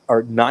 8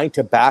 or 9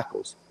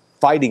 tobaccos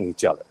fighting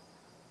each other.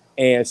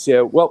 And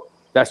so, well,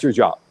 that's your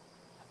job.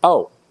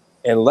 Oh,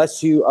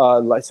 unless you,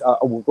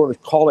 we're going to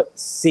call it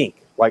sync.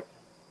 Like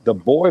the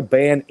boy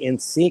band in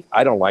sync.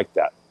 I don't like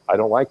that.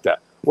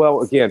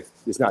 Well, again,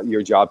 it's not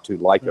your job to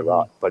like it or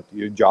not, but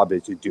your job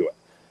is to do it.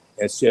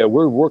 And so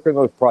we're working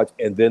on the project,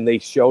 and then they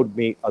showed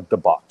me the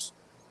box.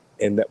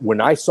 And when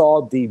I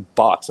saw the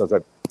box, I was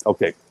like,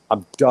 okay,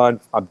 I'm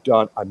done.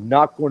 I'm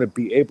not going to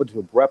be able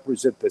to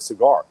represent the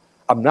cigar.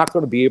 I'm not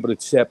going to be able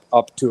to step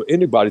up to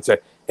anybody and say,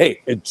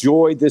 hey,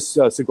 enjoy this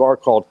cigar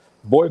called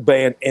Boy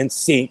Band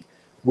NSYNC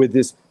with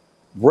this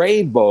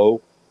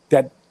rainbow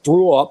that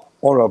threw up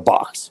on a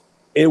box.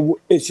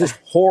 It's just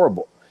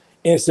horrible.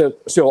 And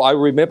so I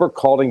remember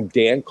calling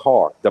Dan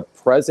Carr, the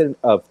president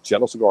of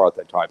Gentle Cigar at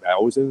that time. I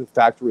was in the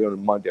factory on a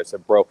Monday. I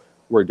said, bro,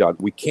 we're done.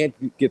 We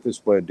can't get this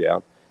blend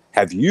down.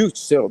 Have you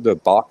sold the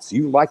box?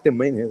 You like the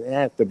name?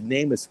 The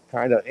name is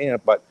kind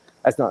of, but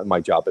that's not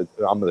my job.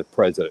 I'm the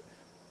president.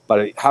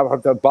 But how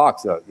about the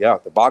box? Yeah,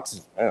 the box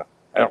is, I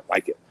don't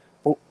like it.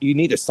 Well, you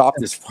need to stop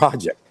this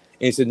project.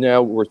 And he said,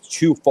 no, we're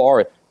too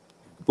far.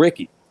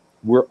 Ricky,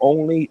 we're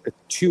only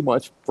 2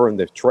 months from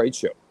the trade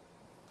show.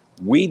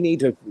 We need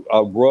to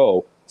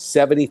row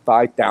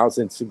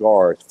 75,000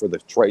 cigars for the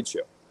trade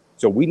show.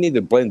 So we need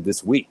to blend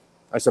this week.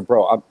 I said,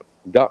 bro, I'm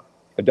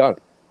done.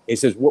 He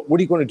says, what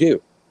are you going to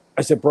do?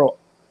 I said, bro,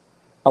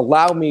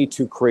 allow me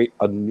to create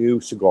a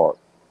new cigar.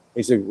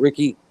 He said,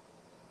 Ricky,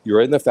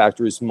 you're in the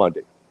factory. It's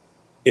Monday.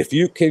 If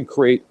you can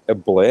create a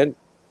blend,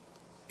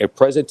 a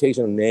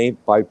presentation name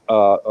by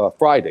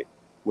Friday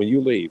when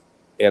you leave,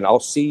 and I'll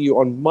see you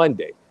on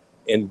Monday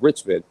in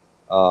Richmond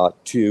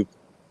to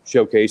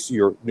showcase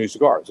your new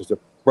cigars. I said,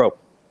 bro,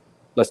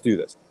 let's do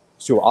this.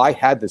 So I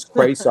had this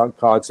crazy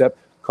concept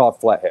called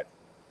Flathead.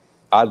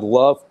 I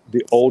love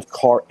the old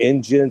car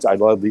engines. I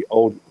love the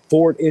old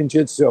Ford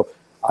engines. So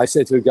I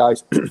said to the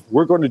guys,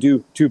 we're going to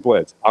do 2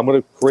 blends. I'm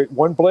going to create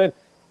 1 blend,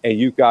 and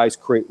you guys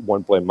create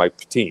 1 blend, my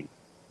team.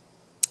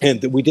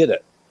 And we did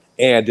it.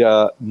 And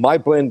my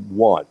blend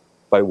won.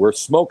 But we're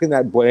smoking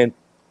that blend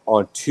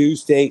on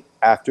Tuesday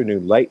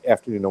afternoon, late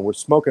afternoon. And we're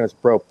smoking. I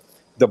said, bro,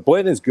 the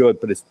blend is good,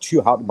 but it's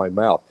too hot in my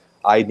mouth.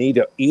 I need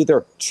to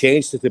either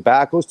change the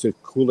tobaccos to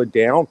cool it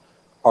down,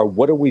 or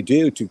what do we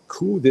do to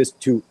cool this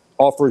to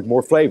offer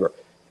more flavor?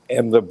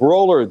 And the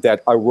roller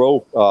that I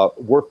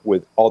work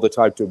with all the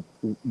time to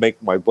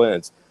make my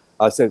blends,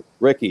 I said,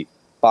 Ricky,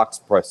 box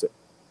press it.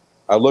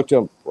 I looked at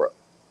him, bro.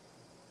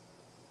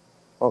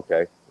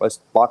 Okay, let's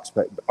box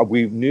press.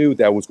 We knew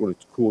that was going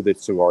to cool the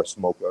cigar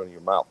smoke on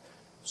your mouth.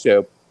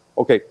 So,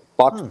 okay,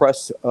 box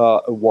press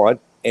 1,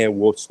 and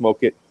we'll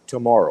smoke it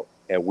tomorrow.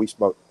 And we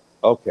smoke.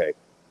 Okay,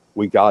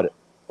 we got it.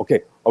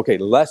 Okay,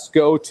 let's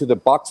go to the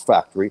box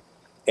factory,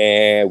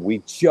 and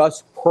we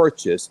just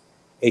purchased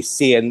a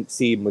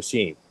CNC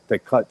machine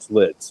that cuts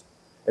lids.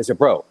 I said,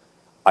 bro,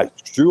 I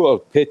drew a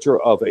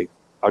picture of a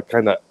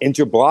kind of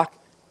engine block,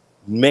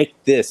 make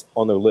this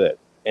on the lid.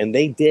 And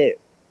they did.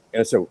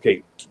 And I said,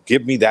 okay,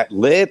 give me that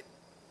lid,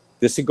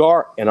 the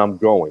cigar, and I'm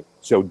going.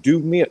 So do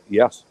me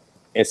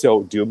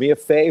a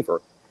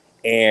favor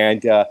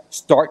and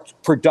start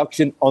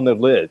production on the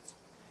lids.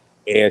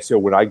 And so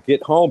when I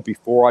get home,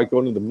 before I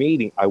go to the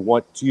meeting, I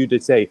want you to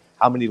say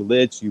how many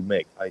lids you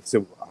make. I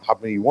said, how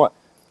many you want?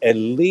 At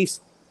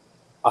least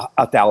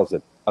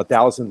 1,000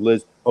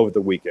 lids over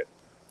the weekend.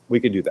 We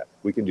can do that.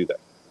 We can do that.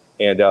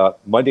 And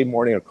Monday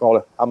morning, I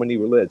called her, how many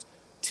lids?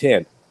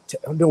 10.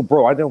 No,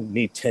 bro, I don't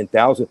need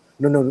 10,000.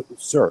 No,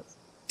 sir.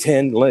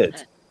 10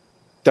 lids.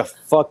 The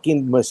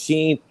fucking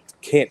machine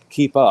can't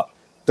keep up.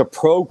 The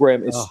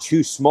program is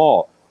too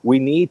small. We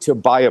need to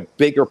buy a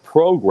bigger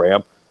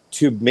program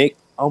to make,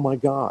 oh my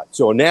God.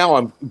 So now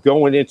I'm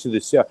going into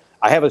the,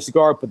 I have a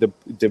cigar, but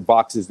the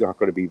box is not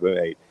going to be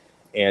made.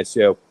 And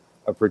so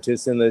I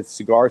presented the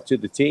cigar to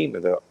the team.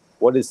 And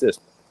what is this?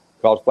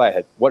 Called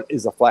Flathead. What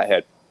is a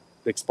flathead?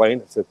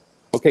 Explain. I said,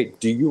 okay,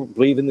 do you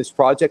believe in this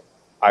project?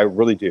 I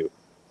really do.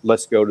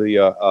 Let's go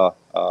to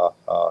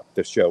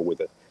the show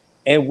with it.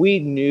 And we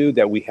knew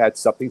that we had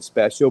something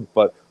special,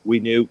 but we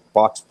knew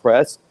box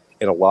press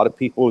in a lot of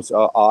people's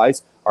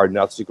eyes are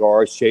not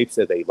cigar shapes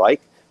that they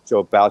like. So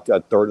about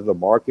a third of the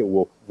market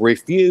will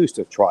refuse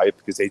to try it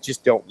because they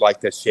just don't like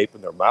that shape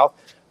in their mouth.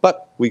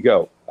 But we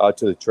go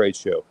to the trade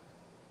show,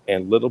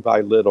 and little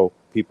by little,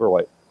 people are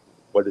like,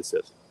 what is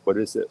this? What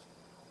is this?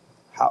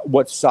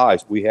 What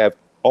size? We have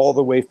all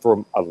the way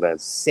from a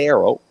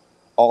Lancero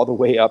all the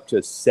way up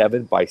to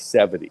 7 by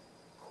 70.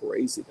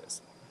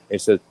 Craziness. And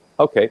so,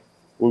 okay.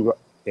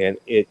 And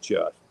it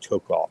just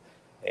took off.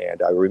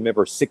 And I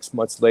remember 6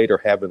 months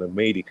later having a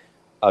meeting.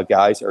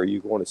 Guys, are you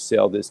going to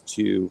sell this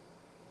to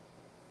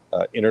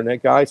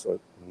internet guys? Or,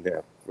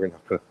 no, we're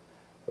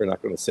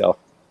not going to sell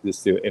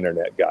this to an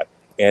internet guy.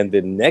 And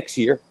the next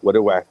year, what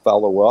do I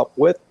follow up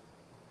with?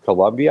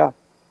 Colombia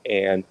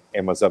and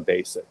Amazon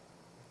Basic.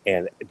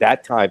 And at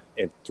that time,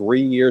 and 4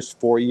 years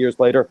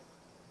later,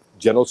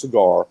 General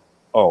Cigar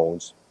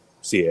owns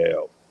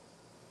CAO.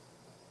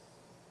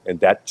 And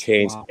that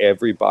changed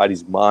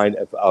everybody's mind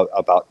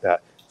about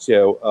that.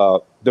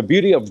 So the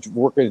beauty of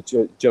working at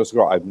General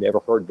Cigar, I've never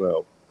heard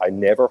no. I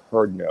never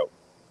heard no.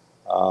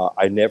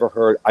 I never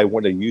heard, I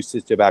want to use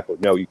this tobacco.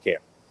 No, you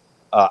can't.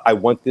 I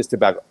want this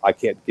tobacco. I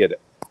can't get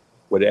it.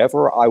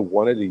 Whatever I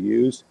wanted to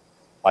use,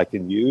 I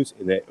can use.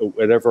 And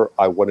whatever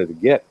I wanted to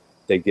get,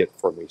 they get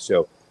for me.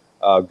 So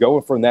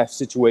going from that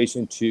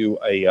situation to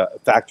a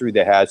factory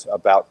that has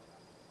about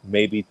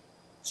maybe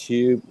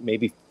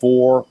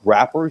 4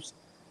 wrappers,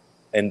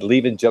 and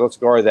leaving General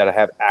Cigar that I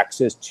have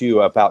access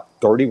to about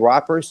 30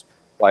 wrappers,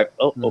 like,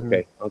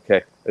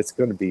 okay, it's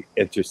going to be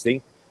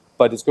interesting,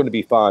 but it's going to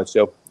be fun.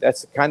 So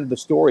that's kind of the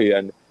story.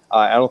 And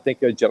I don't think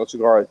General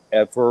Cigar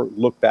ever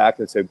looked back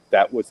and said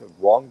that was a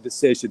wrong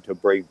decision to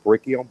bring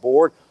Bricky on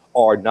board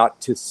or not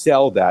to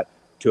sell that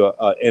to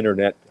an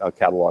internet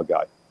catalog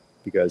guy,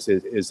 because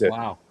it is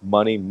a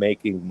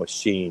money-making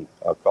machine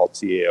called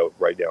CAO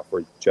right now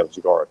for General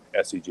Cigar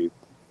SCG.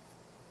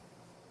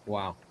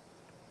 Wow.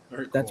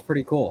 Very cool. That's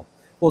pretty cool.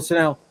 Well, so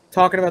now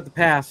talking about the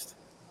past,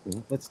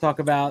 let's talk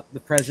about the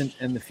present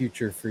and the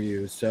future for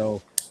you.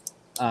 So,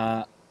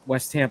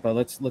 West Tampa,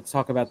 let's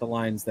talk about the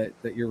lines that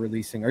you're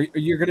releasing. Are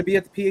you going to be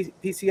at the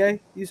PCA?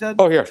 You said?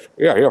 Oh yes,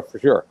 yeah, for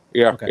sure.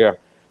 Yeah, okay. yeah.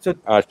 So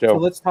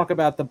let's talk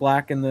about the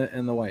black and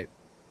the white.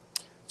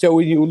 So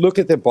when you look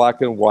at the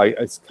black and white,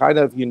 it's kind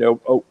of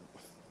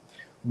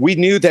we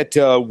knew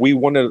that we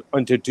wanted to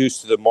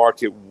introduce to the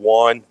market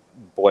one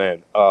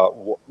blend,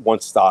 one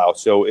style.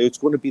 So it's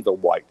going to be the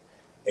white.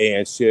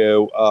 And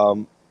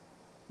so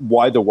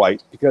why the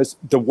white? Because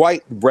the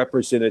white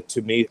represented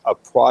to me a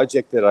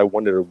project that I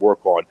wanted to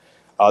work on.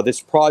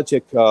 This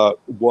project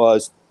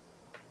was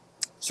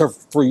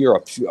for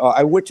Europe.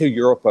 I went to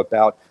Europe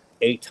about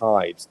 8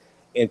 times.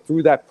 And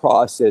through that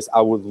process,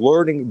 I was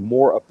learning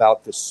more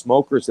about the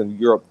smokers in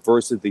Europe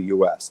versus the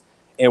U.S.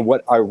 And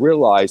what I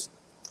realized,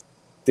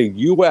 the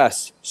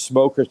U.S.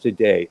 smokers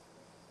today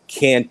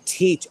can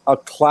teach a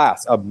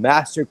class, a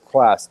master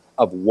class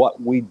of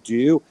what we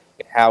do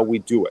and how we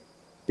do it,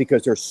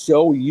 because they're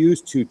so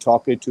used to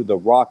talking to the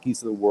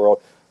Rockies of the world,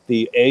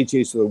 the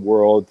AJs of the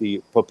world,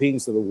 the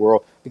Pepins of the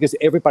world, because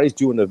everybody's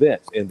doing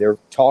events and they're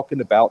talking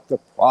about the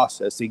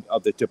processing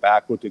of the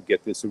tobacco to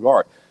get the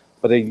cigar.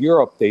 But in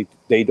Europe,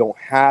 they don't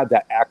have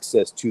that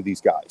access to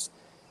these guys.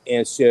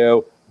 And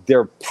so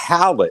their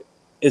palate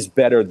is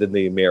better than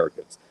the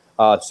Americans.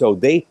 So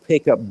they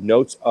pick up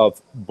notes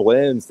of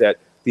blends that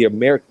they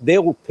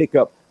will pick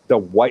up the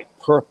white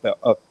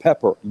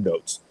pepper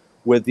notes,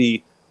 with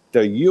the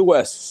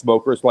U.S.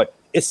 smokers, like,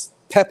 it's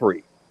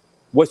peppery.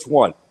 Which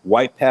one?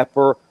 White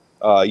pepper,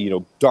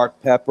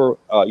 dark pepper,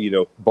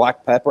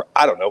 black pepper.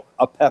 I don't know,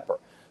 a pepper.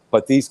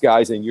 But these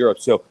guys in Europe,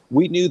 so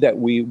we knew that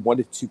we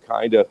wanted to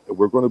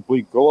we're going to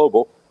be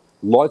global,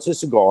 launch a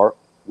cigar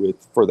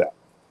for that.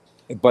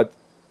 But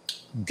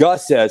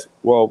Gus says,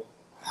 well,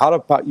 how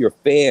about your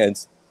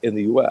fans in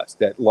the U.S.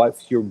 that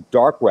like your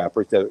dark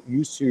wrappers, that are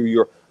used to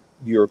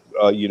your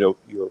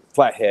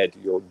flathead,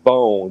 your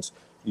bones,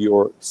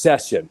 your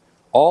session,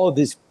 all of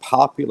these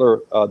popular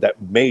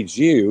that made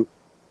you.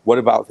 What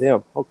about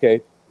them?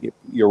 Okay,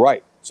 you're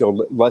right. So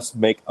let's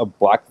make a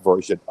black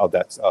version of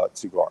that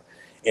cigar.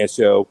 And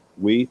so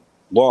we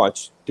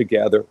launched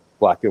together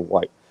black and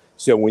white.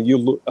 So when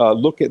you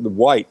look at the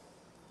white,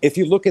 if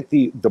you look at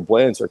the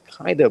blends, are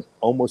kind of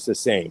almost the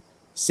same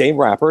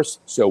wrappers.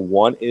 So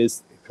one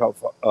is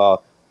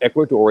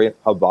Ecuadorian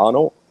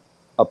Habano,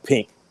 a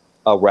pink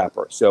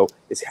wrapper. So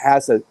it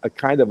has a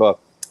kind of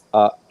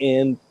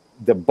in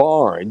the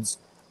barns,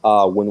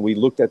 when we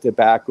looked at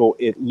tobacco,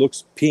 it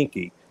looks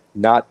pinky,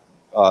 not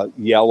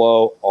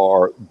yellow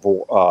or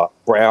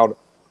brown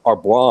or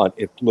blonde.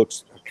 It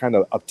looks kind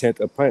of a tint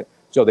of pink.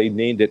 So they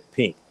named it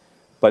pink.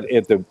 But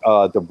if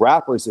the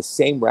wrapper is the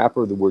same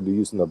wrapper that we're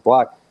using the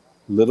black,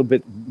 a little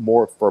bit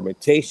more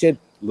fermentation,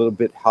 a little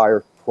bit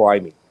higher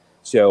priming.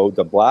 So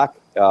the black,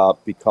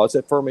 because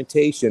of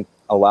fermentation,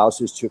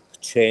 allows us to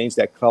change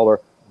that color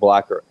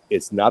blacker.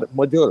 It's not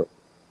Maduro,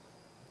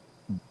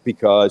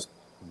 because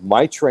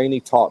my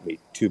training taught me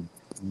to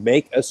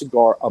make a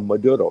cigar a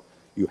Maduro.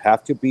 You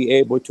have to be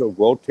able to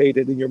rotate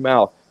it in your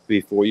mouth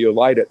before you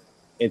light it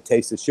and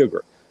taste the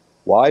sugar.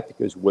 Why?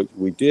 Because what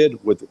we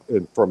did with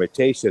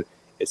fermentation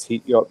is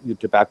heat your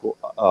tobacco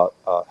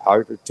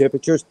higher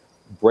temperatures,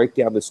 break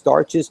down the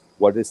starches.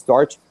 What is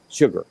starch?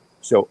 Sugar.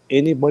 So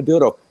any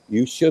Maduro,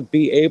 you should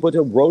be able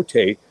to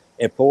rotate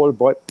and pull it.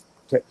 But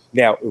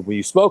now, when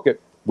you smoke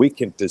it, we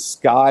can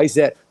disguise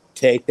it,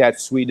 take that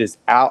sweetness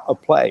out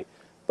of play.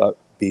 But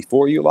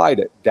before you light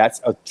it,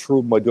 that's a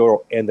true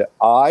Maduro in the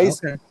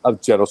eyes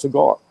of General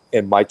Cigar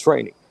in my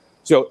training.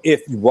 So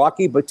if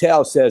Rocky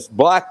Patel says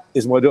black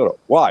is Maduro,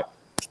 why?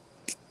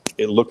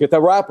 Look at the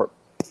wrapper.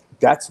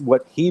 That's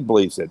what he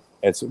believes in.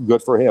 It's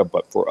good for him.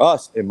 But for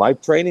us, in my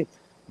training,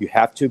 you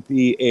have to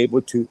be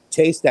able to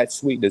taste that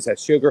sweetness, that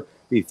sugar,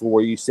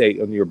 before you say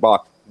on your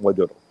box,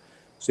 Maduro.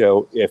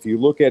 So if you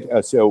look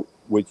at, so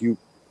what you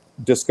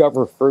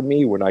discover for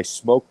me when I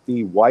smoke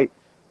the white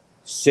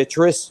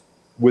citrus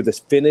with a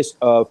finish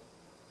of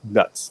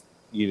nuts,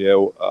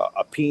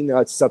 a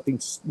peanut,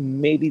 something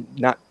maybe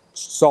not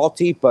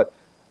salty, but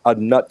a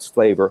nuts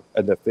flavor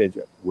in the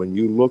fidget. When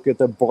you look at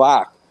the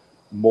black,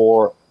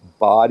 more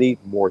body,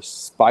 more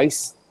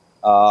spice.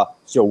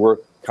 So we're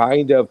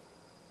kind of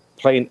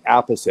playing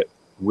opposite.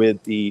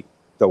 With the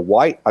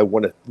white, I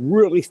want to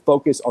really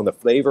focus on the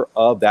flavor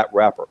of that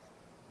wrapper.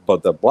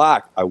 But the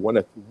black, I want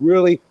to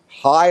really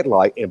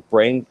highlight and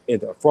bring in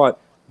the front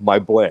my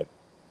blend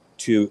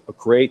to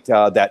create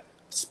that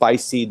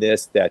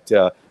spiciness,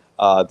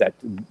 that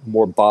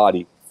more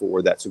body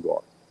for that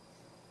cigar.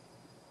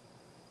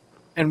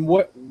 And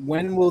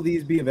when will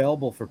these be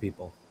available for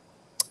people?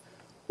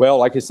 Well,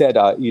 like I said,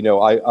 I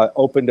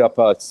opened up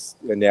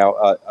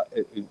now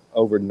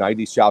over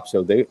 90 shops,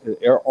 so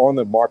they're on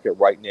the market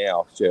right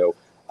now. So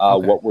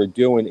what we're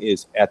doing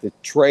is at the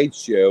trade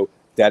show,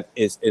 that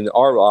is in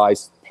our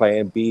eyes,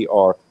 Plan B,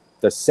 are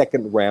the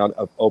second round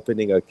of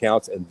opening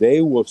accounts, and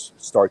they will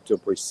start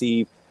to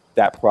receive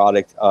that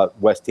product,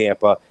 West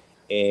Tampa,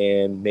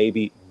 and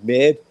maybe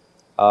mid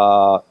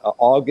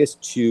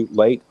August to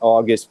late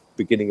August,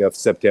 beginning of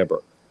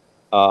September.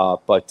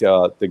 But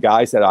the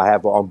guys that I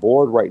have on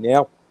board right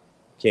now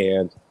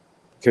can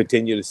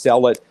continue to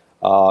sell it,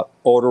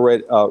 order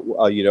it,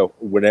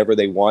 whenever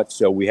they want.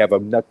 So we have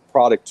enough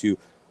product to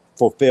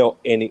fulfill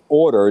any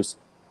orders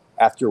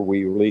after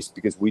we release,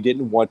 because we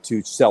didn't want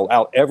to sell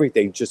out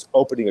everything, just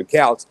opening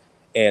accounts,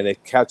 and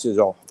it catches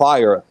on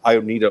fire. I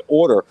need to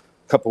order a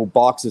couple of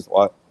boxes.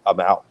 I'm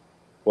out.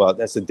 Well,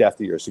 that's the death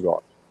of your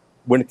cigar.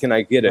 When can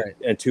I get it?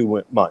 In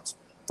 2 months,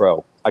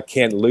 bro. I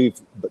can't leave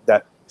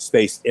that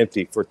space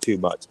empty for 2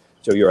 months.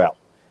 So you're out.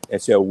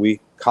 And so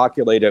we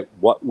calculated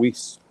what we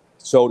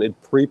sold in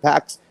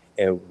pre-packs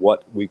and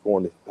what we're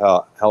going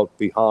to help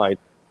behind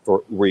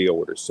for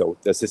reorders. So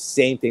that's the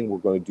same thing we're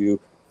going to do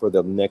for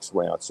the next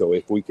round. So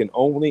if we can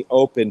only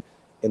open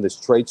in this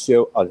trade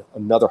show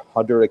another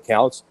 100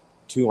 accounts,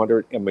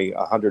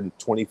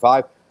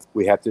 125,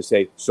 we have to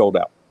say sold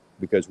out,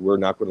 because we're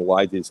not going to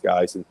lie to these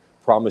guys and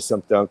promise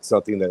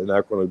something that they're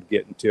not going to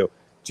get until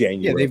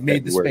January. Yeah, they've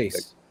made the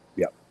space.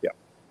 Yeah.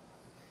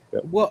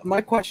 Well,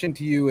 my question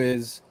to you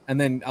is, and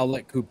then I'll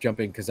let Coop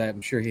jump in because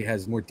I'm sure he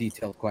has more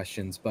detailed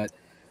questions. But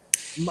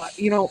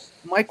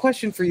my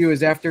question for you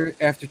is, after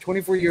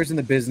 24 years in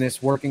the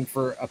business, working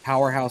for a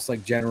powerhouse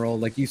like General,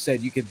 like you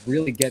said, you could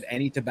really get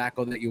any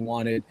tobacco that you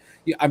wanted.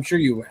 I'm sure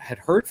you had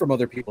heard from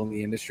other people in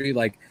the industry,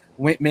 like,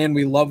 man,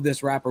 we love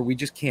this wrapper, we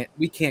can't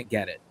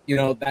get it.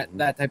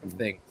 That type of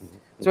thing.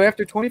 So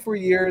after 24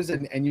 years,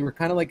 and you were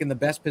kind of like in the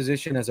best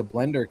position as a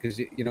blender because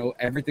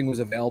everything was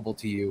available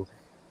to you.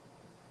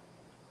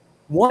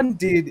 One,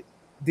 did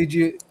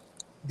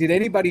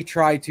anybody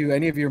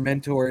any of your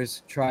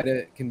mentors try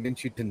to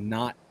convince you to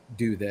not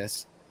do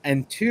this?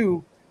 And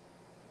two,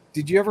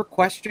 did you ever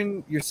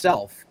question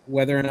yourself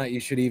whether or not you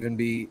should even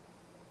be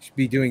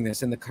doing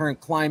this in the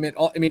current climate?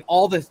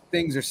 All the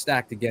things are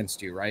stacked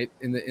against you, right?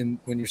 When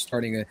you're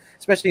starting,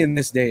 especially in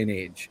this day and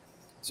age.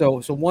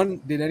 So one,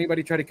 did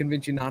anybody try to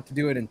convince you not to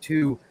do it? And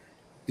two,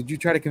 did you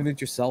try to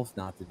convince yourself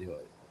not to do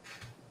it?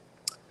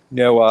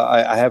 No,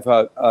 I have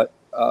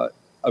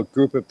a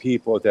group of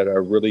people that I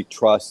really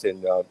trust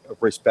and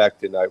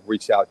respect, and I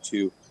reached out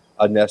to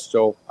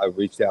Ernesto, I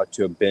reached out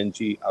to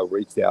Benji, I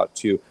reached out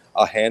to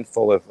a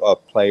handful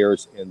of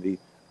players in the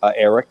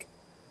Eric,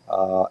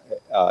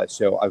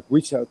 So I've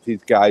reached out to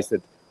these guys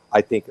that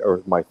I think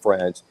are my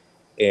friends.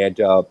 And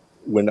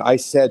when I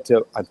said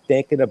I'm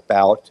thinking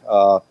about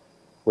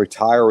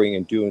retiring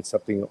and doing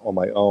something on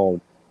my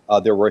own,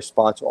 their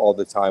response all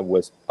the time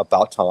was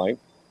about time.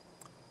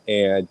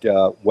 And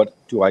what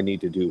do I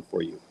need to do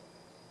for you?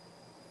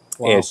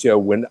 Wow. And so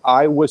when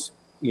I was,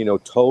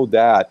 told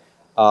that,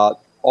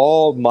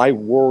 all my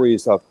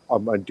worries of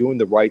am I doing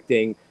the right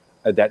thing,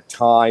 that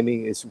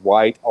timing is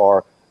right,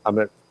 or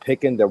I'm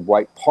picking the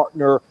right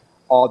partner,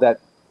 all that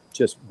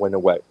just went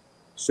away.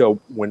 So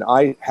when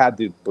I had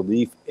the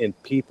belief in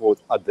people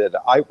that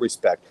I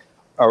respect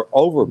are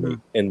over me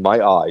in my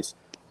eyes,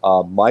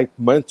 my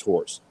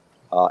mentors,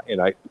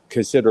 and I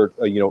considered,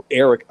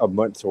 Eric a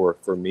mentor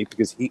for me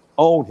because he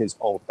owned his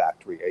own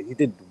factory. He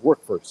didn't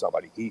work for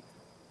somebody. He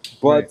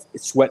blood,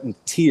 sweat, and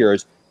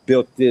tears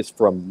built this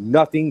from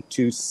nothing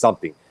to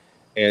something.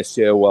 And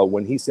so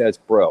when he says,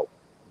 bro,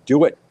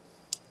 do it.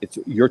 It's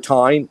your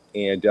time,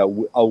 and I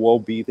will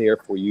be there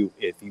for you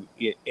if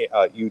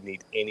you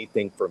need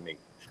anything from me.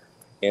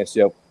 And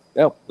so,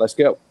 let's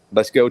go.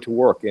 Let's go to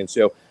work. And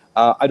so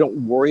I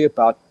don't worry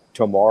about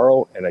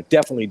tomorrow, and I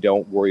definitely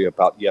don't worry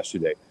about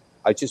yesterday.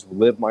 I just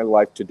live my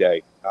life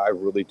today. I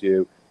really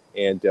do.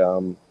 And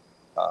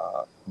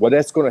what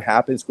that's going to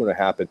happen is going to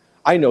happen.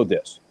 I know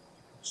this.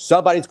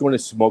 Somebody's going to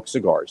smoke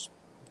cigars.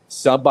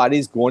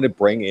 Somebody's going to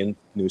bring in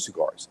new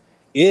cigars.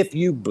 If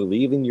you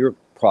believe in your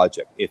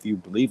project, if you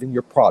believe in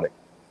your product,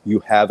 you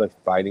have a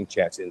fighting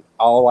chance. And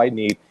all I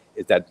need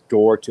is that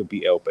door to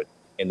be open.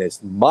 And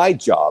it's my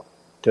job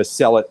to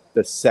sell it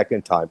the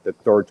second time, the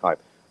third time.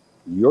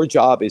 Your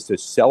job is to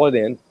sell it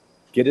in,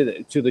 get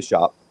it to the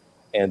shop,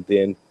 and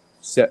then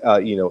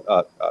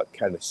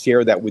kind of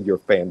share that with your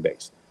fan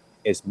base.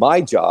 It's my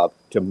job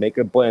to make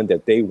a blend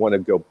that they want to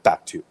go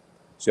back to.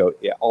 So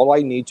all I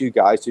need you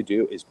guys to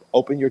do is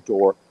open your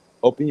door,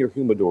 open your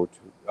humidor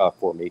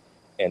for me,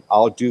 and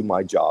I'll do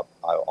my job.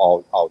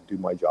 I'll do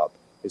my job.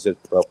 Is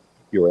it, bro?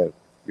 You're in.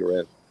 You're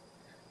in.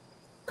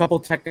 Couple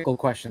technical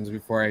questions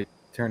before I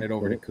turn it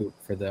over to Coop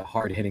for the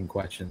hard-hitting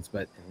questions.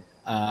 But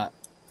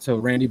so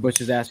Randy Bush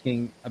is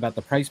asking about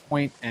the price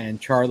point, and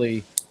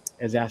Charlie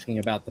is asking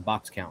about the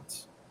box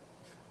counts.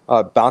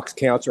 Box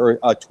counts are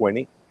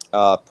 20.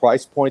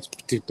 Price points,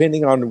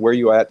 depending on where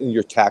you're at in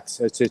your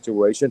tax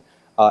situation,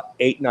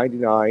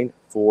 $8.99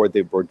 for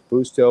the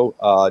Robusto,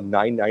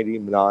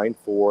 $9.99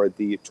 for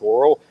the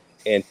Toro,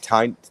 and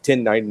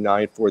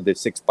 $10.99 for the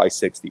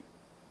 6x60.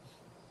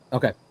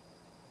 Okay.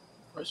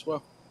 Price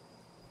well.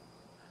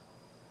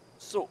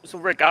 So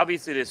Rick,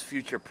 obviously there's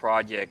future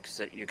projects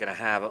that you're going to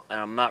have, and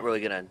I'm not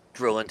really going to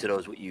drill into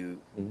those with you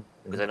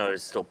because I know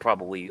it's still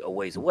probably a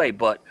ways away,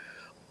 but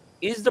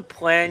is the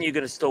plan you're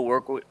going to still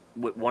work with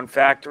one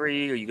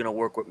factory, or are you going to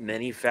work with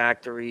many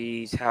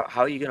factories? How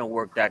are you going to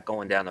work that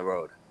going down the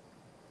road?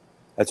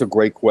 That's a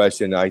great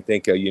question. I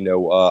think,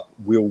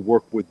 we'll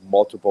work with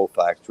multiple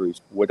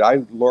factories. What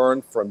I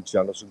learned from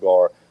General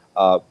Cigar,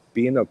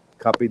 being a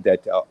company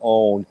that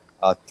owned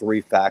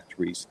 3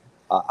 factories,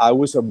 I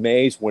was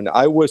amazed when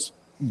I was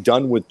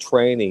done with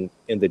training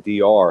in the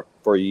DR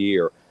for a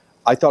year.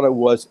 I thought I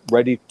was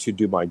ready to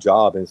do my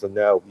job, and said,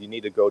 no, you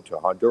need to go to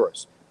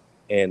Honduras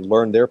and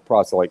learn their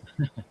process. Like,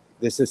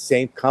 this is the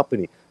same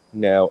company.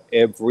 Now,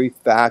 every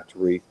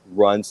factory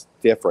runs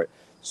different.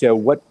 So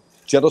what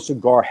General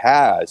Cigar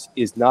has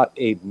is not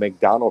a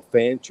McDonald's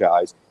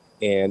franchise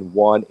and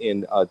one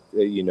in,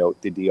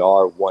 the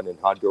DR, one in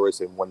Honduras,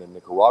 and one in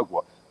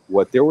Nicaragua.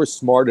 What they were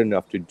smart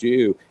enough to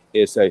do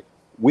is say,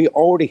 we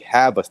already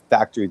have a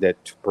factory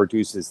that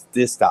produces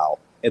this style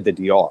in the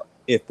DR.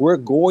 If we're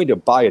going to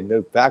buy a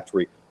new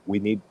factory, we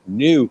need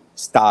new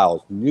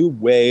styles, new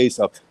ways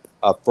of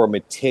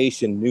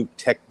fermentation, new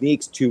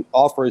techniques to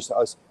offer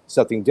us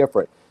something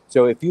different.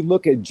 So if you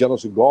look at General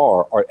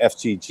Cigar or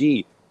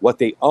FCG, what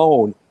they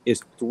own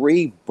is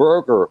 3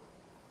 burger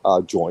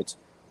joints,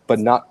 but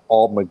not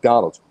all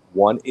McDonald's.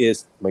 One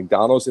is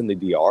McDonald's in the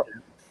DR.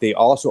 They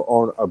also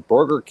own a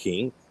Burger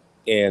King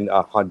in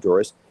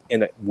Honduras,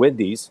 and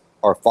Wendy's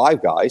are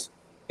 5 Guys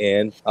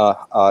in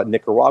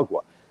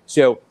Nicaragua.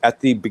 So at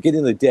the beginning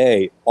of the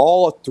day,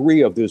 all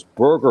 3 of those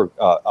burger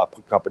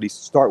companies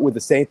start with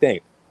the same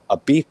thing: a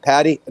beef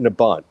patty and a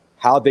bun.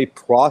 How they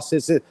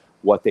process it,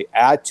 what they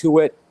add to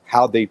it,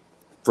 how they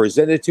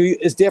present it to you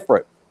is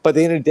different. But at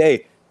the end of the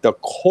day, the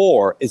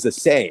core is the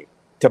same.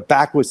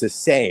 Tobacco is the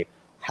same.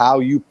 How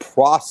you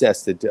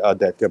process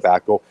that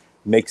tobacco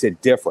makes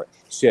it different.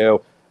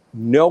 So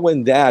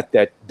knowing that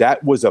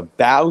was a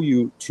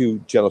value to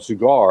General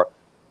Cigar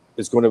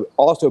is going to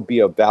also be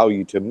a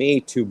value to me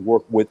to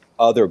work with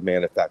other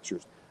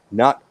manufacturers.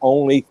 Not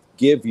only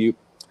give you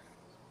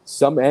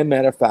some end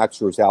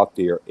manufacturers out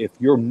there, if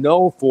you're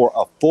known for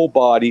a full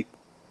body,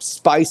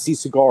 spicy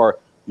cigar,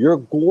 you're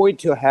going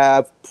to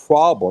have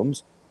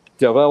problems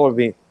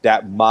developing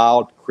that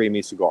mild,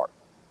 creamy cigar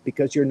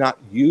because you're not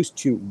used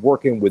to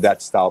working with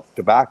that style of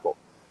tobacco.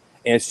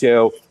 And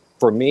so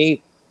for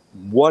me,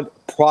 one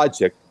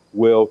project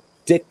will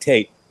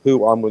dictate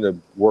who I'm going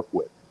to work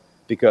with,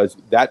 because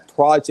that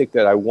project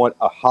that I want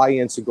a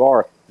high-end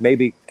cigar,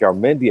 maybe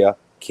Garmendia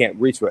can't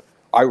reach it.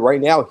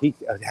 Right now, he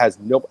has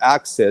no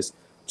access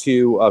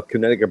to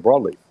Connecticut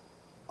broadleaf.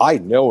 I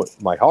know in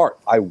my heart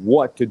I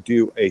want to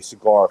do a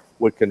cigar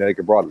with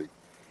Connecticut broadleaf.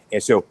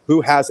 And so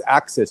who has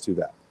access to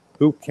that?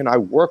 Who can I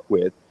work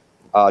with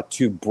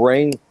to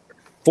bring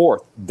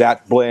forth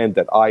that blend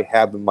that I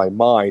have in my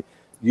mind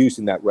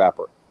using that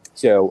wrapper?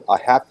 So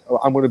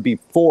I'm going to be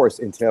forced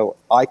until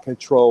I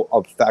control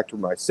a factory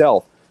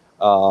myself,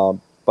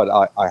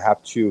 but I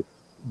have to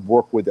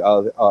work with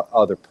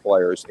other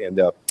players,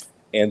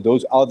 and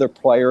those other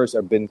players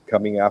have been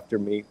coming after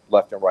me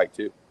left and right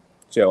too.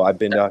 So I've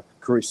been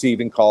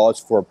receiving calls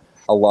for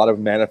a lot of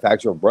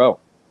manufacturers. Bro,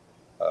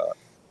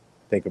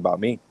 think about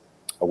me.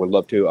 I would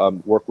love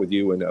to work with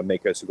you and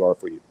make a cigar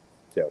for you.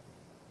 So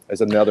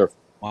as another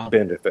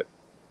benefit.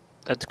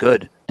 That's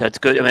good. That's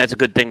good. I mean, that's a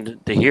good thing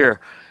to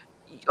hear.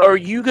 Are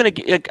you going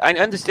to? I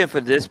understand for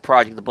this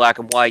project, the black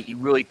and white, you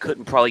really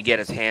couldn't probably get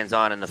his hands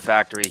on in the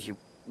factory as you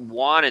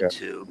wanted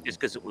to, just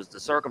because it was the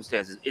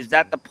circumstances. Is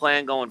that the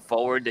plan going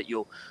forward, that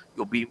you'll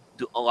be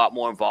a lot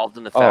more involved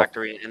in the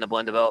factory and the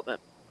blend development?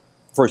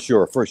 For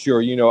sure.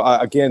 You know,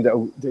 again,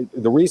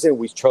 the reason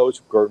we chose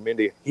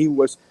Garamendi, he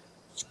was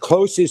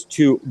closest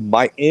to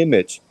my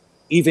image,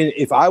 even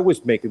if I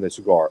was making the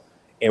cigar,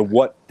 and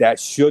what that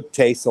should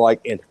taste like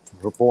and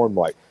perform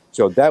like.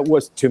 So that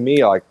was, to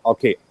me, like,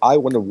 okay, I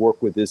want to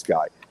work with this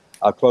guy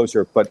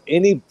closer. But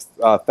any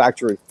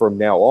factory from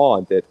now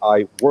on that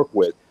I work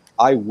with,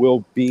 I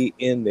will be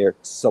in there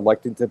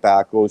selecting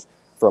tobaccos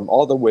from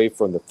all the way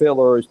from the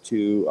fillers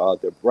to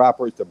the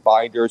wrappers, the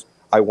binders.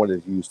 I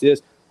wanted to use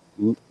this.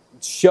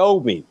 Show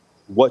me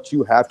what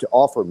you have to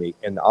offer me,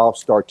 and I'll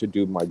start to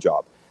do my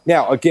job.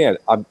 Now, again,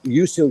 I'm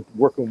used to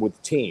working with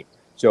a team.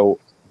 So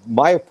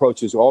my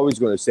approach is always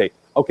going to say,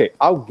 okay,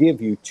 I'll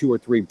give you 2 or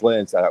 3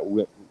 blends that I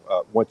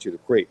want you to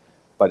create,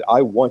 but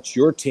I want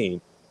your team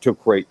to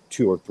create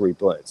 2 or 3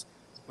 blends.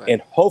 Right.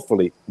 And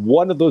hopefully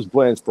one of those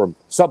blends from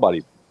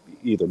somebody,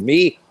 either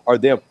me or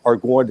them, are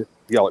going to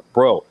be like,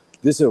 bro,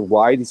 this is a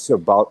variety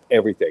about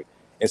everything.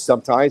 And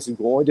sometimes it's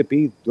going to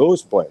be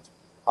those blends.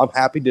 I'm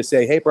happy to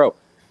say, hey, bro,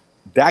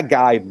 that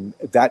guy,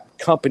 that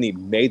company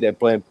made that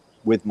blend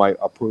with my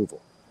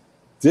approval.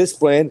 This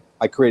blend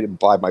I created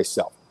by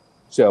myself.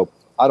 So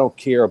I don't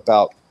care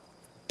about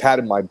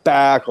patting my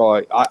back,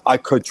 or I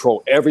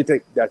control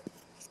everything. That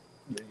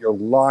you're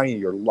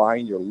lying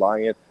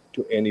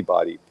to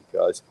anybody,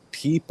 because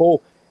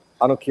people,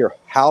 I don't care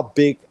how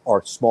big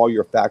or small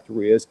your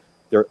factory is,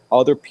 there are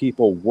other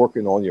people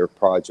working on your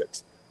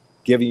projects,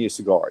 giving you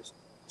cigars.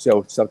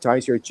 So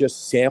sometimes you're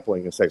just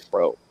sampling and say,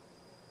 bro,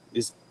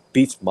 this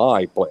beats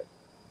my blend.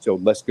 So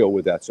let's go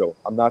with that. So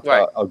I'm not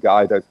a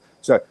guy that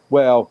said,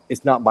 well,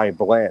 it's not my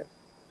blend.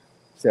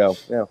 So,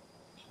 you know,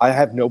 I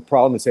have no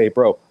problem to say,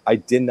 bro, I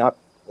did not,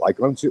 like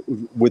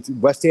with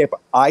West Tampa,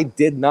 I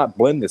did not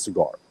blend this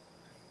cigar.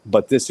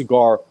 But this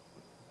cigar,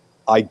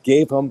 I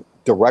gave them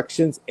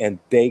directions, and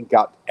they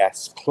got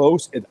as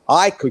close as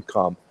I could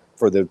come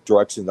for the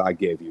directions I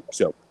gave you.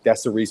 So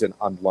that's the reason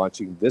I'm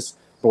launching this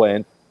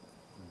blend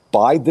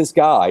by this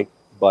guy,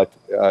 but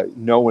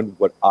knowing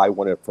what I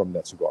wanted from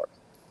that cigar.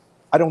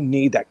 I don't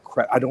need that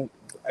crap. I don't,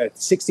 at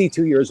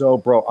 62 years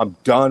old, bro, I'm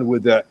done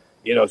with the,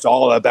 you know, it's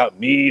all about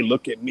me,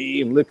 look at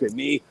me, and look at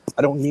me.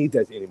 I don't need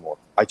that anymore.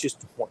 I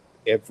just want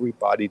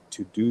everybody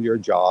to do their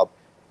job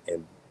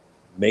and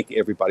make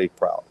everybody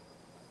proud.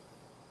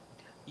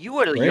 You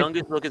are the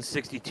youngest looking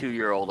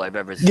 62-year-old I've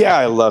ever seen. Yeah,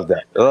 I love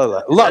that. I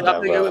love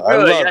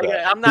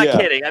that. I'm not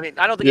kidding. I mean,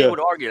 I don't think anyone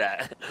would argue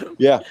that.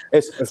 Yeah,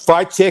 it's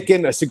fried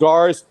chicken,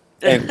 cigars,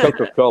 and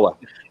Coca-Cola.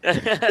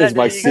 Is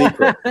my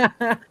secret.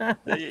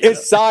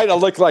 Inside, I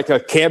look like a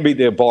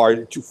candy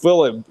bar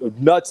full of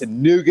nuts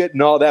and nougat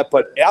and all that,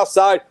 but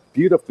outside,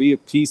 beautiful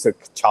piece of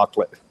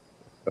chocolate.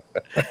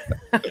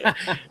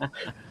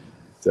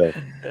 So,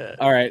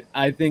 all right,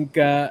 I think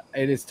it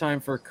is time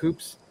for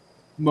Coop's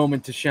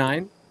moment to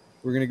shine.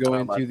 We're gonna go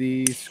into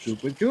the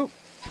Scoop with Coop.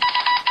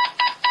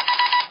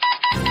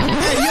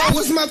 Hey, yo,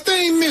 what's my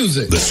theme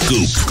music? The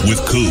Scoop with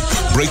Coop.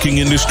 Breaking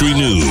industry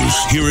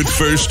news. Hear it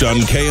first on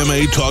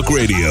KMA Talk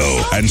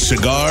Radio and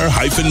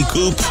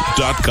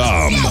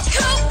cigar-coop.com.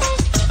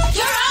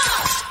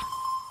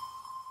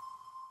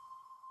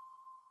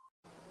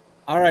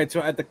 All right,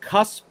 so at the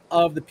cusp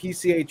of the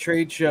PCA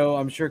trade show,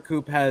 I'm sure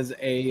Coop has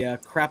a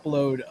crap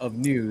load of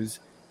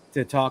news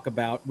to talk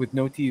about, with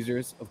no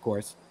teasers, of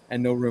course,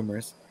 and no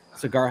rumors.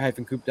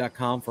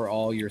 Cigar-coop.com for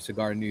all your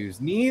cigar news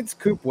needs.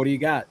 Coop, what do you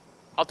got?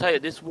 I'll tell you,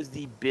 this was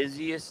the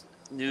busiest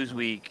news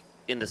week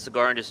in the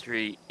cigar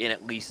industry in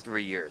at least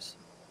 3 years.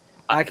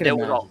 I can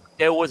imagine.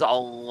 There was a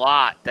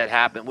lot that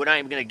happened. We're not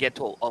even going to get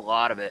to a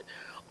lot of it.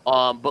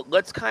 But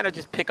let's kind of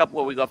just pick up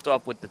where we left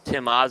off with the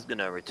Tim Osgood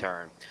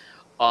return.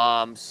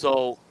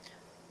 So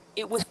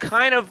it was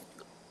kind of,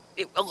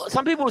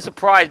 some people were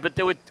surprised, but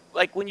there were,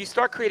 like, when you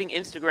start creating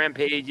Instagram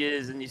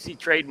pages and you see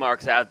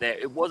trademarks out there,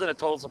 it wasn't a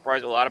total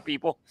surprise to a lot of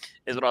people,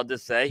 is what I'll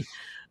just say.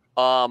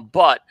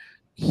 But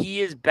he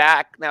is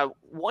back. Now,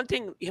 one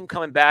thing, him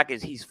coming back,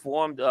 is he's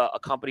formed a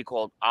company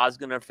called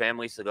Osgood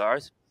Family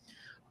Cigars.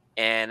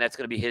 and that's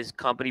going to be his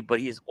company. But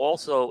he is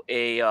also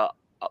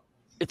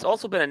it's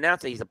also been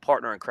announced that he's a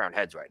partner in Crown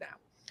Heads right now.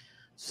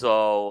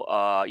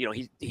 So,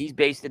 he's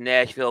based in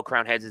Nashville.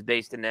 Crown Heads is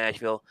based in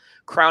Nashville.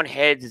 Crown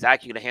Heads is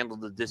actually going to handle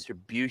the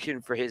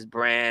distribution for his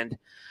brand.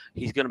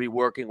 He's going to be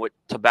working with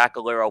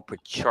Tabacalero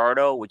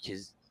Pichardo, which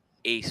is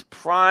Ace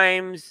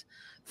Prime's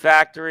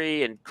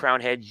factory, and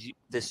Crown Heads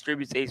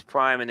distributes Ace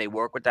Prime, and they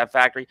work with that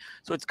factory.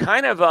 So it's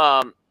kind of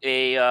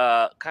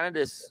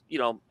this,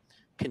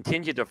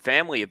 contingent or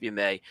family, if you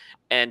may.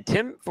 And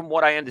Tim, from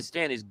what I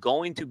understand, is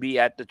going to be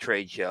at the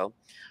trade show.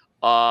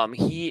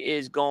 He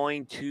is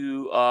going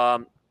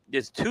to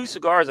there's 2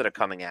 cigars that are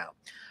coming out.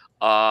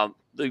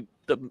 The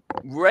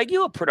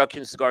regular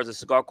production cigar is a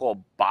cigar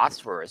called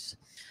Bosphorus.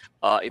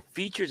 It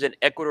features an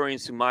Ecuadorian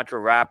Sumatra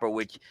wrapper,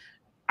 which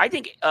I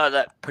think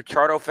that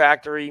Pichardo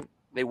factory,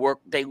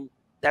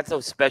 that's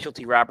a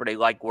specialty wrapper they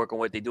like working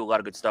with. They do a lot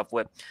of good stuff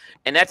with.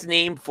 And that's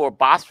named for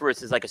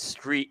Bosphorus, is like a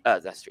strait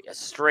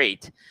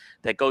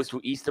that goes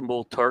through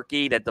Istanbul,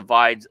 Turkey, that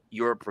divides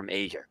Europe from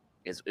Asia,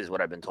 is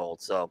what I've been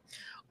told. So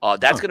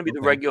that's going to be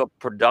the regular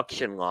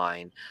production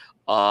line.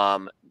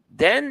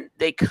 Then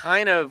they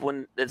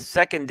when the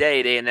second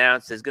day they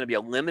announced there's going to be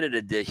a limited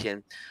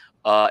edition.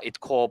 It's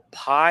called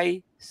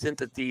Pi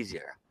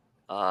Synthesizer.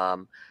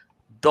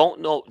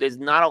 Don't know. There's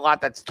not a lot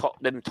that's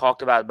been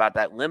talked about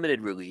that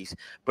limited release,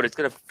 but it's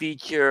going to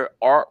feature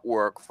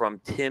artwork from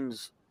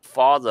Tim's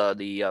father,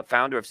 the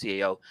founder of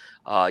CAO,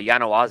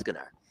 Jano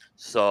Ozgener.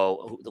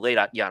 So the late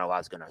Jano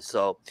Ozgener.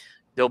 So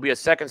there'll be a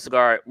second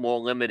cigar, more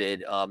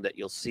limited, that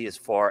you'll see as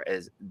far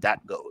as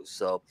that goes.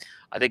 So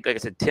I think, like I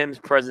said, Tim's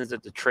presence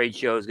at the trade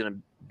show is going to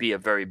be a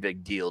very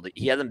big deal.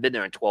 He hasn't been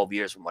there in 12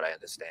 years, from what I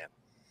understand.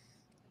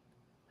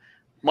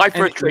 My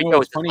first trade show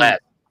was the last.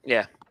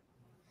 Yeah.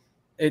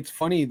 It's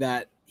funny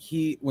that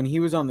when he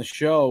was on the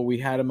show, we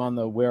had him on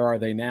the Where Are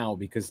They Now,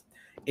 because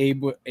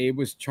Abe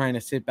was trying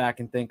to sit back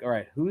and think, all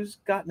right, who's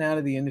gotten out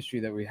of the industry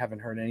that we haven't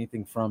heard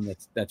anything from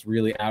that's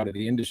really out of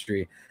the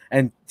industry?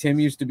 And Tim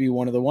used to be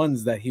one of the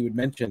ones that he would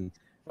mention.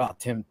 Well,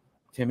 Timmy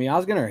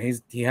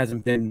Ozgener, he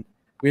hasn't been.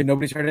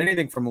 Nobody's heard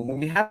anything from him. When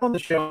we had him on the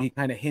show, he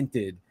kind of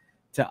hinted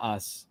to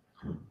us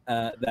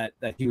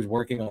that he was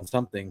working on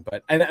something.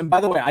 But and by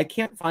the way, I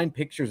can't find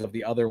pictures of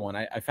the other one.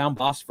 I found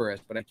Bosphorus,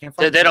 but I can't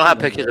find. They don't have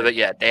pictures of it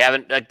yet. They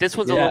haven't. Like, this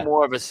one's a little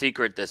more of a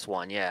secret. This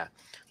one, that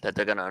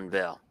they're gonna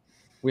unveil.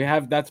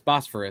 That's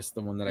Bosphorus,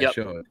 the one that I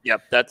showed.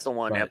 Yep, that's the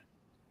one. But,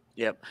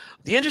 yep.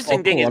 The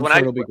interesting thing is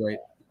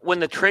when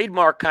the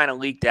trademark kind of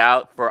leaked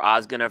out for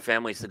Ozgener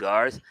Family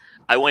Cigars,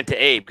 I went to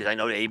Abe because I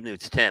know Abe knew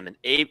Tim, and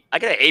Abe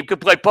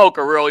could play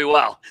poker really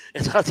well.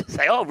 And so I was just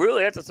like, oh,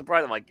 really? That's a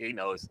surprise. I'm like, he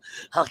knows.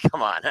 Oh,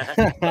 come on.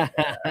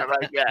 I'm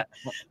like, yeah,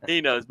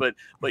 he knows. But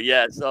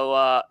yeah,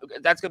 so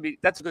that's a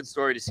good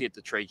story to see at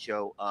the trade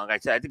show. Like I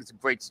said, I think it's a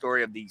great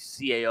story of the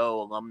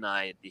CAO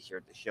alumni this year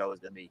at the show. Is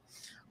going to be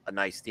a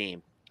nice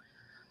team.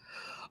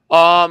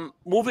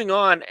 Moving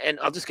on, and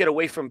I'll just get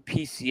away from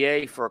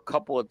PCA for a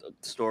couple of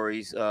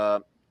stories.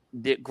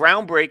 The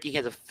groundbreaking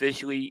has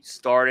officially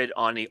started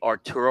on the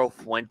Arturo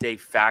Fuente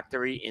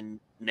factory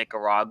in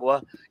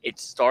Nicaragua. It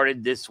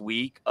started this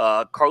week.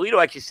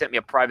 Carlito actually sent me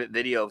a private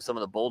video of some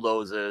of the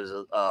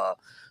bulldozers.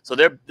 So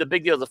the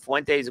big deal is the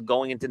Fuentes are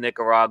going into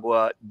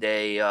Nicaragua.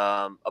 They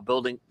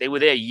they were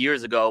there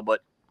years ago,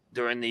 but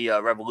during the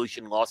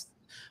revolution lost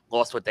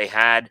what they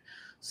had.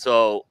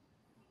 So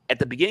at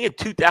the beginning of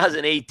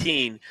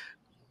 2018,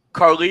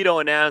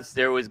 Carlito announced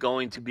there was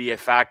going to be a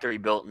factory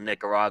built in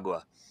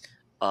Nicaragua.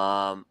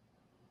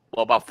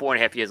 About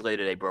 4.5 years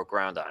later, they broke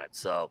ground on it.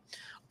 So,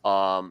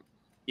 I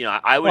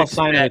would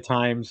sign of the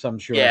times, I'm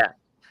sure.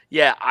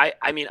 Yeah.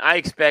 I mean, I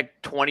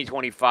expect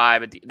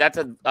 2025. That's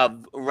a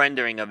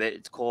rendering of it.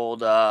 It's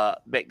called,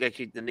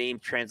 actually, the name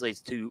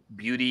translates to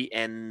Beauty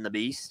and the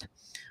Beast.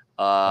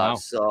 Wow.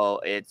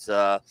 So it's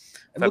it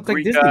looks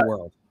like Disney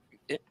World.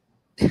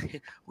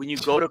 When you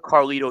go to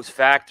Carlito's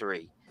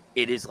factory,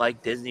 it is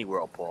like Disney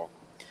World, Paul.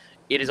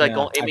 It is like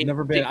going. I mean,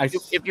 never been.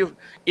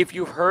 If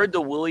you've heard the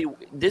Willy,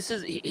 this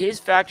is his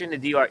factory in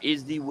the DR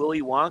is the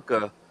Willy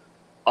Wonka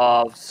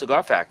of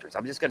cigar factories.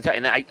 I'm just going to tell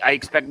you, and I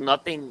expect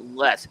nothing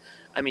less.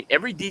 I mean,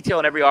 every detail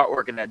and every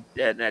artwork in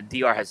that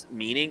DR has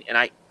meaning, and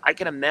I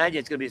can imagine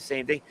it's going to be the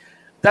same thing.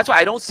 That's why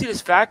I don't see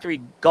this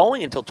factory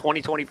going until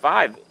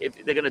 2025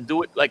 if they're going to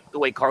do it like the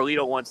way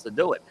Carlito wants to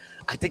do it.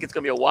 I think it's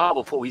going to be a while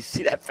before we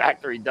see that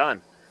factory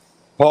done.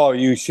 Paul,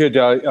 you should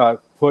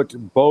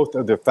put both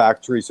of the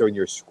factories on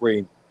your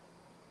screen,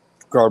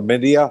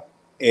 Garmendia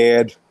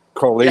and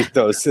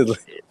Carlitos.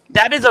 Yeah.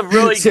 That is a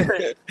really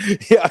good.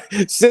 Yeah,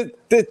 so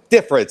the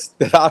difference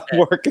that I'm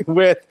working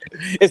with,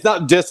 it's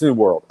not Disney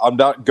World. I'm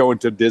not going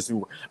to Disney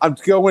World. I'm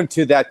going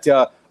to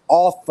that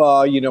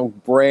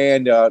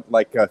brand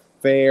like a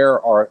fair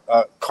or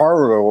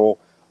carnival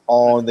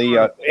on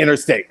the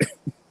interstate.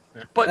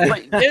 But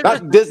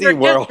not Disney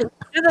World.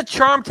 There's a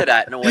charm to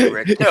that in a way,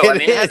 Rick. Too. I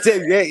mean,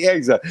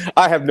 exactly.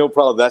 I have no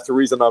problem. That's the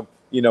reason I'm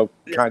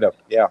kind of.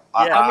 Yeah,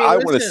 I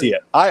want to listen, see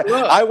it.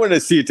 I want to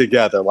see it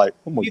together. Like,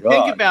 oh my you god!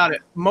 Think about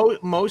it.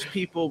 Most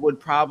people would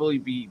probably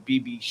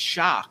be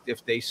shocked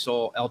if they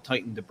saw El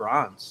Titan de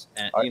Bronze,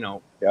 and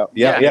Yeah.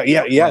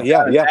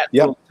 That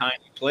little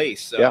tiny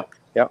place. So,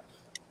 yeah.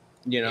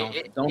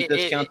 Don't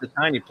discount the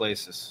tiny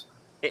places.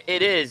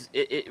 It is.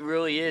 It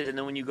really is. And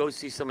then when you go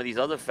see some of these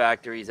other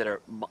factories that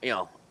are,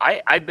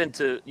 I've been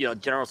to,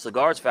 General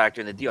Cigars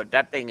factory in the deal.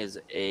 That thing is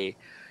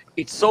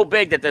it's so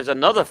big that there's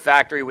another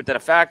factory within a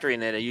factory in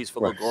there they use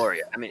for La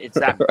Gloria. I mean, it's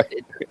that.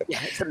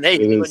 It's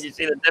amazing when you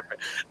see the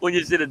difference. When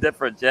you see the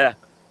difference, yeah.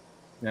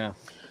 Yeah.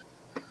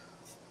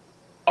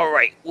 All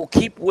right, we'll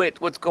keep with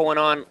what's going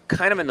on,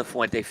 kind of in the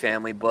Fuente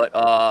family, but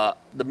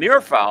the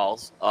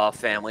Mirafals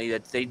family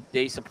that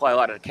they supply a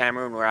lot of the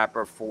Cameroon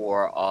wrapper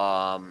for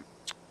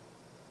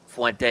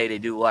Fuente. They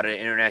do a lot of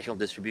international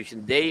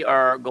distribution.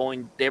 They're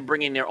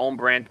bringing their own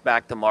brand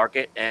back to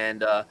market,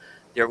 and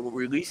they're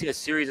releasing a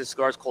series of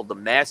cigars called the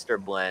Master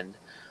Blend,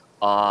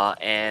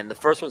 and the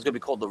first one's going to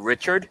be called the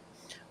Richard.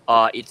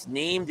 It's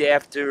named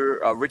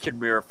after Richard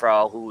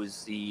Mirafal, who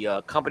is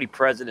the company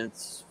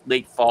president's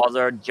late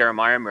father,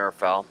 Jeremiah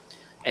Mirafal,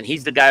 and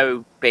he's the guy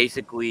who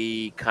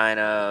basically kind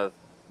of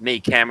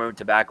made Cameroon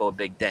tobacco a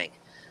big thing.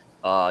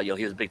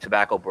 He was a big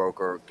tobacco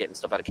broker, getting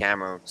stuff out of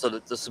Cameroon. So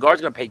the cigar's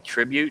going to pay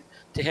tribute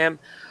to him.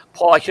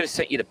 Paul, I should have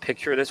sent you the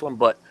picture of this one,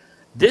 but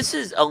this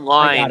is a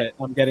line. I got it.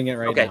 I'm getting it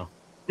right now.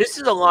 This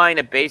is a line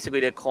that basically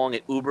they're calling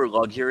it Uber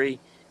Luxury.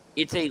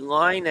 It's a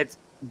line that's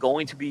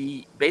going to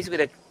be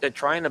basically they're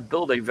trying to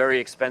build a very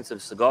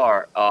expensive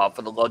cigar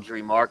for the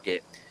luxury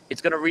market. It's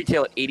going to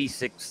retail at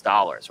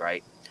 $86,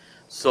 right?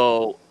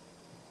 So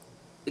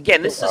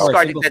again, this is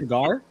a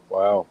cigar.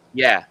 Wow.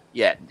 Yeah,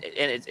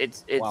 and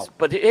it's wow.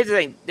 But here's the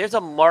thing: there's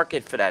a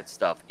market for that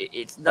stuff.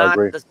 It's not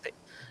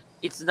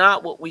it's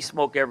not what we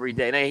smoke every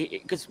day.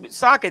 Because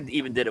Saka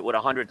even did it with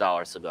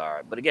 $100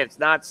 cigar. But again, it's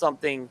not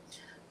something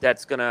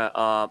that's gonna.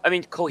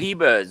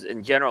 Cohibas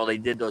in general, they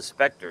did those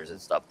Spectres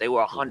and stuff. They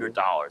were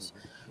 $100.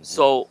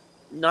 So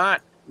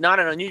not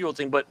an unusual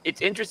thing, but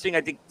it's interesting,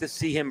 I think, to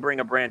see him bring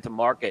a brand to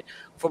market.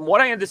 From what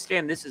I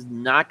understand, this is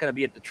not going to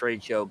be at the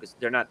trade show because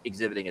they're not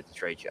exhibiting at the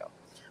trade show.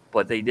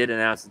 But they did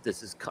announce that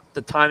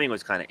the timing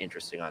was kind of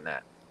interesting on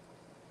that.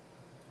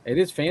 It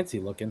is fancy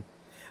looking,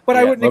 but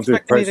I wouldn't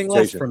expect anything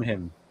less from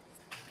him.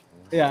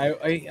 Yeah,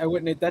 I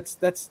wouldn't. That's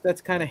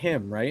kind of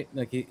him, right?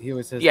 Like he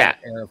always has that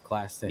air of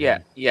class to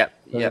him. Yeah.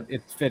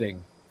 It's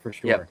fitting for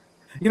sure.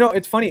 Yep.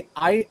 It's funny.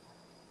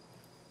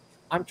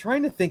 I'm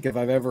trying to think if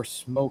I've ever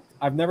smoked.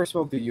 I've never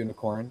smoked a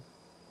unicorn.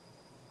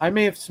 I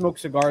may have smoked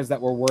cigars that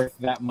were worth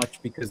that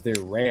much because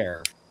they're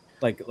rare,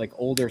 like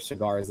older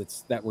cigars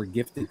that were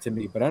gifted to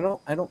me. But I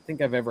don't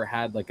think I've ever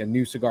had like a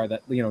new cigar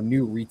that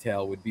new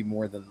retail would be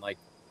more than like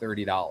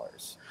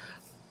 $30.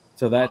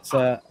 So that's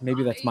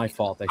maybe that's my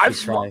fault. I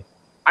should try.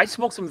 I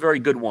smoked some very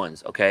good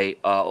ones. Okay,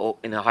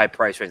 in a high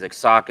price range like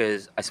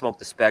Saka's. I smoked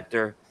the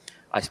Spectre.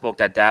 I smoked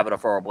that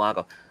Davidoff Oro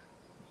Blanco.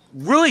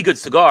 Really good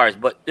cigars,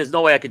 but there's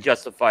no way I could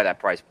justify that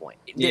price point.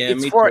 Yeah,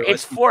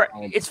 it's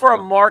for a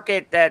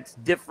market that's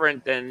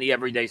different than the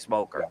everyday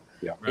smoker.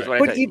 Yeah. Right.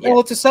 But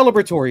it's a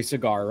celebratory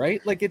cigar, right?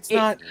 Like it's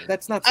not.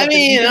 That's not. I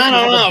mean, I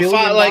don't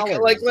know.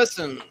 Like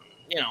listen,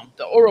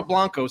 the Oro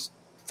Blanco's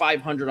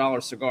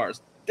 $500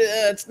 cigars.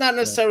 It's not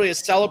necessarily a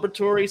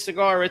celebratory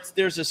cigar.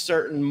 There's a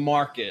certain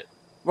market.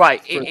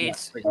 Right.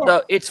 It's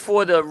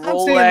for the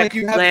Rolex,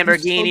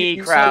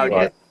 Lamborghini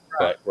crowd.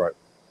 Right.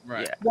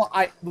 Right. Yeah. Well,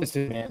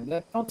 listen,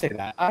 man. Don't say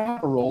that. I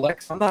have a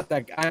Rolex. I'm not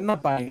that guy. I'm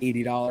not buying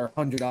 $80,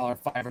 $100,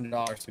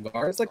 $500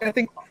 cigars. Like I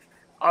think.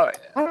 I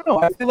don't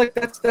know. I feel like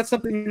that's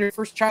something when your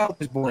first child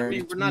is born. I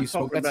mean, we're not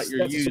talking about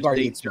your used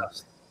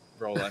Datejust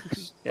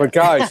Rolex. But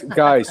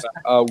guys,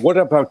 what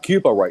about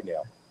Cuba right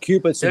now?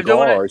 Cuba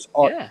cigars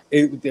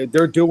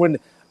they're doing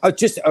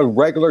just a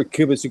regular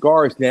Cuba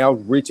cigars now,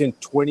 reaching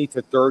 20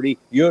 to 30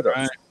 euros.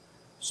 Right.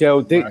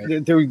 So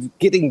they're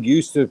getting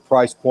used to the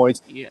price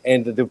points,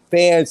 and the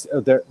fans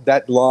of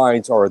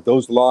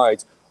those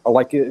lines are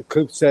like it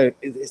could say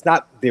it's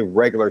not the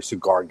regular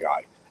cigar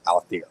guy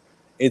out there.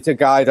 It's a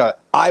guy that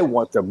I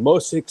want the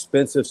most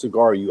expensive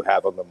cigar you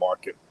have on the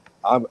market.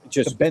 I'm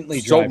just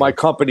sold my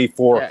company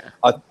for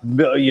 $1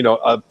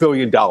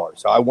 billion.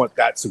 So I want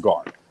that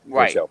cigar.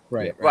 Right.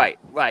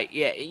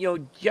 Yeah.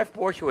 Jeff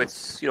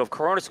Borshowitz, of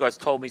Corona Cigars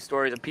told me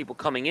stories of people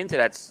coming into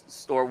that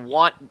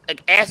store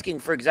asking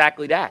for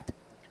exactly that.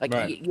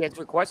 He has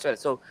requests for that.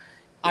 So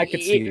I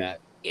could see that.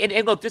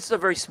 And look, this is a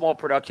very small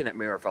production that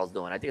Mirafal's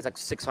doing. I think it's like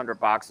 600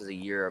 boxes a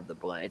year of the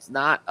blend. It's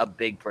not a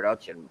big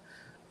production.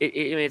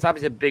 It's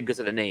obviously big because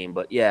of the name,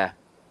 but yeah.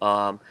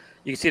 You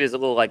can see there's a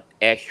little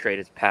ashtray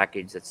that's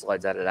packaged that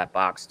slides out of that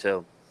box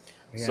too.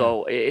 Yeah.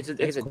 So it's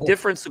a cool.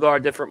 Different cigar,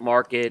 different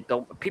market.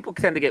 People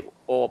tend to get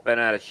all bent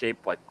out of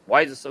shape. Like,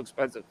 why is it so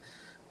expensive?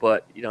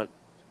 But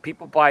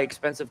people buy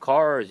expensive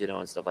cars,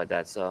 and stuff like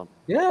that. So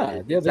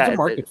there's a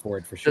market for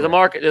it for sure.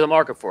 There's a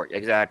market for it.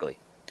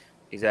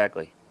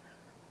 Exactly.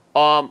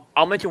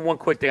 I'll mention one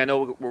quick thing. I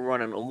know we're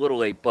running a little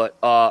late, but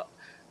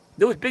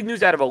there was big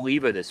news out of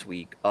Oliva this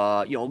week.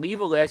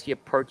 Oliva last year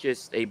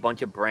purchased a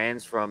bunch of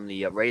brands from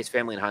the Reyes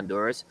family in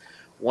Honduras.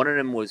 One of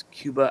them was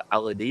Cuba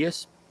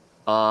Aladias.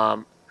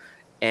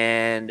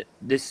 And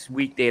this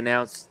week they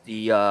announced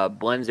the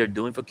blends they're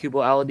doing for Cuba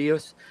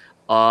Aladios.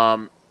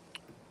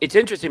 It's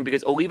interesting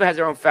because Oliva has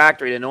their own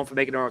factory. They're known for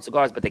making their own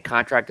cigars, but they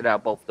contracted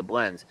out both the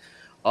blends.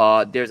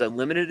 There's a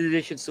limited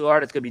edition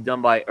cigar that's going to be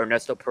done by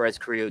Ernesto Perez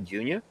Carrillo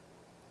Jr.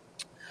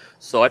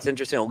 So that's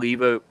interesting.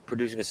 Oliva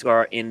producing a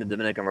cigar in the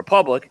Dominican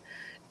Republic.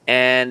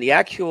 And the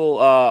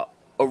actual,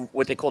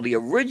 what they call the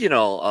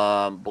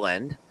original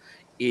blend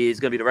is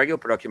going to be the regular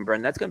production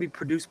blend. That's going to be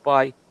produced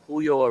by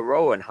Julio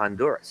Aroa in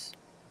Honduras.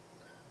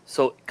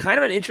 So kind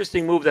of an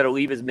interesting move that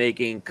Oliva is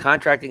making,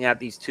 contracting out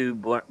these two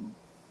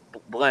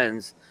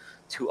blends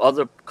to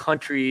other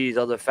countries,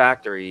 other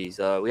factories.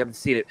 We haven't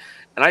seen it.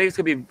 And I think it's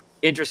going to be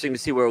interesting to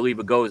see where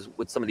Oliva goes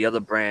with some of the other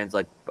brands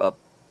like,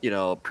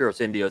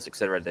 Puros Indios, et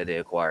cetera, that they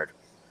acquired.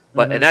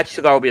 But and that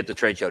cigar will be at the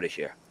trade show this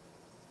year.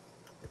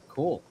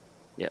 Cool.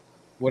 Yeah.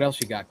 What else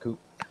you got, Coop?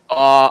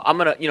 I'm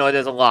going to,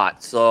 there's a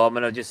lot. So I'm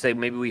going to just say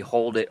maybe we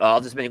hold it.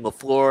 I'll just make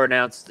LaFleur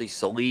announced the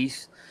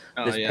Solis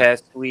this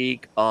past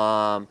week.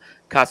 Casa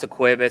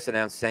Cuevas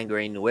announced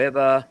Sangre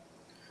Nueva.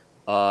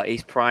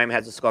 Ace Prime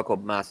has a cigar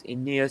called Mas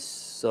Indias.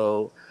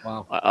 So,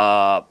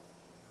 wow.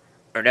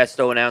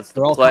 Ernesto announced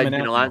the Pledge in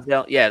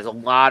Alonzo. Yeah, there's a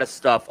lot of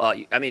stuff.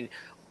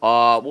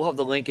 We'll have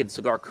the link in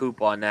Cigar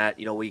Coop on that,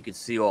 where you can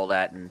see all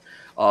that. And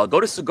go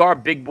to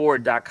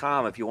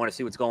cigarbigboard.com if you want to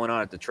see what's going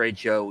on at the trade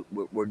show.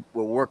 We're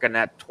working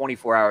that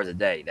 24 hours a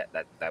day,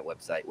 that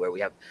website, where we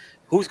have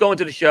who's going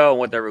to the show and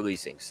what they're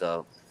releasing.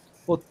 So,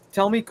 well,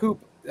 tell me, Coop,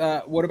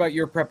 what about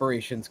your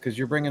preparations? Because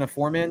you're bringing a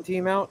 4-man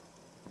team out?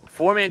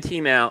 4-man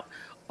team out.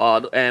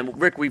 And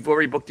Rick, we've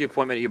already booked the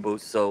appointment at your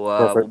booth,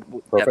 so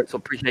Perfect. So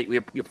appreciate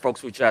your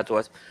folks reaching out to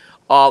us.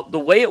 The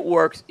way it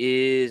works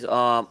is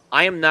I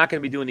am not going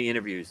to be doing the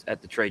interviews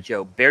at the trade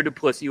show. Bear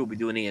Duplessis will be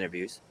doing the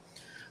interviews.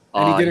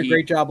 And he did a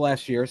great job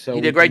last year. So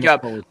he did a great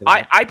job.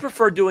 I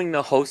prefer doing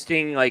the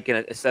hosting like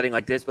in a setting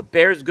like this, but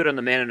Bear's good on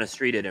the man in the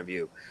street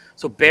interview.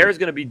 So Bear's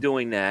going to be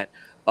doing that.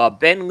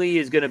 Ben Lee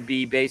is going to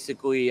be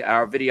basically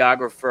our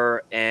videographer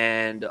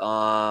and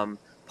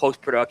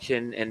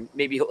post-production, and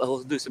maybe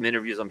he'll do some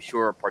interviews, I'm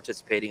sure,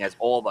 participating, as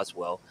all of us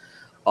will.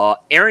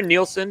 Aaron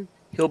Nielsen,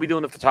 he'll be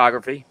doing the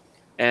photography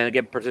and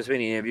again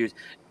participating in interviews.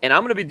 And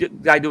I'm going to be the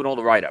guy doing all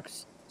the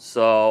write-ups.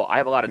 So I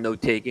have a lot of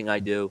note-taking I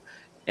do.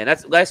 And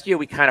that's last year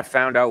we kind of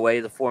found our way,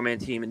 the 4-man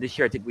team, and this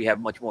year I think we have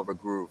much more of a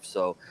groove.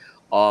 So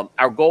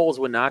our goal is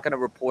we're not going to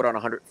report on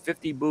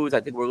 150 booths. I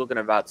think we're looking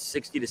at about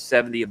 60 to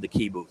 70 of the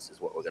key booths is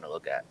what we're going to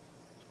look at.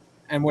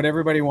 And what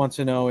everybody wants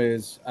to know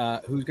is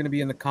who's going to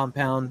be in the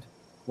compound.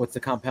 What's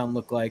the compound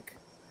look like?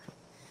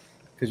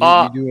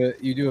 Because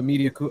you do a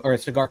media or a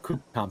cigar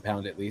coop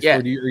compound at least. Yeah. Or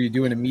are you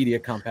doing a media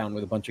compound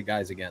with a bunch of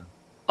guys again?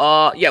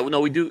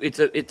 We do.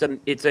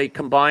 It's a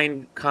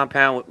combined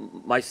compound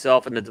with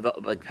myself and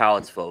the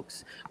Palace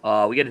folks.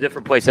 We get a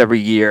different place every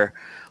year.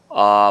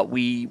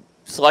 We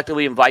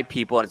selectively invite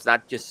people, and it's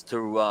not just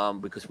to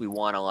because we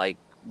want to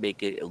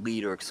make it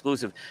elite or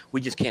exclusive.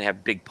 We just can't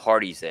have big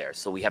parties there,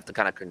 so we have to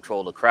kind of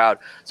control the crowd.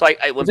 So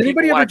does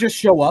anybody ever just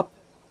show up?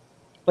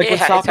 Like when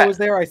Saka was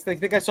there, I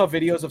think I saw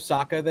videos of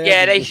Saka there.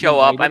 Yeah, they show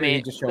up. I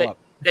mean, just show up.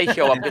 They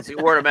show up because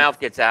word of mouth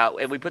gets out,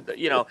 and we put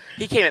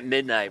he came at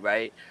midnight,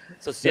 right?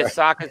 So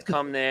Saka's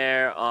come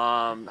there.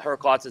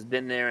 Herklots has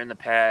been there in the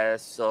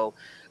past. So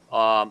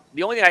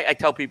the only thing I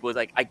tell people is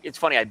it's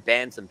funny. I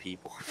banned some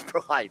people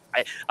for life.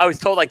 I was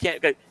told I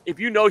can't. If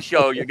you no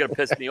show, you're gonna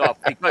piss me off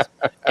because.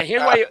 And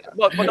here's why.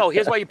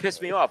 Here's why you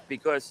piss me off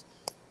because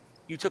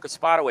you took a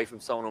spot away from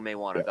someone who may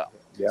want to go.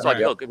 Yeah, so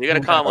look, if you're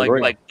gonna come,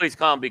 please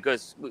come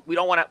because we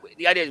don't want to.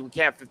 The idea is we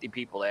can't have 50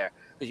 people there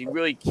because you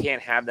really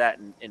can't have that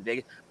in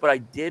Vegas. But I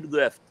did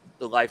lift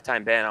the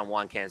lifetime ban on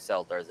Juan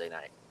Cancel Thursday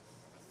night.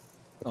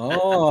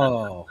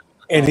 Oh,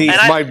 and he's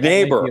my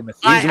neighbor.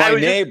 He's my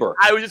neighbor.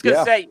 I was just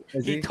gonna say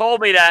he told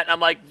me that, and I'm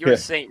like, you're a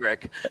saint,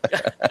 Rick.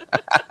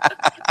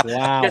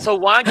 Wow. Yeah, so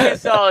Juan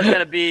Cancel is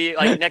gonna be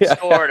next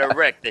door to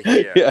Rick this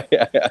year.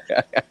 Yeah.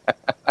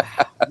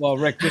 Well,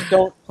 Rick, just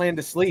don't plan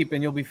to sleep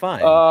and you'll be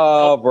fine.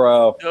 Oh,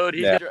 bro. Dude,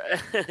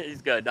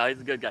 he's good. No, he's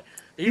a good guy.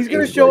 He's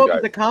going to show up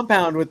at the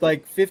compound with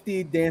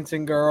 50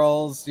 dancing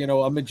girls,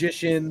 a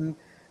magician.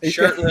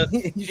 Shirtless.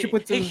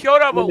 He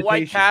showed up at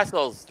White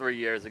Castles 3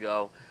 years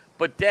ago,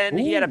 but then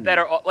he had a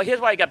better –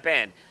 here's why he got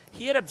banned.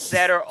 He had a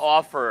better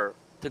offer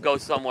to go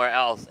somewhere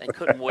else and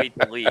couldn't wait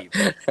to leave.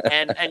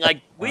 And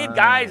we had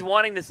guys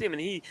wanting to see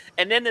him,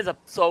 and then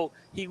so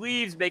he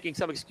leaves making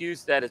some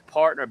excuse that his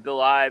partner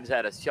Bill Ives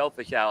had a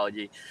shellfish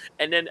allergy,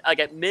 and then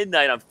at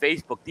midnight on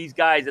Facebook, these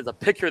guys, there's a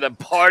picture of them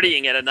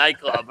partying at a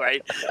nightclub,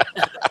 right?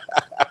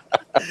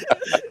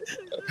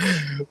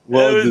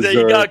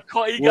 He got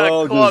caught. He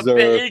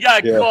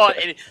got caught.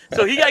 And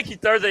so he got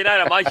Thursday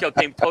night on my show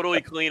came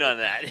totally clean on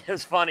that. It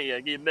was funny.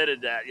 He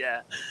admitted that.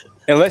 Yeah.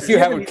 Unless you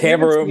have a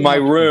camera in my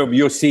room,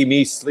 you'll see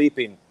me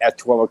sleeping at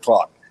 12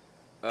 o'clock.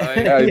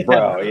 Hey,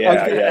 bro,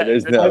 yeah.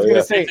 There's no. I was gonna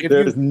yeah. say, if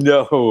There's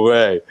no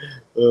way.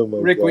 Oh my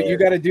Rick, God. what you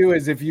got to do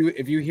is if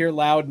you hear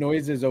loud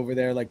noises over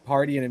there, like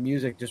partying and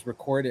music, just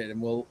record it and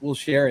we'll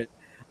share it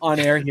on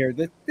air here.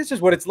 This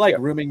is what it's like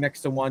rooming next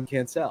to Juan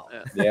Cancel.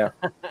 Yeah.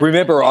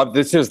 Remember,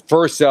 this is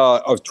first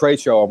of trade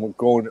show. I'm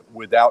going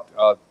without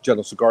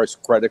General Cigar's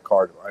credit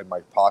card in my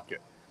pocket.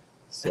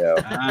 So.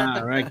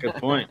 All right. Good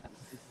point.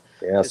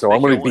 Yeah. So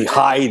I'm going to be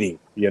hiding.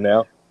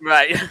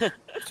 Right.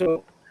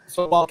 So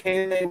while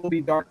KMA will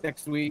be dark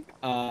next week,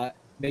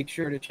 make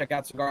sure to check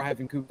out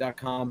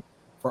cigar-coop.com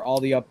for all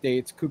the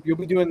updates. Coop, you'll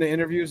be doing the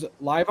interviews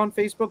live on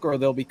Facebook, or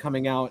they'll be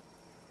coming out,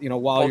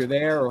 while you're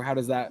there, or how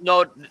does that?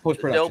 No,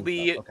 post-production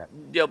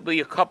there'll be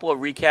a couple of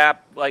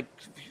recap like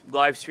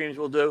live streams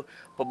we'll do,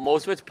 but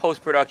most of it's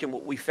post-production.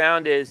 What we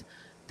found is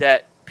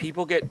that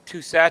people get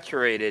too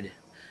saturated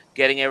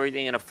getting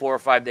everything in a 4 or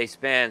 5 day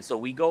span. So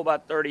we go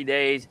about 30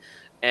 days.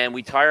 And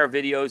we tie our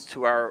videos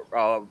to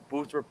our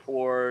booth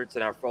reports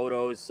and our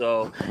photos.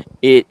 So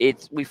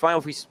we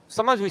find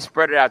sometimes we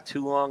spread it out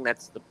too long.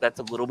 That's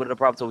a little bit of the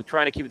problem. So we're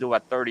trying to keep it to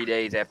about 30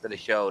 days after the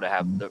show to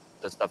have the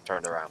stuff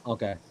turned around.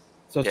 Okay.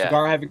 So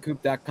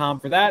cigar-coop.com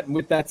for that. And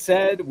with that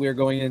said, we're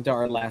going into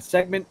our last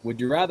segment, Would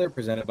You Rather,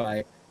 presented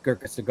by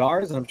Gurkha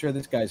Cigars. And I'm sure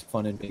this guy's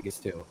fun in Vegas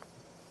too.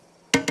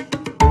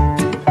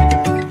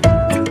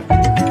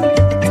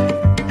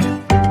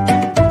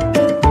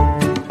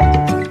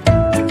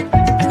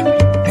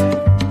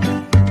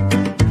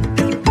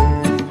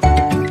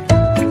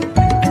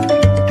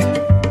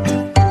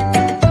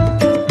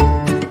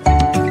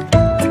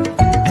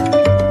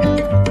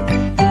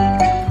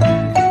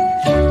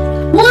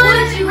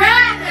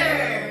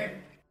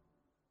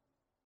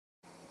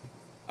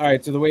 All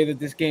right, so the way that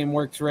this game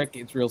works, Rick,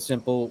 it's real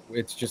simple.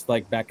 It's just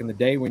like back in the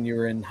day when you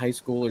were in high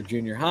school or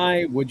junior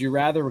high. Would you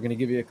rather? We're going to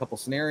give you a couple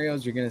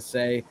scenarios. You're going to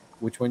say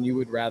which one you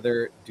would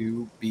rather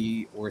do,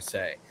 be, or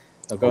say.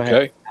 So go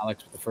ahead,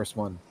 Alex, with the first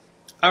one.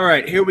 All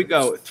right, here we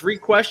go. 3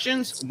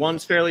 questions.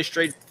 One's fairly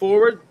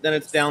straightforward. Then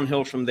it's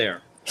downhill from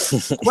there.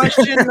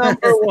 Question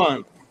number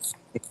 1.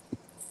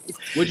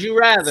 Would you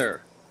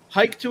rather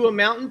hike to a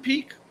mountain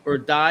peak or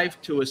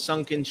dive to a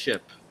sunken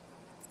ship?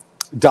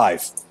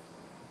 Dive.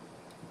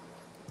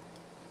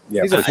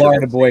 Yeah, he's a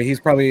Florida boy.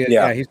 He's probably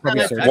he's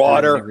probably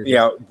water.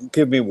 Yeah,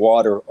 give me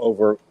water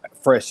over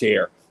fresh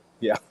air.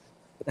 Yeah.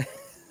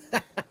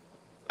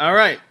 All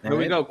right, here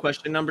we go.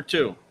 Question number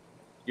 2.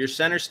 You're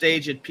center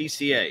stage at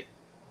PCA.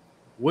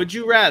 Would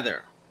you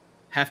rather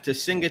have to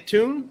sing a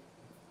tune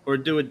or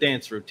do a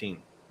dance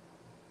routine?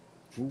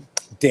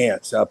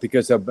 Dance,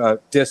 because of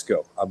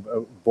disco.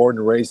 I'm born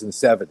and raised in the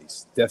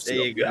 70s. There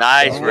you go.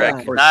 Nice,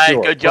 Rick. Nice,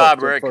 sure. Good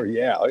job, Rick.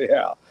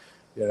 Yeah.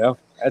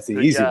 That's the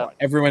easy one.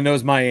 Everyone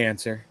knows my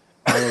answer.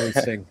 I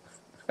always sing.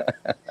 All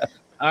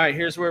right,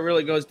 here's where it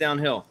really goes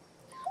downhill.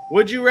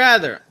 Would you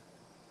rather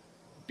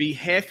be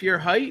half your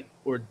height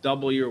or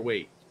double your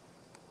weight?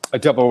 A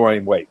double my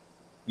weight.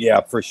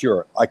 Yeah, for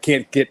sure. I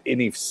can't get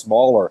any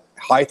smaller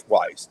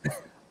height-wise,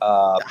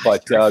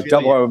 but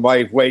double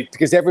my weight,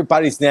 because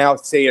everybody's now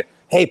saying,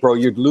 hey, bro,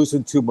 you're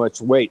losing too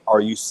much weight. Are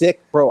you sick?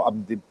 Bro,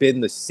 I've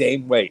been the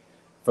same weight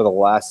for the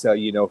last,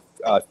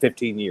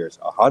 15 years,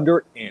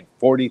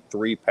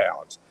 143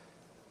 pounds.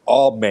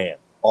 All man,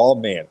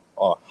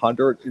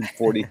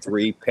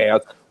 143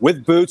 pounds,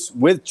 with boots,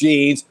 with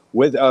jeans,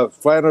 with a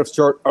flannel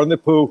shirt on the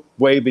poo,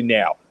 waving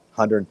now,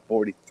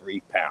 143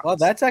 pounds. Well,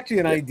 that's actually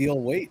an ideal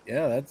weight.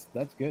 Yeah, that's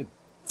good.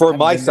 For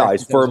my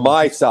size, for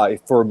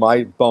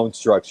my bone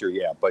structure,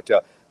 yeah. But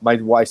my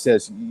wife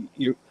says,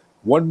 you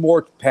 1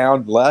 more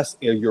pound less,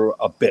 you're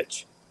a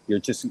bitch. You're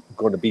just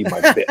going to be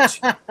my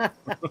bitch.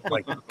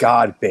 Like,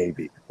 God,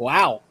 baby.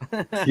 Wow.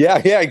 yeah,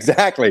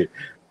 exactly.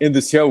 In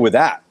the show with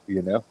that,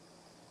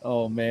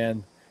 Oh,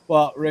 man.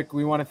 Well, Rick,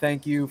 we want to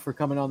thank you for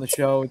coming on the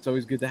show. It's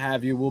always good to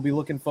have you. We'll be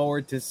looking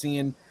forward to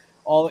seeing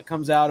all that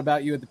comes out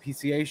about you at the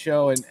PCA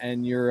show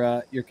and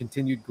your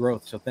continued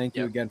growth. So thank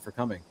you again for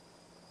coming.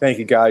 Thank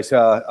you, guys.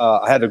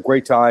 I had a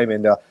great time,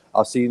 and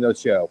I'll see you in the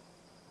show.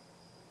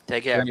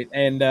 Take care. Great.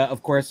 And,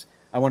 of course,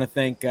 I want to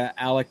thank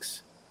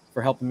Alex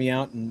for helping me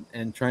out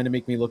and trying to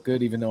make me look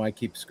good, even though I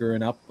keep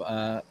screwing up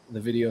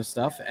the video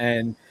stuff.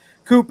 And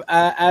Coop,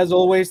 as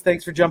always,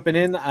 thanks for jumping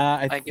in.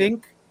 I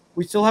think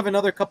we still have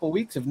another couple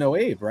weeks of no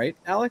Abe, right,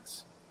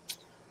 Alex?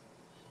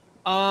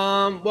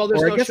 Well,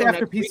 there's I guess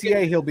after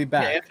PCA he'll be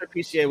back. Yeah, after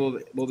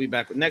PCA we'll be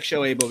back. Next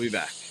show Abe will be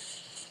back.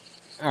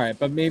 All right,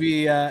 but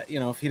maybe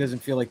if he doesn't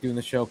feel like doing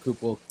the show,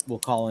 Coop we'll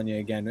call on you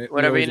again.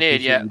 Whatever you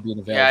need, yeah.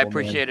 I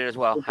appreciate it as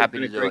well. Happy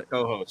to do great it.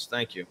 Co-host,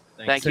 thank you.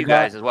 Thank you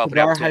guys as well for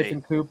the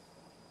opportunity.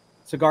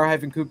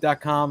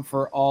 Cigar-coop.com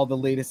for all the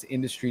latest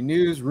industry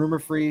news,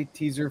 rumor-free,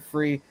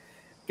 teaser-free.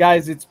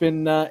 Guys, it's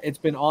been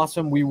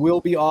awesome. We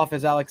will be off,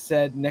 as Alex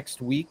said,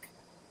 next week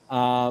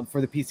for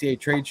the PCA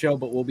trade show,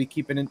 but we'll be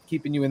keeping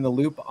you in the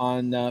loop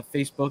on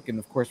Facebook and,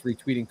 of course,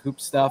 retweeting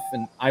Coop's stuff.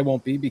 And I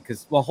won't be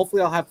because, well,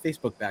 hopefully I'll have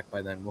Facebook back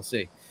by then. We'll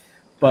see.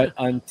 But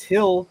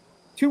until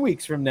 2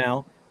 weeks from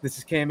now, this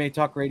is KMA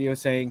Talk Radio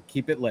saying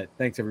keep it lit.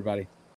 Thanks, everybody.